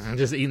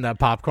 just eating that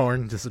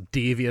popcorn just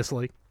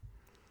deviously.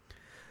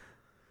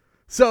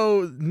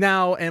 So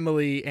now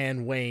Emily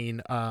and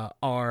Wayne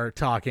are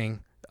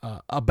talking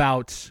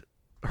about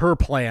her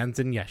plans,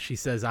 and yes, she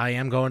says, I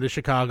am going to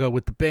Chicago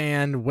with the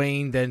band.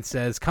 Wayne then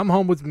says, come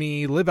home with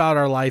me, live out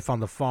our life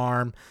on the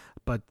farm,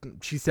 but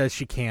she says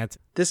she can't.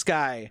 This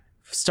guy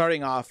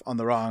starting off on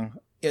the wrong.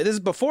 Yeah, this is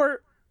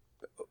before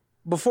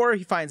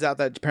he finds out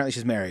that apparently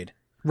she's married.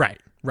 Right.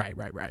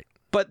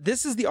 But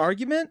this is the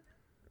argument.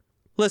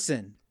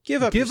 Listen,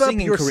 give up your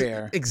singing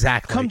career.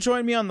 Exactly. Come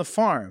join me on the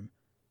farm.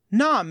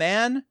 Nah,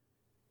 man.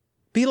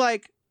 Be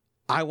like,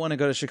 I want to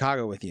go to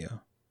Chicago with you.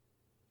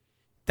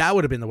 That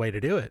would have been the way to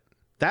do it.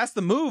 That's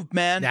the move,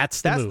 man.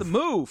 That's the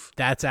move.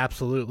 That's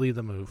absolutely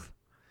the move.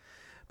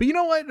 But you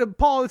know what,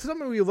 Paul? It's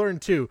something we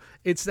learned too.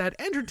 It's that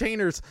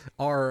entertainers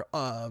are.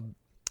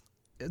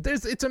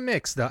 It's a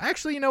mix, though.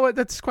 Actually, you know what?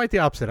 That's quite the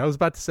opposite. I was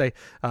about to say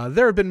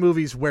there have been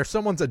movies where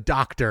someone's a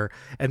doctor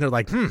and they're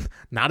like,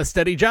 not a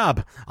steady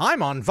job.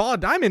 I'm in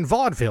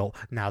vaudeville.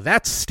 Now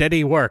that's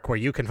steady work where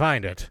you can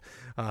find it.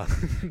 Yeah,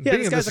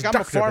 this guy's like, I'm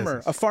a farmer.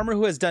 Business. A farmer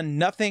who has done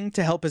nothing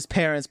to help his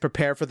parents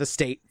prepare for the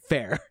state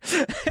fair.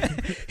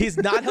 He's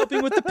not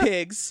helping with the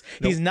pigs.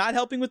 Nope. He's not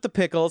helping with the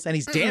pickles. And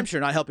he's damn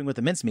sure not helping with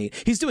the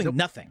mincemeat. He's doing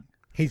nothing.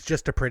 He's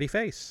just a pretty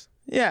face.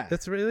 Yeah.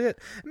 That's really it.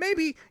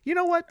 Maybe, you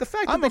know what? The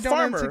fact that I'm they a don't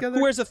farmer end together...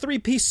 who wears a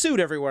 3-piece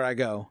suit everywhere I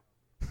go.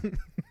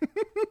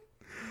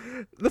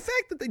 The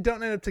fact that they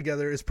don't end up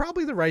together is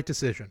probably the right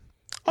decision.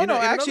 Oh, no,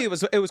 actually,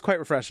 it was quite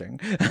refreshing.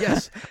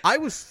 Yes. I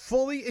was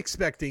fully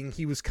expecting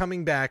he was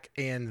coming back,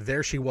 and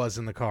there she was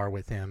in the car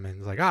with him. And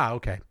it's like,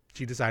 okay.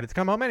 She decided to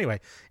come home anyway.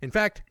 In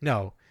fact,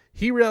 no.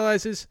 He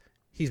realizes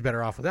he's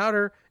better off without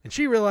her, and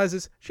she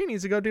realizes she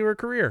needs to go do her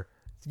career.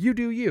 You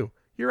do you.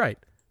 You're right.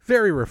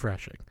 Very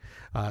refreshing.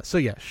 So,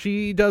 yeah,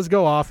 she does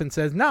go off and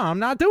says, no, I'm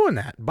not doing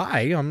that.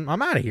 Bye. I'm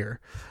out of here.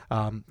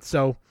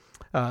 So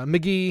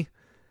McGee...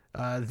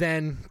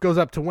 then goes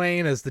up to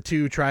Wayne as the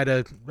two try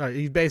to,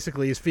 he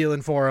basically is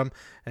feeling for him.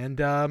 And,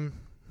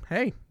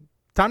 hey,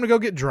 time to go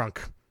get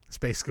drunk. That's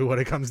basically what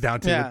it comes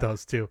down to with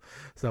those two.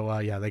 So,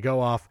 they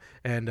go off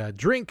and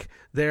drink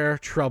their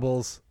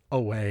troubles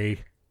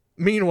away.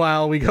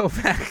 Meanwhile, we go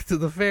back to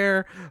the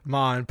fair.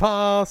 Ma and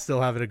Pa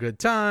still having a good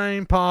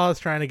time. Pa's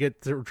trying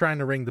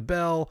to ring the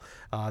bell.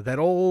 That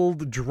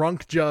old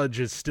drunk judge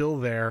is still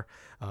there.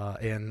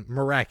 And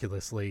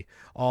miraculously,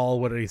 all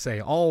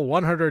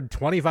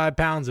 125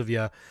 pounds of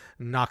you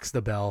knocks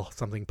the bell,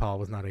 something Paul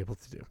was not able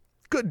to do.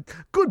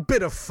 good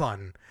bit of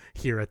fun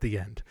here at the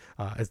end.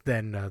 As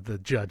then the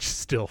judge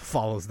still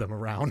follows them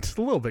around.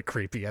 A little bit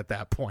creepy at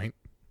that point.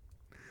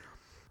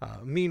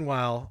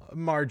 Meanwhile,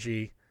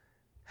 Margie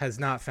has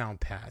not found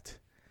Pat.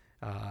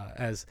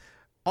 As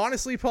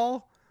honestly,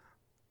 Paul,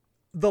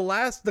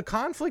 the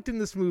conflict in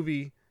this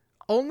movie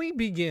only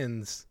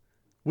begins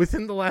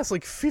within the last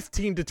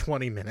 15 to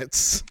 20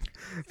 minutes.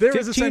 There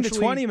 15 to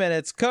 20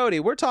 minutes, Cody.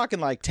 We're talking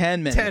like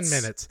 10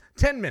 minutes.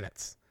 10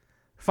 minutes.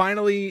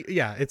 Finally,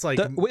 yeah, it's like...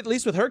 at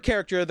least with her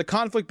character, the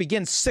conflict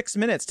begins 6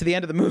 minutes to the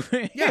end of the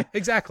movie. Yeah,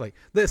 exactly.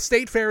 The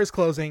state fair is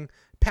closing.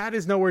 Pat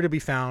is nowhere to be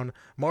found.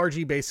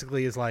 Margie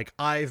basically is like,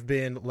 I've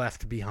been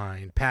left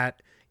behind.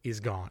 Pat is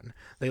gone.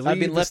 I've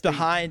been left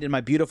behind in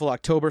my beautiful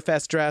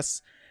Oktoberfest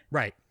dress.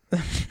 Right.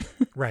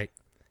 Right.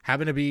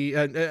 Having to be...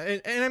 and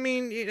I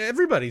mean,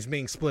 everybody's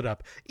being split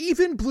up.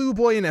 Even Blue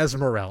Boy and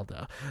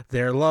Esmeralda.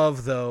 Their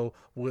love, though,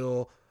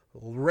 will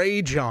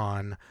rage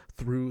on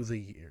through the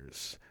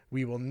years.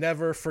 We will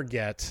never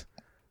forget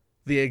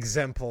the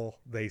example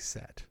they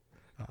set.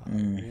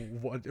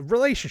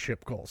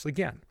 Relationship goals,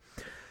 again.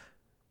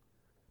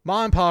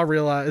 Ma and Pa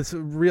realize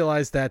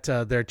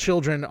that their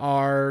children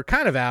are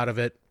kind of out of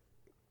it,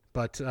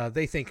 but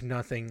they think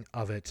nothing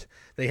of it.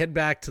 They head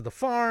back to the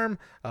farm.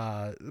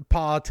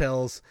 Pa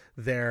tells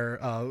their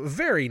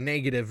very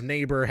negative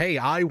neighbor, hey,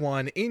 I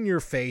won, in your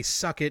face,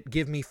 suck it,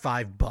 give me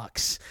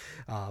 $5.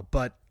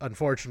 But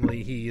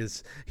unfortunately,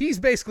 he's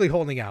basically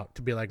holding out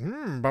to be like,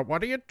 but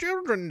what are your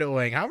children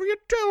doing? How are your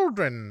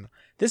children?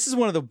 This is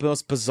one of the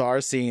most bizarre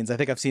scenes I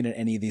think I've seen in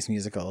any of these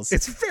musicals.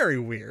 It's very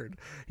weird.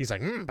 He's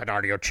like, but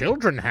are your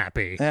children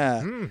happy?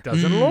 Yeah.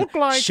 Doesn't look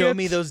like it. Show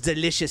me those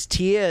delicious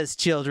tears,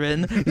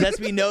 children. Let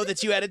me know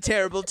that you had a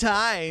terrible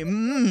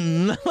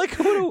time. Like,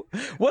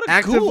 what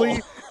a ghoul.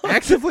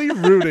 Actively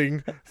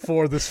rooting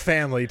for this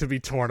family to be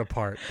torn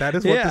apart. That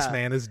is what this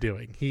man is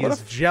doing. He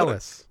is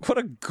jealous. What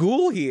a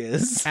ghoul he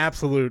is.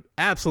 Absolute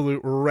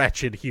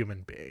wretched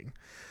human being.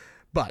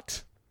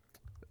 But...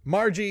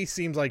 Margie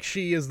seems like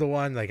she is the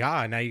one, like,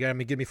 now you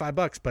gotta give me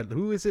 $5. But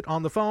who is it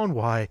on the phone?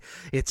 Why,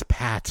 it's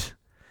Pat.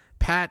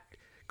 Pat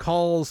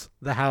calls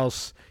the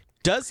house.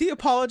 Does he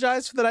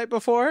apologize for the night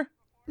before?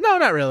 No,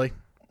 not really.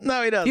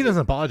 No, he doesn't. He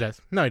doesn't apologize.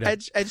 No, he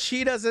doesn't. And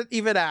she doesn't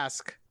even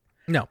ask.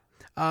 No.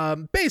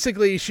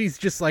 Basically, she's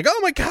just like, oh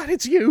my God,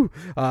 it's you.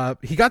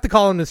 He got the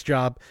call on this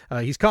job.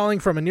 He's calling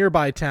from a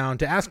nearby town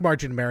to ask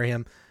Margie to marry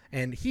him.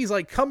 And he's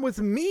like, come with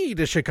me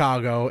to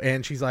Chicago.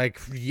 And she's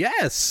like,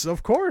 yes,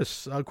 of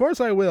course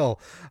I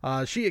will.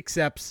 She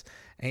accepts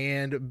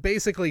and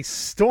basically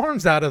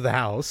storms out of the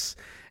house.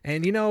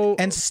 And,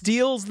 and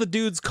steals the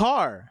dude's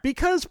car.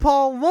 Because,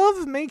 Paul,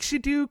 love makes you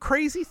do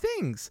crazy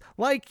things.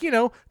 Like,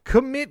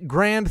 commit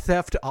grand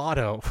theft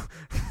auto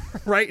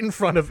right in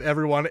front of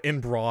everyone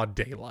in broad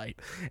daylight.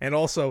 And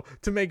also,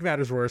 to make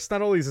matters worse,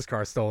 not only is his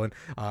car stolen,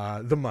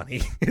 the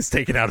money is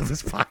taken out of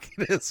his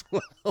pocket as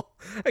well.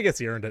 I guess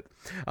he earned it.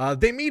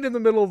 They meet in the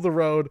middle of the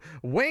road.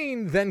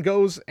 Wayne then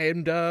goes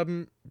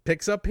and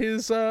picks up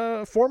his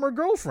former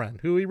girlfriend,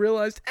 who he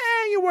realized,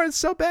 you weren't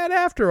so bad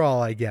after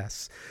all, I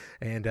guess.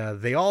 And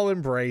they all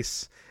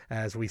embrace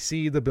as we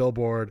see the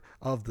billboard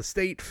of the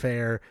state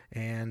fair,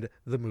 and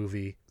the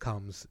movie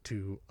comes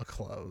to a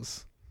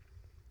close.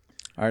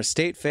 Our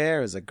state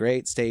fair is a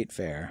great state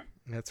fair.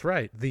 That's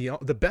right.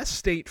 The best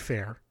state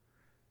fair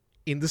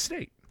in the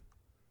state.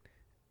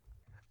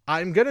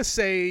 I'm going to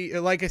say,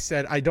 like I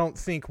said, I don't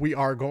think we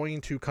are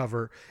going to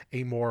cover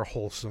a more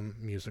wholesome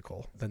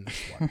musical than this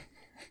one.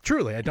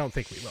 Truly, I don't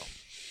think we will.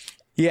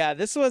 Yeah,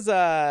 this was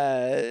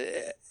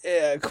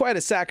quite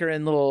a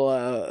saccharine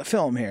little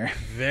film here.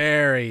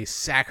 Very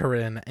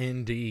saccharine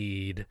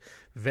indeed.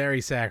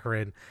 Very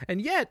saccharine. And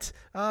yet,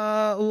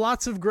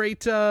 lots of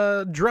great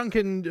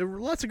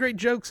lots of great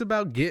jokes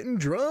about getting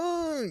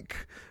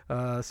drunk.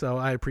 So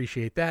I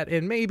appreciate that.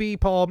 And maybe,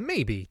 Paul,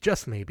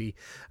 just maybe,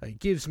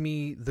 gives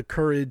me the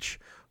courage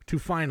to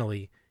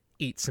finally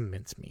eat some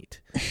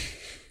mincemeat.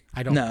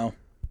 I don't know.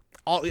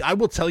 I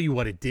will tell you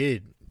what it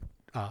did.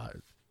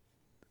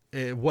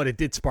 What it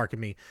did spark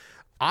in me.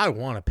 I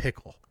want a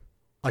pickle.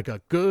 Like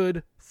a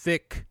good,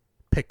 thick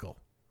pickle.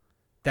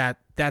 That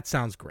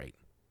sounds great.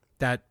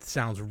 That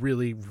sounds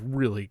really,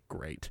 really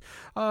great.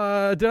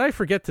 Did I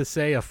forget to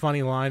say a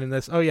funny line in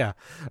this? Oh, yeah.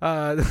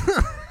 I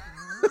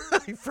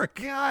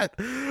forgot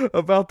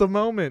about the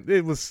moment.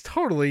 It was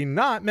totally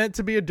not meant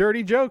to be a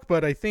dirty joke,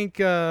 but I think...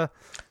 I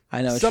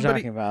know what you're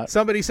talking about.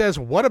 Somebody says,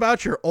 what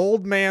about your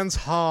old man's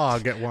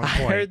hog at one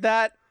point? I heard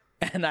that,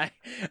 and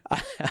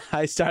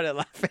I started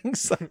laughing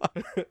so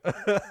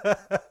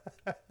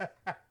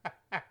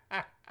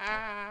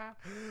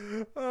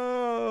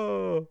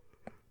Oh.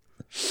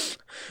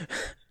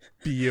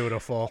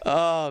 Beautiful.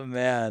 Oh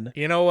man.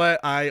 You know what?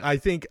 I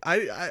think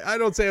I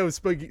don't say I was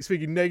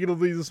speaking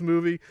negatively of this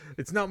movie.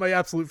 It's not my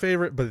absolute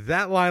favorite, but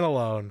that line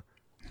alone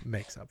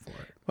makes up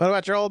for it. What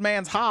about your old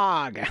man's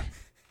hog?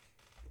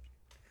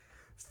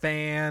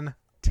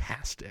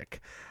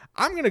 Fantastic.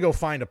 I'm gonna go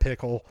find a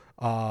pickle.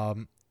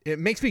 It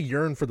makes me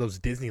yearn for those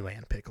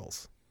Disneyland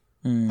pickles.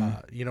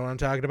 You know what I'm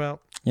talking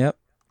about? Yep.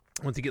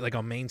 Once you get like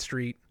on Main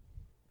Street,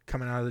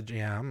 coming out of the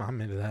jam.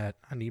 I'm into that.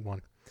 I need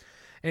one.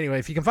 Anyway,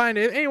 if you can find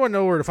it, anyone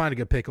know where to find a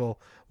good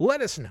pickle,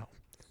 let us know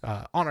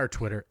on our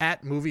Twitter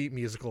at Movie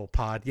Musical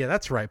Pod. Yeah,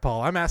 that's right,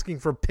 Paul. I'm asking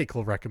for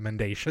pickle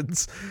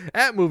recommendations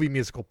at Movie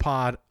Musical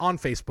Pod on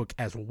Facebook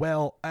as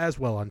well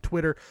on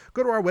Twitter.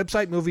 Go to our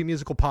website,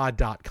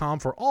 moviemusicalpod.com,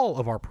 for all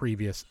of our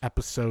previous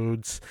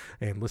episodes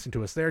and listen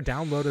to us there.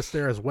 Download us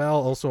there as well.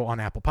 Also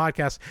on Apple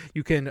Podcasts.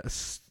 You can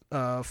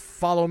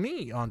follow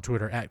me on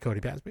Twitter at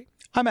Cody Pasby.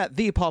 I'm at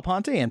the Paul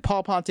Ponte and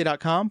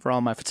paulponte.com for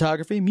all my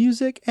photography,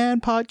 music,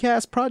 and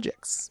podcast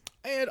projects.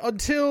 And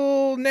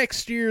until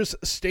next year's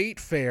State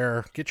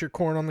Fair, get your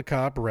corn on the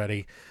cob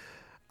ready.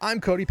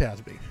 I'm Cody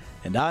Pasby.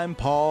 And I'm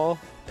Paul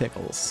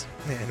Pickles.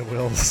 And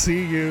we'll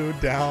see you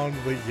down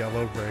the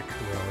yellow brick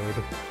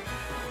road.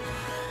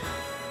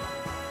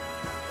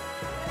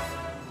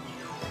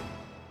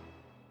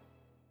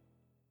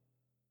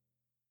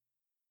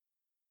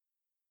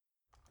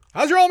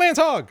 How's your old man's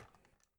hog?